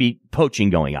there's going to be poaching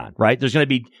going on, right? There's going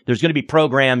to be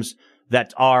programs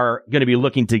that are going to be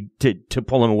looking to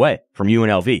pull him away from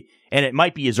UNLV. And it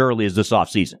might be as early as this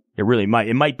offseason. It really might.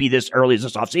 It might be this early as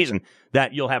this offseason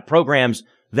that you'll have programs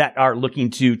that are looking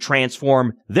to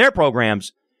transform their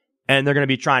programs, and they're going to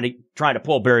be trying to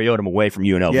pull Barry Odom away from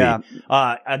UNLV.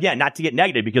 Yeah. Again, not to get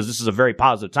negative because this is a very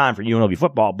positive time for UNLV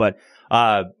football, but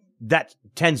that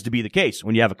tends to be the case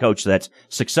when you have a coach that's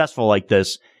successful like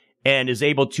this and is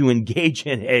able to engage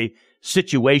in a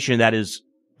situation that is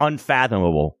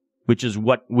unfathomable, which is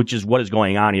what is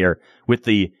going on here with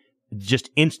the just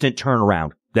instant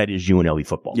turnaround that is UNLV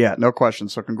football. Yeah, no question.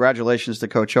 So congratulations to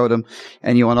Coach Odom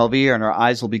and UNLV, and our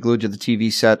eyes will be glued to the TV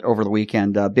set over the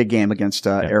weekend. Big game against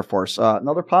Air Force.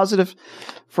 Another positive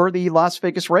for the Las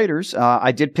Vegas Raiders.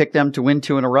 I did pick them to win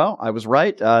 2 in a row. I was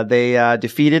right. They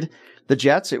defeated the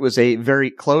Jets. It was a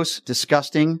very close,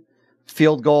 disgusting,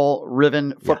 field goal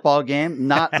riven football game.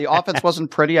 The offense wasn't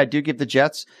pretty. I do give the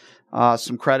Jets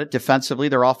some credit defensively.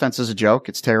 Their offense is a joke.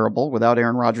 It's terrible without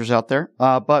Aaron Rodgers out there.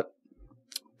 But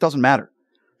it doesn't matter,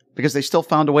 because they still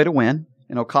found a way to win.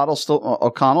 And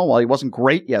O'Connell, while he wasn't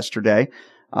great yesterday,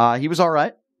 he was all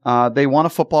right. They won a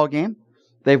football game.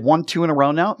 They've won 2 in a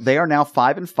row now. They are now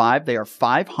 5-5. They are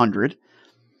 500.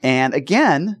 And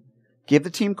again, give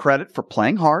the team credit for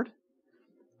playing hard.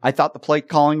 I thought the play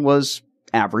calling was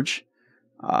average.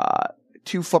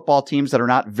 2 football teams that are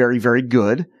not very, very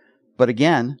good. But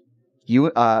again,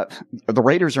 the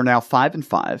Raiders are now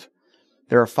 5-5.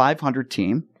 They're a 500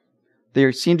 team. They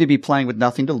seem to be playing with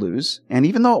nothing to lose. And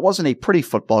even though it wasn't a pretty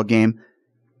football game,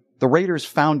 the Raiders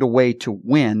found a way to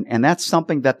win. And that's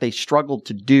something that they struggled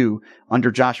to do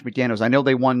under Josh McDaniels. I know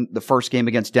they won the first game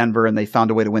against Denver and they found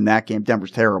a way to win that game.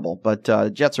 Denver's terrible, but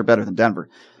Jets are better than Denver.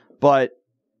 But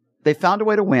they found a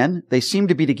way to win. They seem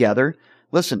to be together.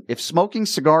 Listen, if smoking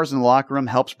cigars in the locker room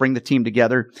helps bring the team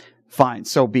together, fine,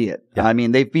 so be it. Yeah. I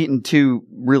mean, they've beaten two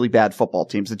really bad football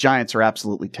teams. The Giants are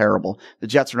absolutely terrible. The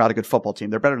Jets are not a good football team.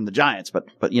 They're better than the Giants, but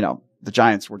the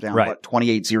Giants were down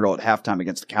 28-0 at halftime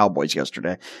against the Cowboys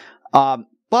yesterday.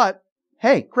 But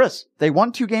hey, Chris, they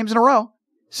won 2 games in a row.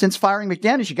 Since firing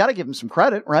McDaniels, you got to give him some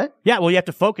credit, right? Yeah, well, you have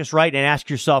to focus, right, and ask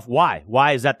yourself why.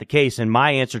 Why is that the case? And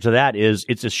my answer to that is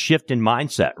it's a shift in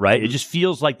mindset, right? Mm-hmm. It just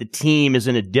feels like the team is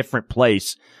in a different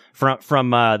place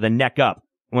from the neck up.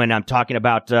 When I'm talking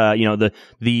about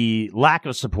the lack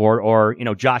of support, or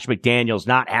Josh McDaniels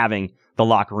not having the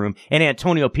locker room, and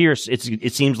Antonio Pierce,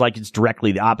 it seems like it's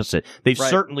directly the opposite. They've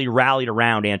certainly rallied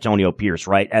around Antonio Pierce,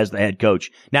 right, as the head coach.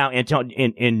 Now,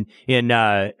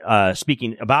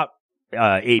 speaking about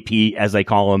AP, as they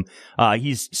call him,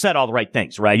 he's said all the right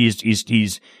things, right?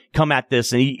 He's come at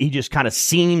this, and he just kind of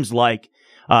seems like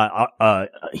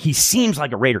he seems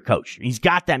like a Raider coach. He's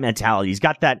got that mentality. He's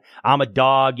got that, I'm a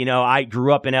dog, I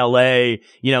grew up in LA,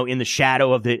 in the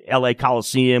shadow of the LA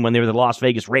Coliseum when they were the Las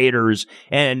Vegas Raiders.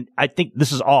 And I think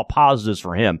this is all positives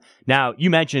for him. Now, you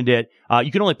mentioned it.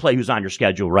 You can only play who's on your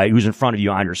schedule, right? Who's in front of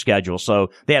you on your schedule.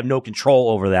 So they have no control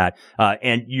over that.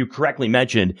 And you correctly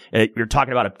mentioned, you're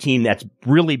talking about a team that's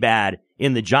really bad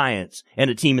in the Giants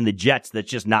and a team in the Jets that's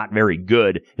just not very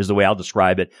good, is the way I'll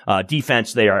describe it.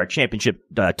 Defense, they are a championship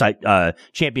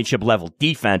level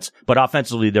defense, but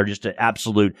offensively, they're just an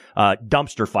absolute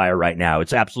dumpster fire right now.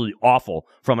 It's absolutely awful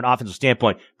from an offensive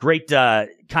standpoint. Great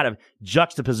kind of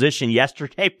juxtaposition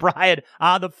yesterday, Brian,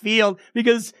 on the field,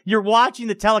 because you're watching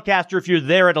the telecaster. If you're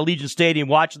there at Allegiant Stadium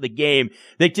watching the game,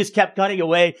 they just kept cutting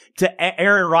away to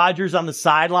Aaron Rodgers on the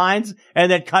sidelines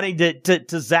and then cutting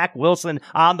to Zach Wilson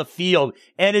on the field.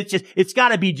 And it's got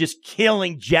to be just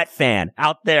killing Jet fan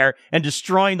out there and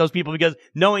destroying those people, because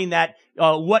knowing that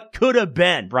what could have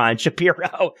been, Brian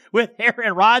Shapiro, with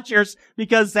Aaron Rodgers,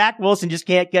 because Zach Wilson just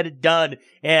can't get it done.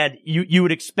 And you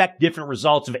would expect different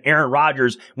results if Aaron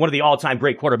Rodgers, one of the all-time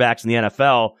great quarterbacks in the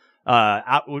NFL,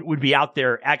 would be out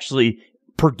there actually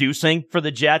producing for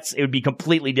the Jets. It would be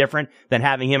completely different than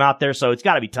having him out there. So it's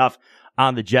got to be tough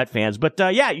on the Jet fans. But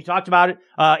you talked about it.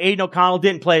 Aiden O'Connell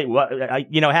didn't play,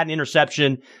 had an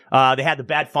interception. They had the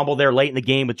bad fumble there late in the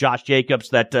game with Josh Jacobs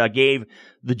that gave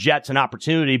the Jets an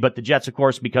opportunity. But the Jets, of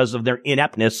course, because of their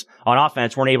ineptness on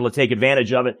offense, weren't able to take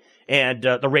advantage of it. And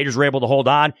the Raiders were able to hold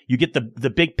on. You get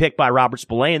the big pick by Robert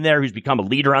Spillane there, who's become a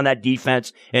leader on that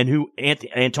defense, and who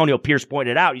Antonio Pierce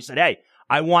pointed out. He said, hey,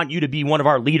 I want you to be one of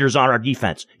our leaders on our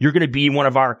defense. You're going to be one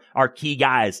of our key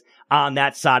guys on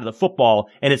that side of the football.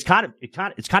 And it's kind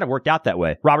of worked out that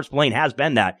way. Robert Spillane has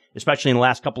been that, especially in the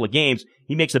last couple of games.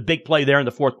 He makes a big play there in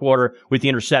the fourth quarter with the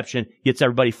interception, gets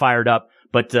everybody fired up.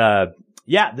 But,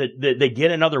 they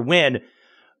get another win.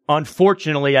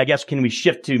 Unfortunately, I guess, can we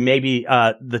shift to maybe,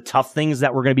 the tough things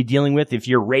that we're going to be dealing with if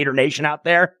you're Raider Nation out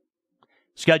there?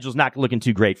 Schedule's not looking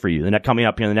too great for you. And coming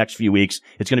up here in the next few weeks,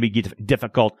 it's going to be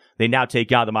difficult. They now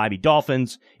take out the Miami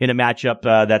Dolphins in a matchup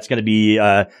that's going to be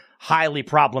highly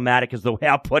problematic, is the way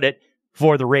I'll put it,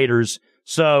 for the Raiders.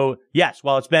 So, yes,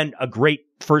 while it's been a great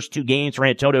first 2 games for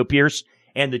Antonio Pierce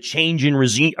and the change in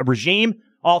regime,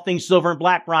 all things silver and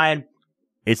black, Brian,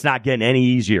 it's not getting any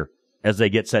easier as they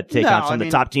get set to take on some of the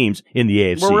top teams in the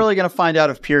AFC. We're really going to find out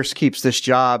if Pierce keeps this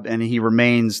job and he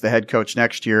remains the head coach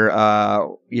next year.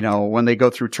 When they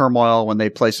go through turmoil, when they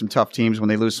play some tough teams, when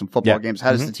they lose some football games,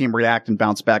 how does the team react and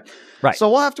bounce back? Right. So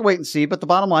we'll have to wait and see. But the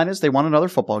bottom line is they won another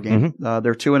football game.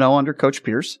 They're 2-0 under Coach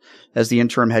Pierce as the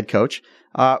interim head coach.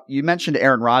 You mentioned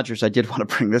Aaron Rodgers. I did want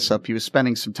to bring this up. He was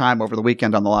spending some time over the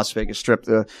weekend on the Las Vegas Strip.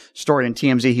 The story in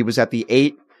TMZ, he was at the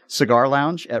 8 Cigar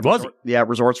Lounge at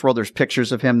Resorts World. There's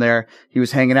pictures of him there. He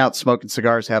was hanging out, smoking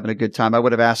cigars, having a good time. I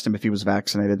would have asked him if he was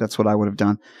vaccinated. That's what I would have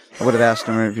done. I would have asked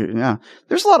him if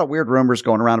There's a lot of weird rumors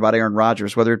going around about Aaron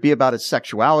Rodgers, whether it be about his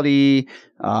sexuality.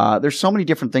 There's so many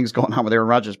different things going on with Aaron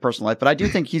Rodgers' personal life, but I do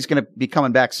think he's going to be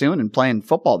coming back soon and playing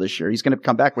football this year. He's going to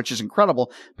come back, which is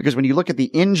incredible, because when you look at the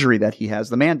injury that he has,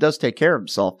 the man does take care of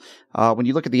himself. When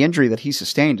you look at the injury that he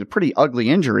sustained, a pretty ugly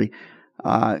injury.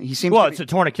 He seems it's a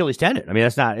torn Achilles tendon. I mean,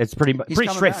 it's pretty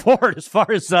straightforward as far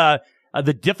as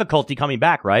the difficulty coming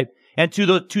back, right? And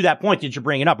to that point that you're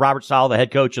bringing up, Robert Saleh, the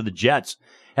head coach of the Jets,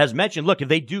 has mentioned, look,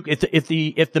 if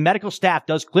the medical staff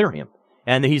does clear him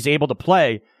and he's able to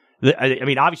play, I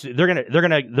mean, obviously they're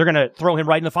gonna throw him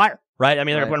right in the fire, right? I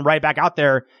mean, they're going to put him right back out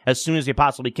there as soon as they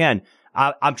possibly can.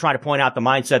 I'm trying to point out the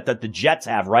mindset that the Jets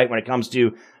have, right, when it comes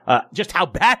to just how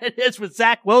bad it is with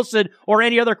Zach Wilson or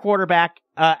any other quarterback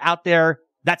out there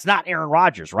that's not Aaron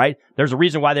Rodgers, right? There's a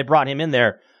reason why they brought him in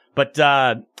there. But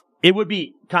it would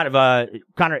be kind of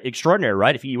extraordinary,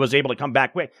 right, if he was able to come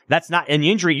back quick. That's not, and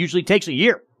the injury usually takes a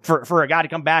year for a guy to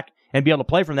come back and be able to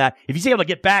play from that. If he's able to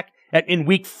get back in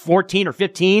week 14 or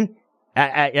 15,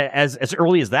 as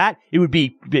early as that, it would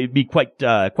be quite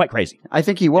crazy. I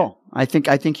think he will. I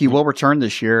think he will return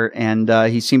this year, and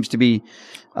he seems to be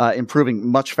improving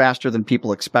much faster than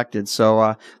people expected.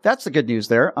 So that's the good news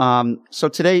there. So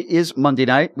today is Monday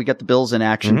night. We got the Bills in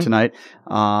action tonight,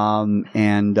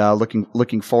 and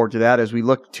looking forward to that as we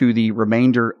look to the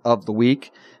remainder of the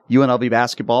week. UNLV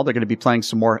basketball, they're going to be playing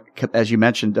some more, as you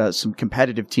mentioned, some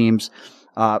competitive teams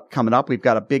coming up. We've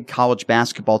got a big college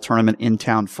basketball tournament in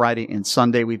town Friday and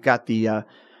Sunday. We've got the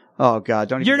oh God,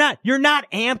 You're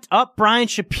not amped up, Brian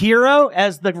Shapiro,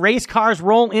 as the race cars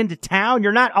roll into town.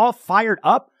 You're not all fired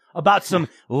up about some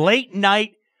late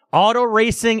night auto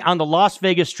racing on the Las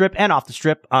Vegas Strip and off the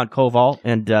Strip on Koval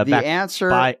and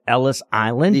by Ellis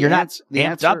Island. You're not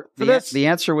amped up for this? The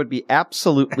answer would be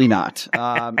absolutely not.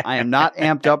 I am not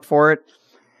amped up for it.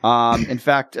 In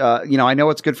fact, I know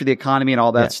it's good for the economy and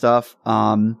all that stuff.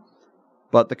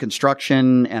 But the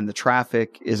construction and the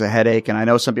traffic is a headache. And I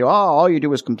know some people, all you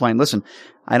do is complain. Listen,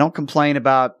 I don't complain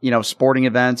about, sporting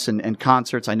events and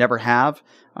concerts. I never have.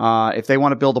 If they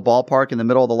want to build a ballpark in the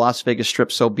middle of the Las Vegas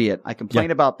Strip, so be it. I complain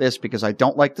about this because I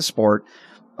don't like the sport.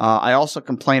 I also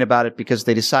complain about it because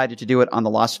they decided to do it on the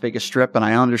Las Vegas Strip. And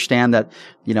I understand that,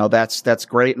 that's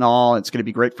great and all. It's going to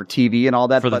be great for TV and all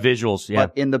that. For the visuals, yeah.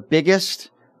 But in the biggest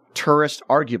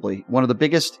arguably one of the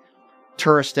biggest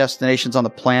tourist destinations on the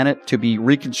planet, to be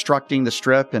reconstructing the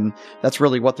Strip, and that's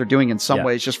really what they're doing in some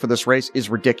ways just for this race, is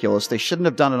ridiculous. They shouldn't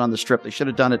have done it on the Strip. They should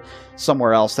have done it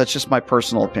somewhere else. That's just my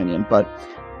personal opinion, but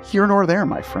here nor there,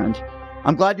 my friend.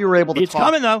 I'm glad you were able to talk. It's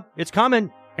coming, though. It's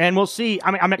coming, and we'll see.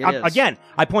 Again,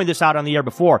 I pointed this out on the air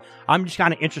before. I'm just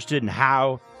kind of interested in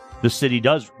how the city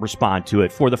does respond to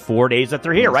it for the 4 days that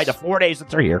they're here, right? The 4 days that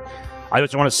they're here. I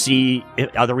just want to see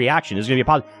the reaction. Is going to be a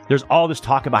positive. There's all this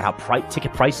talk about how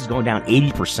ticket prices going down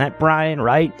 80%, Brian,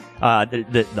 right?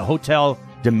 The hotel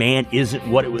demand isn't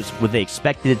what they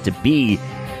expected it to be.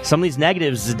 Some of these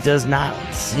negatives, it does not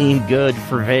seem good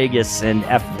for Vegas and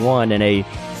F1 and a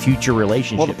future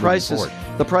relationship. Well,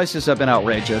 the prices have been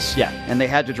outrageous. Yeah. And they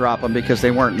had to drop them because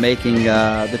they weren't making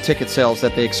the ticket sales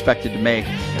that they expected to make.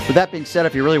 With that being said,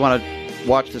 if you really want to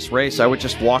watch this race, I would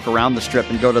just walk around the Strip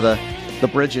and go to the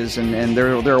bridges, and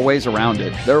there are ways around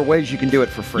it. There are ways you can do it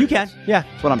for free. You can, yeah.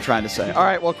 That's what I'm trying to say. All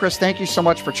right, well, Chris, thank you so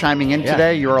much for chiming in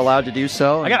today. You're allowed to do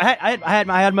so. I had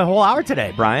my whole hour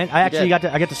today, Brian. I got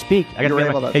to speak. Hey,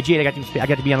 Gene, I got to speak. I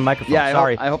got to be on the microphone. Yeah,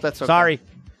 sorry. I hope that's okay. Sorry.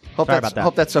 Sorry about that.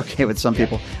 Hope that's okay with some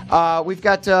people. We've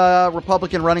got a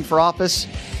Republican running for office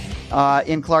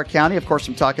in Clark County. Of course,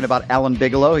 I'm talking about Alan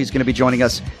Bigelow. He's going to be joining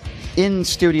us in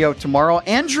studio tomorrow.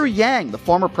 Andrew Yang, the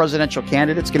former presidential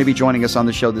candidate, is going to be joining us on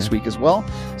the show this week as well.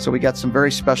 So we got some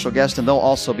very special guests, and they'll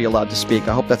also be allowed to speak.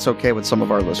 I hope that's okay with some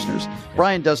of our listeners.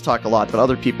 Brian does talk a lot, but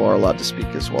other people are allowed to speak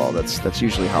as well. That's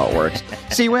usually how it works.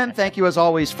 Winn, thank you as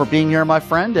always for being here, my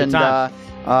friend. And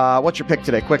what's your pick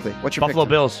today? Quickly, what's your Buffalo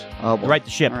pick Bills? Right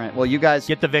the ship. All right. Well, you guys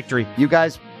get the victory. You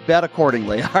guys bet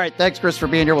accordingly. All right. Thanks, Chris, for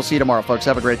being here. We'll see you tomorrow, folks.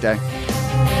 Have a great day.